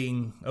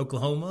playing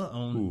Oklahoma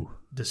on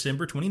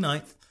December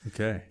 29th.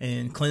 Okay.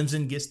 And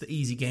Clemson gets the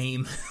easy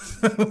game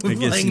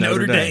playing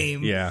Notre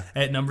Dame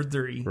at number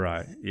 3.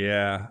 Right.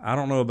 Yeah. I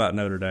don't know about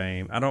Notre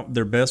Dame.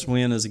 Their best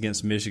win is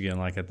against Michigan,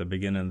 like at the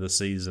beginning of the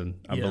season,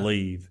 I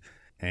believe.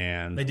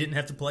 And they didn't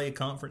have to play a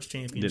conference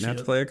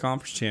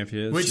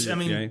championship. Which, I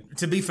mean,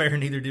 to be fair,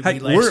 neither did we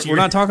last year. We're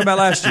not talking about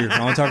last year. I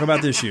want to talk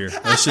about this year.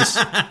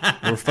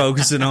 We're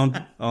focusing on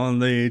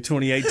the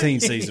 2018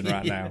 season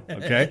right now.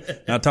 Okay?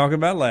 Not talking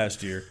about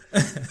last year.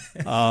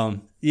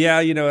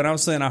 Yeah, and I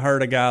was saying I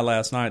heard a guy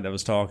last night that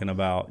was talking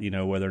about,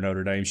 whether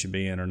Notre Dame should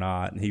be in or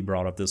not. And he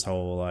brought up this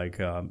whole,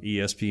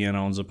 ESPN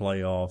owns the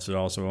playoffs. It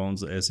also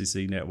owns the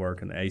SEC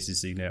network and the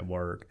ACC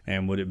network.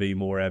 And would it be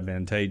more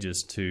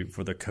advantageous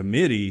for the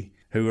committee,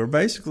 who are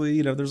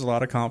basically, there's a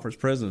lot of conference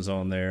presidents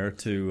on there,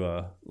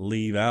 to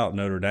leave out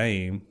Notre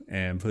Dame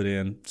and put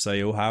in,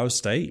 say, Ohio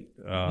State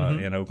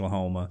and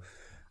Oklahoma.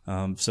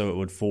 So it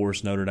would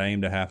force Notre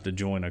Dame to have to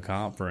join a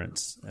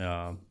conference.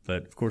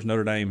 But, of course,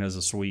 Notre Dame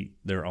has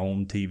their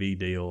own TV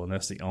deal, and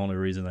that's the only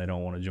reason they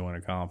don't want to join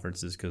a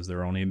conference is because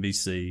they're on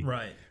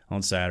NBC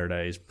on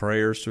Saturdays.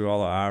 Prayers to all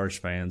the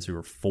Irish fans who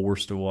are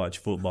forced to watch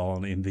football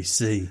on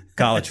NBC,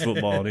 college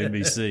football on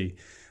NBC.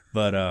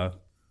 But,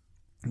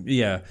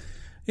 yeah.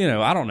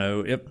 I don't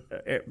know.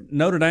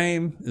 Notre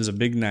Dame is a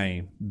big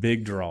name,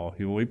 big draw.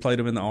 We played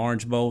them in the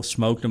Orange Bowl,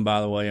 smoked them,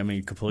 by the way. I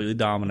mean, completely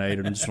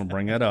dominated them. Just want to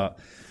bring that up.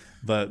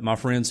 But my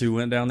friends who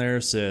went down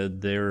there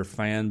said their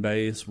fan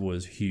base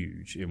was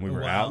huge, and we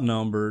were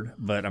outnumbered.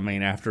 But, I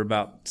mean, after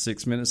about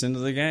 6 minutes into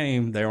the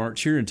game, they weren't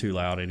cheering too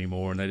loud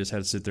anymore, and they just had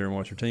to sit there and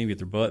watch their team get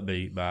their butt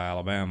beat by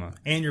Alabama.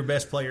 And your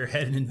best player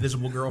had an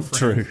invisible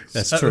girlfriend. True.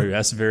 That's true.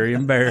 That's very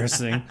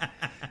embarrassing.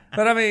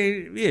 But, I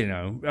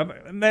mean,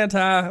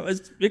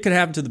 Manti, it could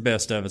happen to the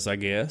best of us, I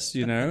guess,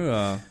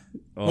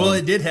 Well,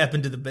 it did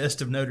happen to the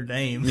best of Notre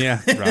Dame.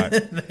 Yeah, right.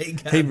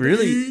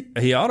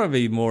 He ought to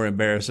be more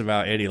embarrassed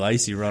about Eddie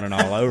Lacy running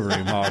all over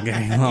him all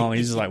game long.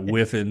 He's just like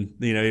whiffing.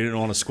 He didn't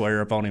want to square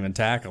up on him and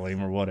tackle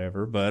him or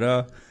whatever.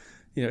 But,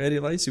 Eddie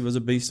Lacy was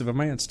a beast of a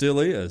man. Still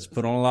is.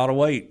 Put on a lot of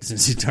weight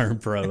since he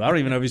turned pro. I don't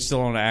even know if he's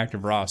still on the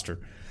active roster.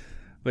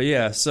 But,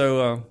 yeah,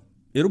 so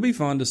it'll be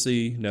fun to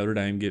see Notre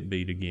Dame get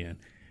beat again.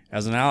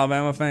 As an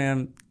Alabama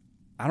fan,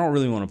 I don't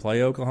really want to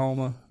play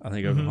Oklahoma. I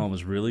think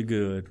Oklahoma's really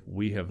good.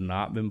 We have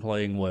not been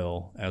playing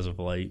well as of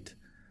late.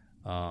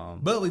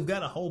 But we've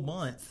got a whole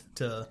month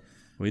to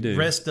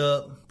rest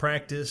up,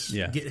 practice,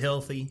 get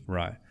healthy.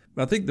 Right.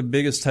 But I think the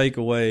biggest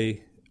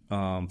takeaway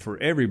for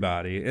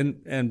everybody,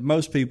 and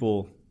most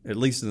people, at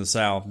least in the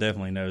South,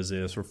 definitely knows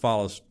this, or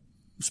follow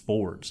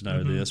sports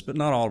know this, but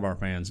not all of our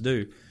fans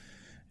do,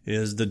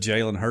 is the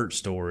Jalen Hurts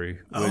story,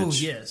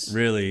 which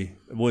really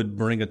would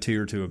bring a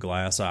tear to a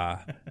glass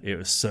eye. It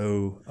was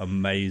so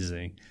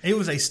amazing. It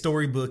was a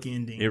storybook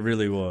ending. It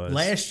really was.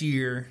 Last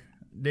year,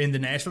 in the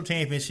national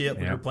championship,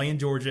 when we were playing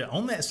Georgia,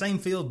 on that same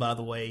field, by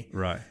the way,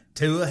 right.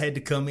 Tua had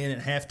to come in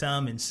at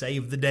halftime and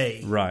save the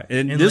day. Right.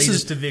 And this lead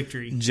is us to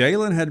victory.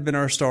 Jalen had been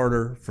our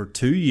starter for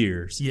 2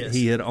 years. Yes.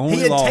 He had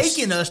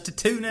taken us to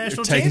two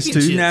national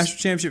championships. Two national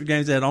championship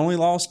games. They had only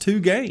lost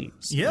 2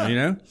 games.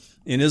 Yeah.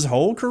 In his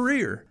whole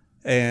career.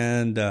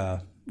 And,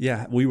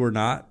 we were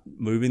not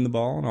moving the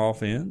ball on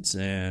offense.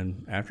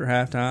 And after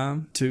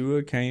halftime,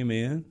 Tua came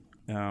in,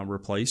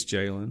 replaced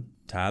Jalen,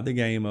 tied the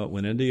game up,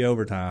 went into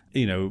overtime.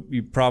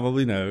 You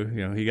probably know,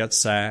 he got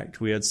sacked.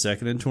 We had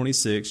 2nd and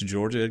 26.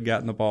 Georgia had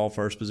gotten the ball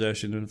first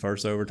possession in the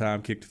first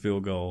overtime, kicked a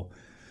field goal.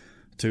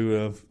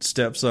 Tua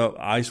steps up,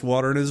 ice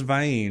water in his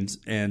veins,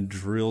 and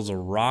drills a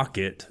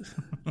rocket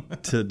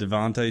to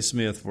Devontae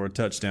Smith for a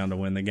touchdown to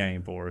win the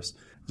game for us.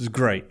 It was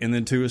great. And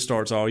then Tua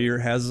starts all year,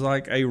 has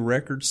like a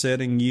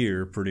record-setting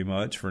year pretty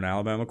much for an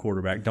Alabama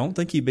quarterback. Don't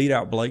think he beat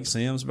out Blake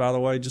Sims, by the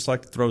way. Just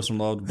like to throw some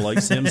love to Blake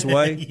Sims'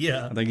 way.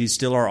 Yeah. I think he's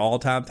still our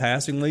all-time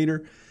passing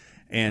leader.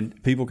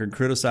 And people can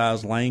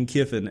criticize Lane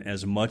Kiffin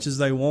as much as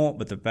they want,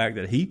 but the fact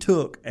that he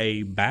took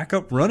a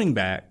backup running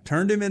back,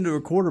 turned him into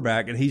a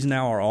quarterback, and he's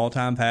now our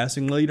all-time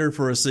passing leader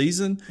for a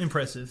season.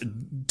 Impressive.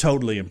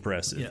 Totally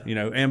impressive.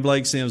 Yeah. And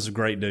Blake Sims is a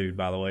great dude,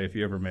 by the way, if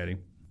you ever met him.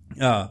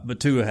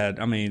 But Tua had,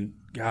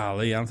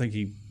 golly, I don't think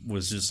he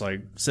was just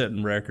like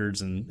setting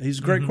records, and he's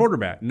a great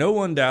quarterback. No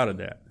one doubted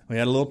that. We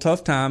had a little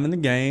tough time in the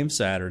game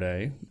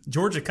Saturday.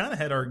 Georgia kind of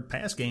had our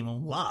pass game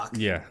on lock.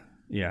 Yeah.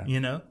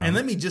 And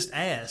let me just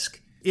ask,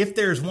 if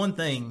there's one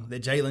thing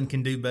that Jalen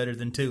can do better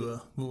than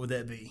Tua, what would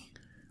that be?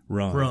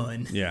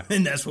 Run. Yeah.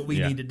 And that's what we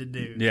needed to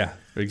do. Yeah,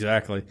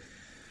 exactly.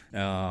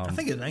 I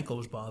think his ankle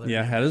was bothering him.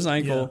 Yeah, had his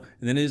ankle,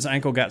 and then his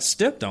ankle got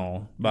stepped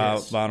on by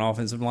an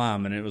offensive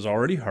lineman. It was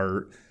already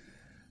hurt.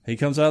 He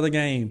comes out of the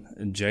game,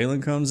 and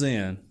Jalen comes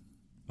in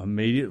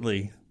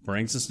immediately,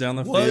 brings us down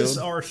the field. Was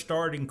our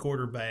starting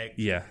quarterback.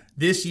 Yeah.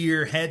 This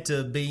year had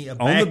to be a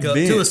backup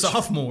to a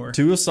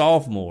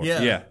sophomore.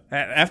 Yeah.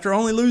 After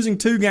only losing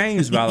 2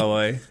 games, by the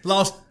way.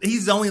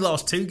 He's only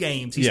lost 2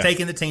 games. He's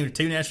taken the team to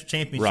 2 national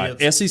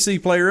championships. Right.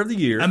 SEC Player of the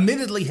Year.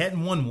 Admittedly,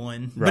 hadn't won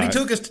one, but he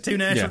took us to 2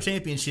 national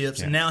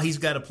championships, and now he's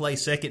got to play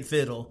second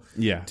fiddle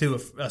to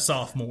a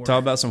sophomore.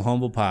 Talk about some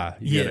humble pie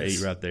you got to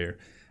eat right there.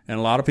 And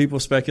a lot of people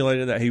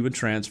speculated that he would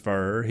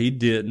transfer. He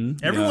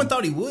didn't. Everyone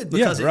thought he would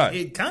because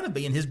it kind of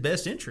be in his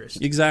best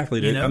interest. Exactly.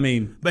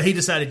 Dude. But he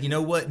decided, you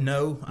know what?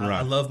 No,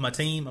 I love my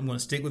team. I'm going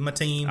to stick with my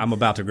team. I'm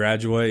about to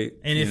graduate.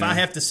 And if I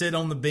have to sit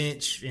on the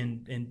bench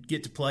and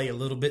get to play a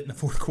little bit in the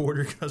fourth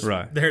quarter, because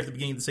there at the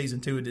beginning of the season,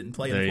 Tua didn't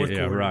play in the fourth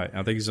quarter. Yeah, right.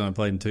 I think he's only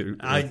played in two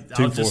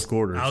fourth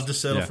quarters. I'll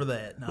just settle for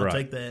that. I'll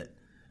take that.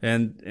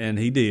 And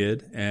he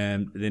did.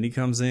 And then he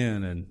comes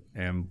in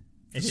and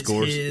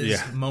scores. It's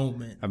his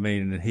moment.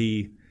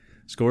 He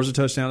scores a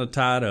touchdown to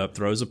tie it up,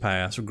 throws a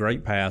pass, a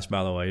great pass,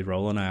 by the way,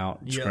 rolling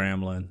out,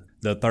 scrambling.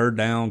 The third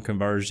down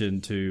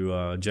conversion to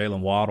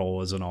Jalen Waddle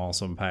was an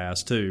awesome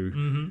pass, too.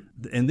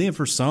 Mm-hmm. And then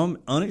for some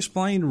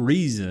unexplained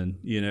reason,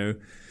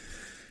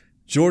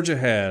 Georgia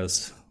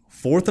has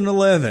 4th and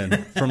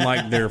 11 from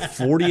like their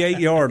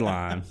 48-yard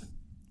line,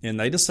 and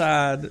they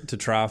decide to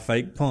try a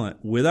fake punt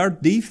with our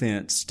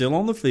defense still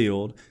on the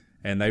field.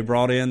 And they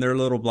brought in their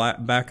little black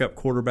backup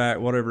quarterback,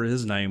 whatever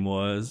his name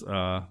was.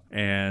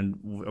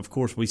 And, of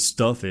course, we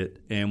stuff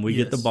it, and we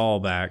get the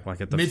ball back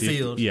like at the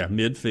midfield.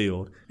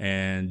 Midfield.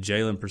 And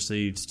Jalen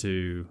proceeds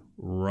to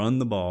run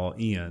the ball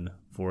in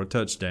for a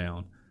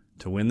touchdown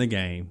to win the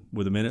game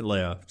with a minute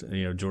left.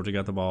 Georgia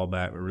got the ball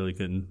back but really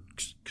couldn't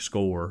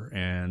score.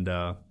 And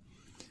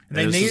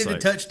They it's needed just a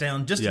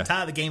touchdown just Yeah. to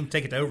tie the game,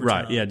 take it to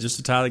overtime. Right? Yeah, just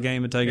to tie the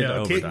game and take it to a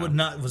overtime.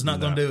 kick was not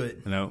going to do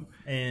it. No,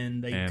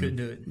 And they couldn't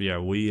do it.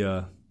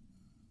 Yeah,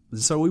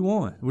 so we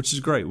won, which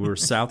is great. We were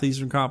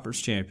Southeastern Conference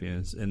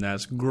champions, and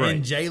that's great.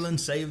 And Jalen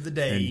saved the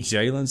day. And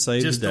Jalen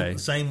saved just the day. the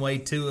same way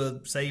Tua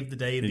saved the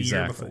day the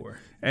year before.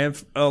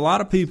 And a lot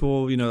of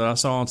people, that I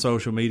saw on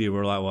social media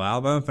were like, well,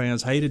 Alabama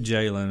fans hated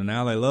Jalen, and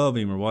now they love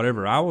him or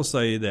whatever. I will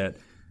say that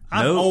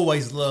I've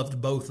always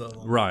loved both of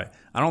them. Right.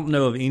 I don't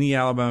know of any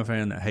Alabama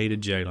fan that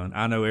hated Jalen.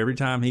 I know every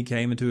time he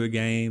came into a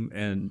game,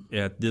 and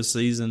at this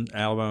season,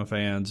 Alabama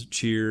fans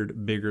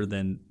cheered bigger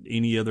than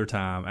any other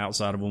time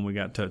outside of when we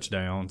got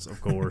touchdowns,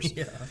 of course,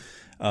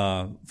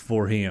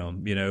 for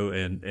him,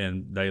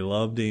 and they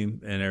loved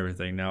him and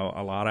everything. Now,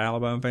 a lot of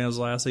Alabama fans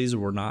last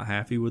season were not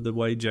happy with the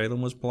way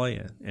Jalen was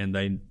playing, and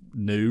they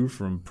knew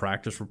from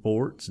practice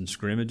reports and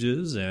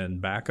scrimmages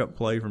and backup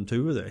play from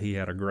Tua that he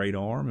had a great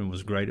arm and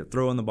was great at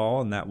throwing the ball,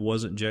 and that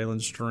wasn't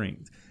Jalen's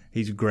strength.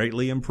 He's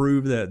greatly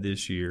improved that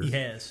this year. He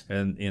has.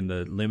 And in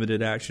the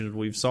limited actions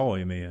we've saw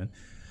him in.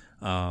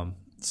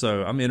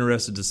 So I'm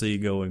interested to see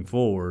going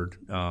forward,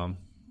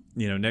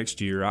 next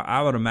year.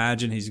 I would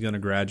imagine he's going to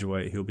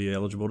graduate. He'll be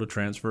eligible to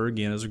transfer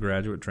again as a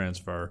graduate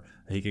transfer.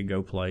 He can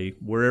go play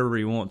wherever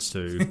he wants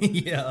to.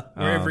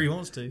 Wherever he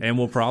wants to. And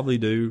we'll probably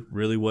do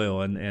really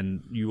well.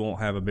 And you won't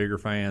have a bigger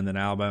fan than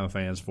Alabama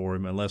fans for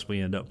him unless we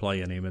end up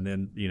playing him. And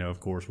then, of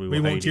course, we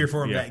won't cheer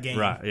for him that game.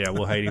 Right, yeah,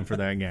 we'll hate him for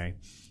that game.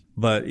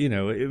 But,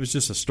 it was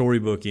just a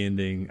storybook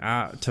ending.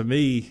 To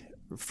me,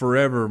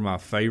 forever, my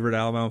favorite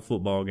Alabama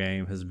football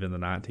game has been the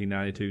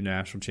 1992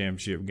 National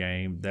Championship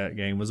game. That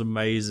game was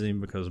amazing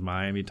because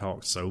Miami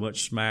talked so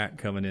much smack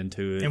coming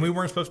into it. And we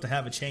weren't supposed to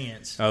have a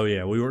chance. Oh,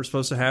 yeah. We weren't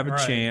supposed to have a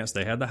chance.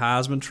 They had the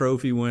Heisman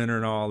Trophy winner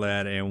and all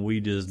that, and we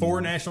just...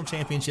 4 national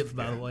championships,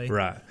 by the way.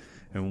 Right.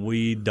 And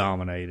we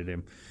dominated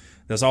him.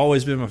 That's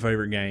always been my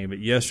favorite game. But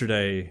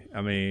yesterday,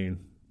 I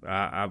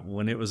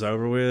when it was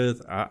over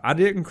with, I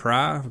didn't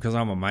cry because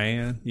I'm a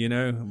man,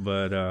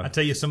 but I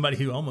tell you, somebody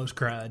who almost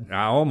cried.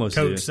 I almost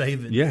Coach did.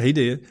 Saban. Yeah, he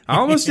did. I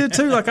almost did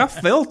too. Like I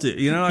felt it,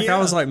 I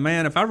was like,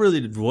 man, if I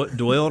really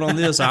dwelled on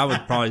this, I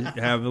would probably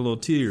have a little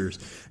tears.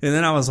 And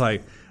then I was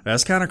like,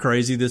 that's kind of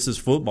crazy. This is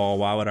football.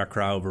 Why would I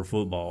cry over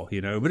football?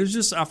 But it's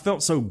just, I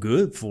felt so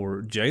good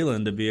for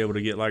Jalen to be able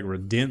to get like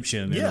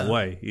redemption in a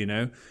way,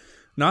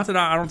 Not that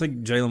I don't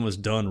think Jalen was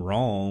done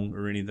wrong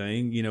or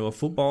anything. A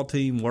football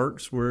team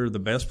works where the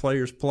best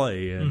players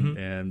play,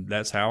 and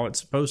that's how it's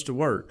supposed to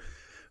work.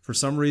 For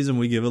some reason,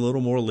 we give a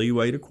little more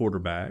leeway to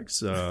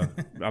quarterbacks.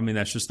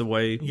 That's just the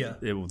way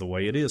the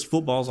way it is.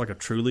 Football's like a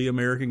truly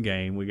American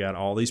game. We got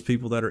all these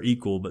people that are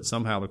equal, but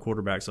somehow the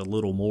quarterback's a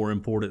little more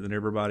important than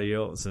everybody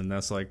else, and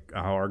that's like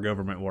how our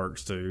government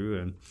works too.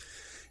 And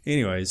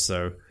anyways,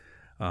 so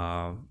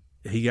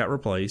he got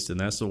replaced, and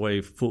that's the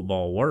way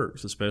football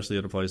works, especially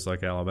at a place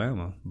like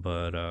Alabama.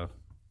 But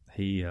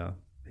he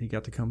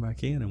got to come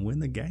back in and win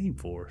the game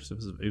for us.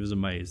 It was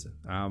amazing.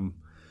 I'm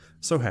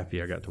so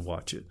happy I got to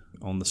watch it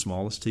on the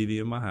smallest TV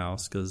in my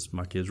house because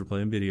my kids were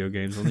playing video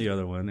games on the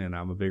other one, and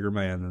I'm a bigger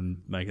man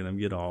than making them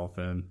get off,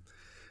 and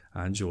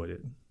I enjoyed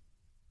it.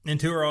 And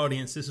to our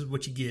audience, this is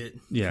what you get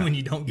when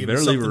you don't give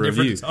us something leave a different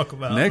review. to talk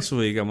about. Next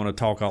week, I'm going to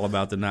talk all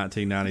about the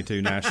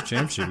 1992 National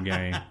Championship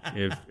game.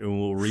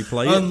 We'll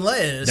replay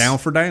it down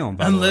for down.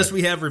 Unless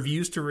we have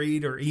reviews to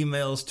read or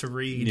emails to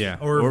read,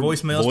 or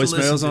voicemails to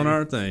listen to. On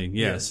our thing.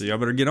 Yes. So y'all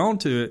better get on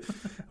to it,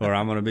 or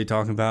I'm going to be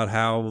talking about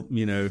how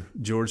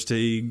George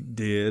Teague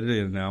did,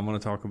 and I'm going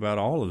to talk about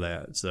all of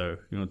that. So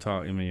you want to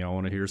talk? Y'all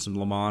want to hear some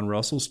Lamont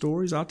Russell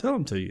stories? I'll tell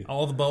them to you.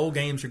 All the bowl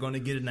games are going to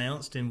get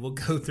announced, and we'll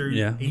go through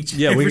each.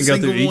 Yeah, we can go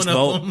through each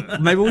bowl.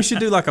 Them. Maybe we should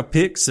do like a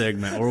pick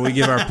segment where we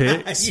give our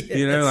picks.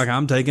 Like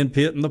I'm taking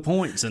Pitt and the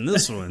points in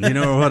this one,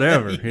 or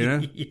whatever,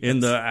 in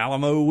the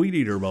Alamo Weed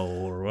Eater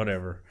Bowl or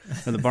whatever,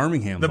 in the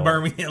Birmingham Bowl. The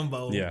Birmingham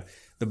Bowl. Yeah.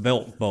 The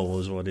Belt Bowl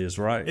is what it is,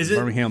 right? Is it?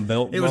 Birmingham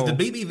Belt Bowl. It was the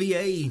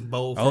BBVA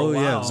Bowl for a while.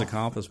 Yeah, it was a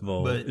Compass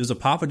Bowl. But it was a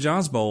Papa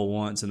John's Bowl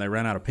once, and they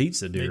ran out of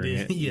pizza during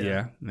it.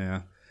 Yeah.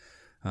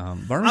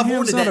 I've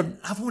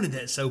wanted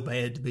that so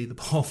bad to be the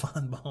Paul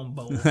Feinbaum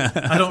Bowl.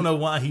 I don't know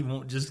why he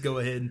won't just go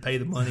ahead and pay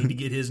the money to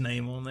get his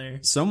name on there.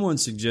 Someone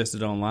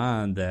suggested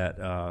online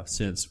that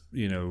since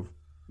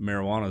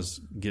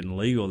marijuana's getting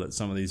legal, that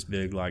some of these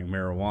big like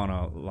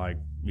marijuana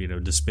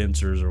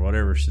dispensers or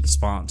whatever should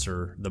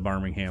sponsor the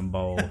Birmingham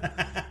Bowl,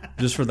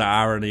 just for the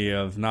irony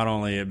of not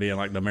only it being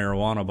like the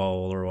marijuana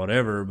bowl or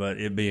whatever, but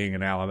it being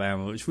in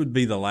Alabama, which would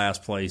be the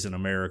last place in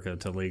America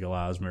to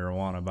legalize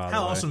marijuana. By the way,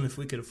 how awesome if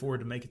we could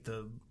afford to make it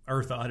the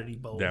Earth Oddity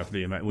Bowl. That would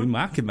be amazing. We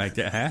might could make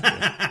that happen.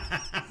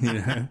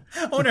 I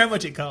wonder how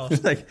much it costs.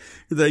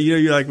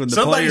 You're like when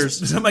the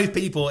players, somebody's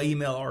people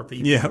email our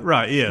people. Yeah,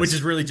 right. Yes, which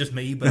is really just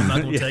me, but I'm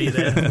not going to tell you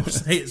that. I'm going to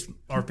say it's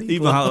our people.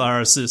 Even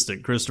our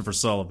assistant Christopher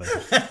Sullivan.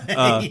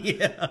 They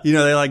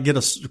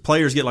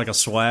players get like a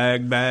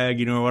swag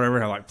bag, or whatever,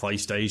 have like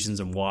PlayStations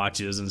and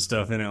watches and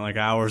stuff in it. Like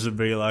ours would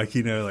be like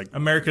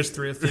America's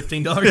Thrift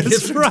 $15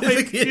 gift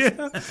certificate.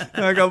 Right,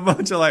 like a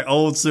bunch of like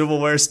old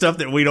silverware stuff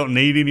that we don't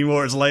need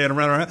anymore is laying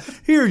around.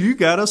 Here, you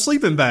got a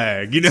sleeping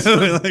bag,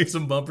 like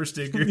some bumper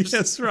stickers. years.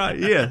 That's right.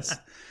 Yes.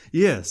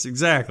 Yes,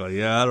 exactly.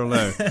 Yeah, I don't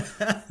know.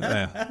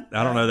 Yeah,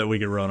 I don't know that we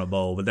could run a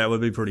bowl, but that would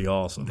be pretty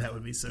awesome. That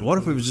would be so What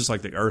if cool. it was just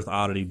like the Earth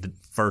Oddity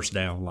first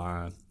down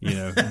line,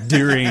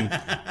 during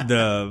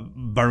the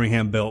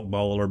Birmingham Belk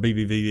Bowl or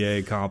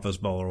BBVA Compass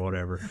Bowl or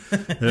whatever?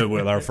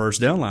 Well, our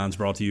first down line is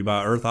brought to you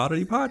by Earth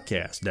Oddity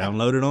Podcast.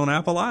 Download it on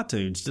Apple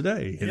iTunes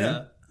today. You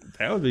know?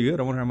 That would be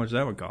good. I wonder how much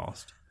that would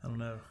cost. I don't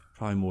know.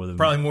 Probably more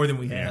than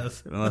we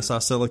have. unless I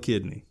sell a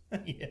kidney.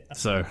 Yeah.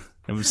 So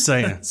I'm just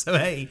saying. So,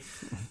 hey,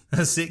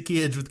 sick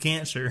kids with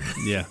cancer,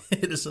 Yeah.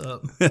 hit us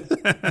up.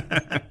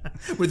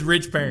 With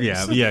rich parents.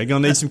 Yeah, you're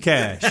going to need some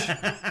cash. All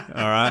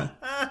right?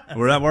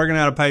 We're not working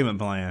out a payment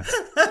plan.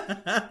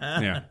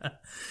 Yeah.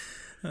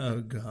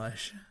 Oh,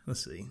 gosh.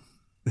 Let's see.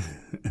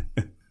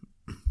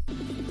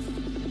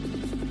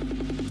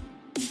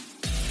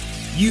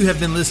 You have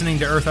been listening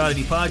to Earth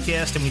Oddity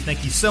Podcast, and we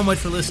thank you so much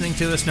for listening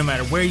to us no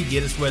matter where you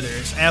get us, whether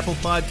it's Apple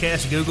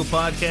Podcasts, Google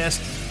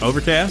Podcasts,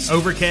 Overcast,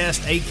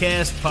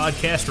 Acast,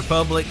 Podcast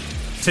Republic,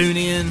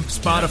 TuneIn,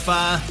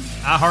 Spotify,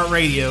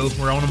 iHeartRadio.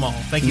 We're on them all.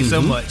 Thank you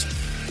so much.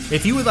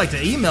 If you would like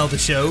to email the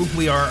show,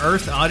 we are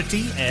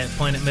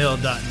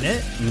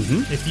earthoddity@planetmail.net.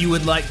 If you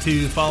would like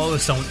to follow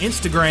us on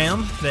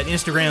Instagram, that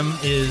Instagram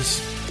is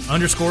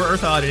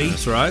 _earthoddity.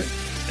 That's right.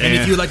 And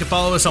if you would like to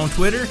follow us on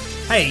Twitter,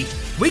 hey,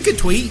 we could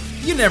tweet.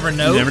 You never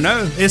know. You never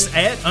know. It's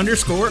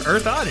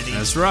 @_earthoddity.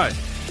 That's right.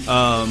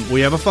 We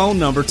have a phone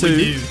number, too.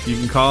 We do. You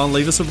can call and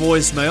leave us a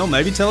voicemail.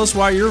 Maybe tell us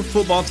why your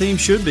football team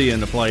should be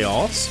in the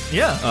playoffs.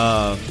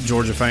 Yeah.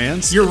 Georgia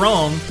fans. You're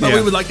wrong, but Yeah.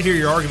 we would like to hear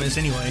your arguments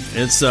anyway.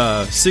 It's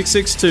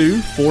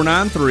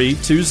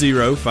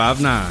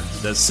 662-493-2059.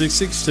 That's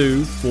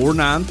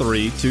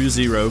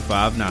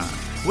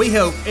 662-493-2059. We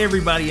hope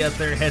everybody out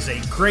there has a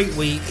great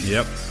week.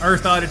 Yep.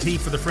 Earth Oddity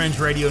for the Fringe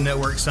Radio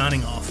Network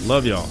signing off.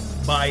 Love y'all.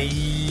 Bye.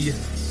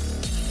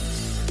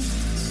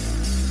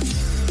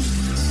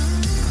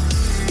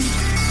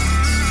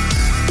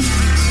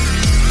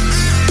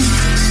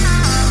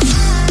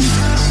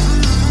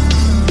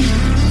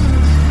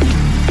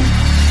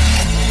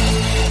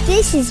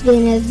 This has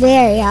been a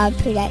very odd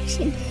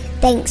production.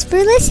 Thanks for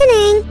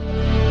listening.